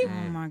that money.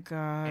 Oh my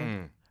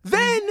God.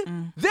 Then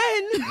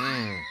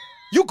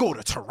you go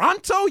to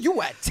Toronto.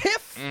 You at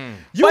TIFF.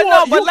 You But are,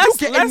 no, but you let's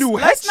getting new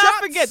let's not headshots.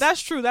 forget.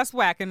 That's true. That's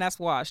whack and that's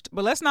washed.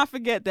 But let's not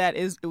forget that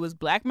it was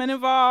black men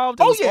involved.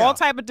 Oh, It was yeah. all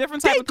type of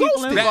different type They of people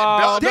ghosted.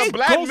 involved. They The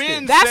black ghosted.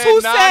 men That's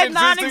who said non-existent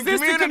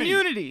non-existent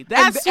community.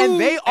 That's and who,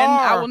 they are. and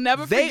I will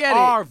never they forget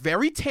are it.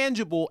 very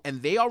tangible,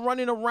 and they are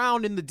running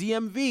around in the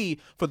DMV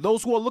for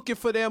those who are looking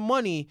for their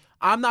money.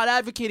 I'm not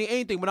advocating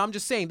anything, but I'm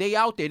just saying they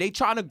out there. They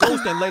trying to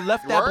ghost and they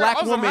left that Word? black I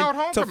was woman around to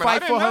homecoming. I fight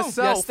didn't for know.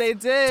 herself. Yes, they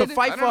did. To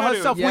fight I for didn't know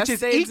herself, they which did.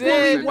 is Yes, they equally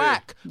did.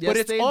 whack. Yes, but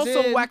it's they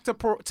also did. whack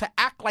to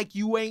act like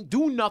you ain't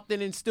do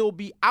nothing and still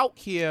be out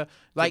here.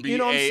 Like, to you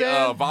know what I'm be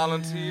saying? a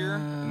volunteer,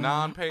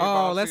 non-paid Oh,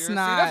 volunteer. let's See,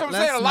 not- that's what I'm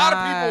let's saying. A lot of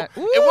not.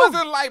 people. Ooh. It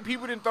wasn't like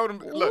people didn't throw them.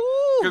 Look,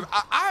 Ooh. because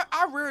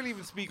I rarely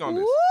even speak on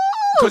this.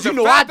 Because The you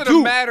know fact I of do.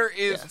 the matter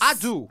is, I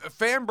do.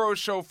 Fanbro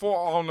Show for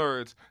all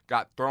nerds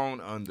got thrown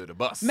under the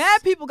bus.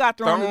 Mad people got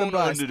thrown under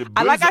the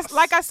bus.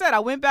 Like I said, I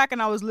went back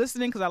and I was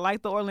listening because I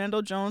liked the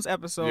Orlando Jones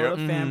episode of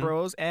Fan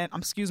Bros and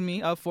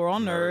of For All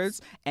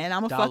Nerds, and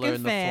I'm a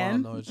fucking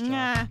fan.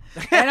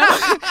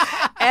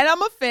 And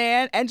I'm a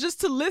fan, and just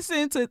to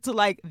listen to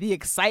like the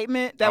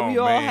excitement that we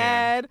all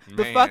had,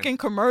 the fucking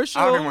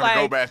commercial. I don't even want to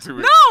go like back to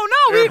it. No,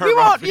 we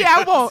won't. Yeah,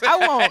 I won't.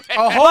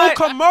 A whole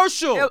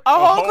commercial. A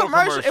whole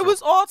commercial. It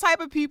was all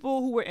type of people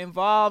who were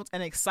involved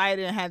and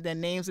excited and had their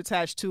names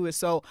attached to it.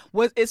 So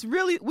it's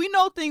really, we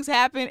know things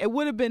happen. It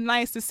would have been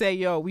nice to say,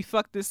 yo, we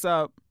fucked this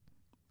up,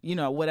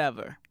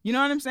 whatever. You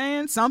know what I'm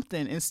saying?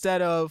 Something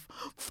instead of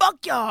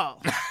fuck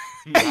y'all.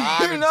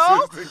 Fuck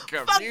y'all.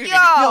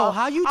 Yo,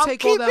 how you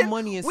take all that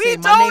money and say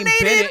my name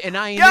Bennett and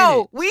I ain't in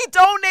it? We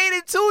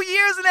donated 2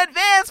 years in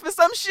advance for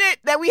some shit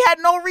that we had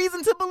no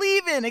reason to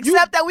believe in,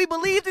 except that we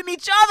believed in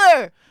each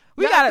other.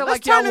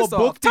 Let's turn this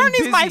off. Turn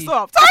these mics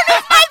off. Turn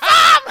these mics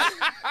off.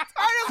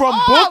 From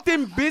booked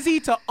and busy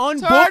to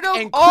unbooked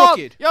and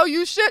crooked. Yo,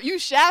 you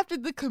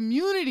shafted the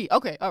community.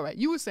 Okay, all right.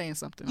 You were saying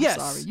something. Yes.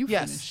 I'm sorry. You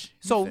finish.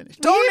 So finish.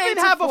 we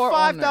even have a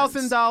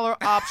 $5,000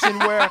 option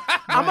where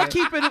I'm gonna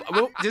keep it.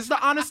 This is the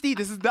honesty.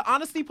 This is the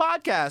honesty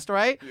podcast,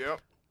 right?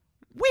 Yep.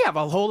 We have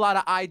a whole lot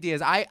of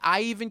ideas.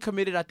 I even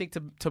committed, I think,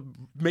 to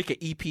make an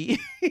EP,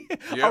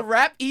 a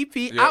rap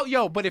EP out,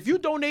 yo. But if you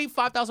donate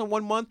 $5,000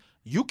 1 month,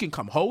 you can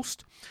come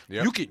host.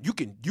 Yep.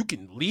 You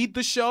can lead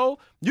the show.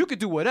 You can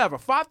do whatever.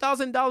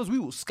 $5,000, we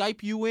will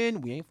Skype you in.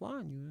 We ain't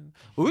flying you in,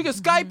 but we can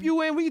Skype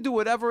you in. We can do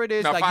whatever it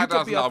is. Now, like you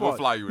could be a we'll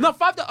fly you in. No,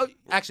 $5,000.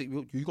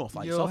 Actually, you're gonna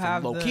fly yourself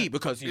in low key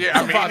because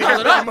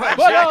 $5,000.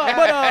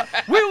 But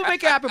we will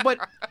make it happen. But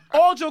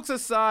all jokes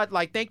aside,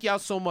 like thank y'all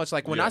so much.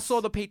 Like when I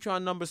saw the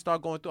Patreon numbers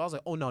start going through, I was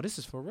like, oh no, this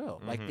is for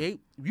real. Like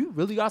you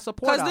really got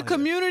support. Because the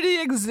community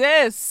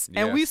exists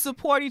and we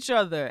support each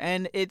other,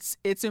 and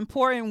it's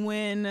important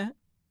when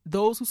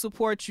those who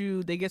support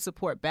you, they get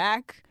support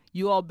back.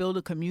 You all build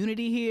a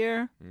community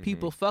here.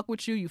 People fuck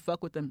with you. You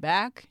fuck with them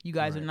back. You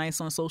guys are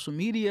nice on social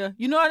media.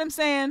 You know what I'm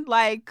saying?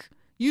 Like,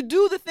 you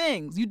do the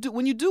things.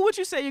 When you do what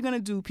you say you're going to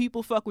do,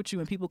 people fuck with you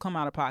and people come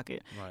out of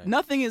pocket. Right.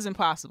 Nothing is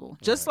impossible.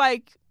 Just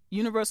like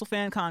Universal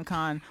Fan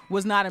Con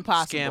was not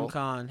impossible.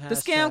 The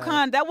Scam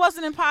Con, that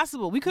wasn't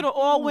impossible. We could have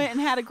all went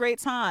and had a great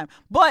time.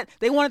 But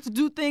they wanted to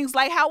do things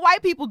like how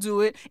white people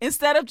do it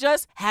instead of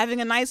just having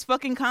a nice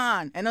fucking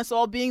con and us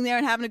all being there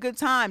and having a good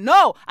time.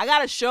 No, I got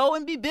to show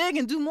and be big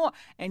and do more.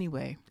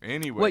 Anyway,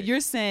 what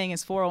you're saying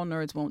is 4 All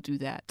Nerds won't do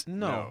that.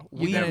 No.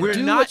 We're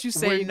not, what you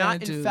say we're you're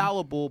not do.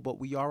 infallible, but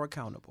we are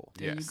accountable.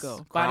 There you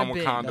go. Crown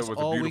Wakanda That's was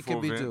all a we beautiful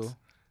could be event. do.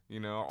 You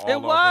know, it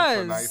all was of us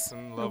are nice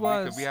and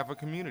lovely because we have a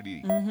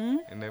community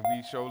and that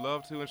we show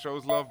love to and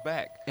shows love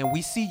back. And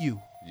we see you.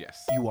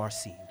 Yes. You are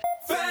seen.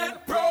 Fan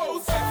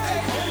Bros.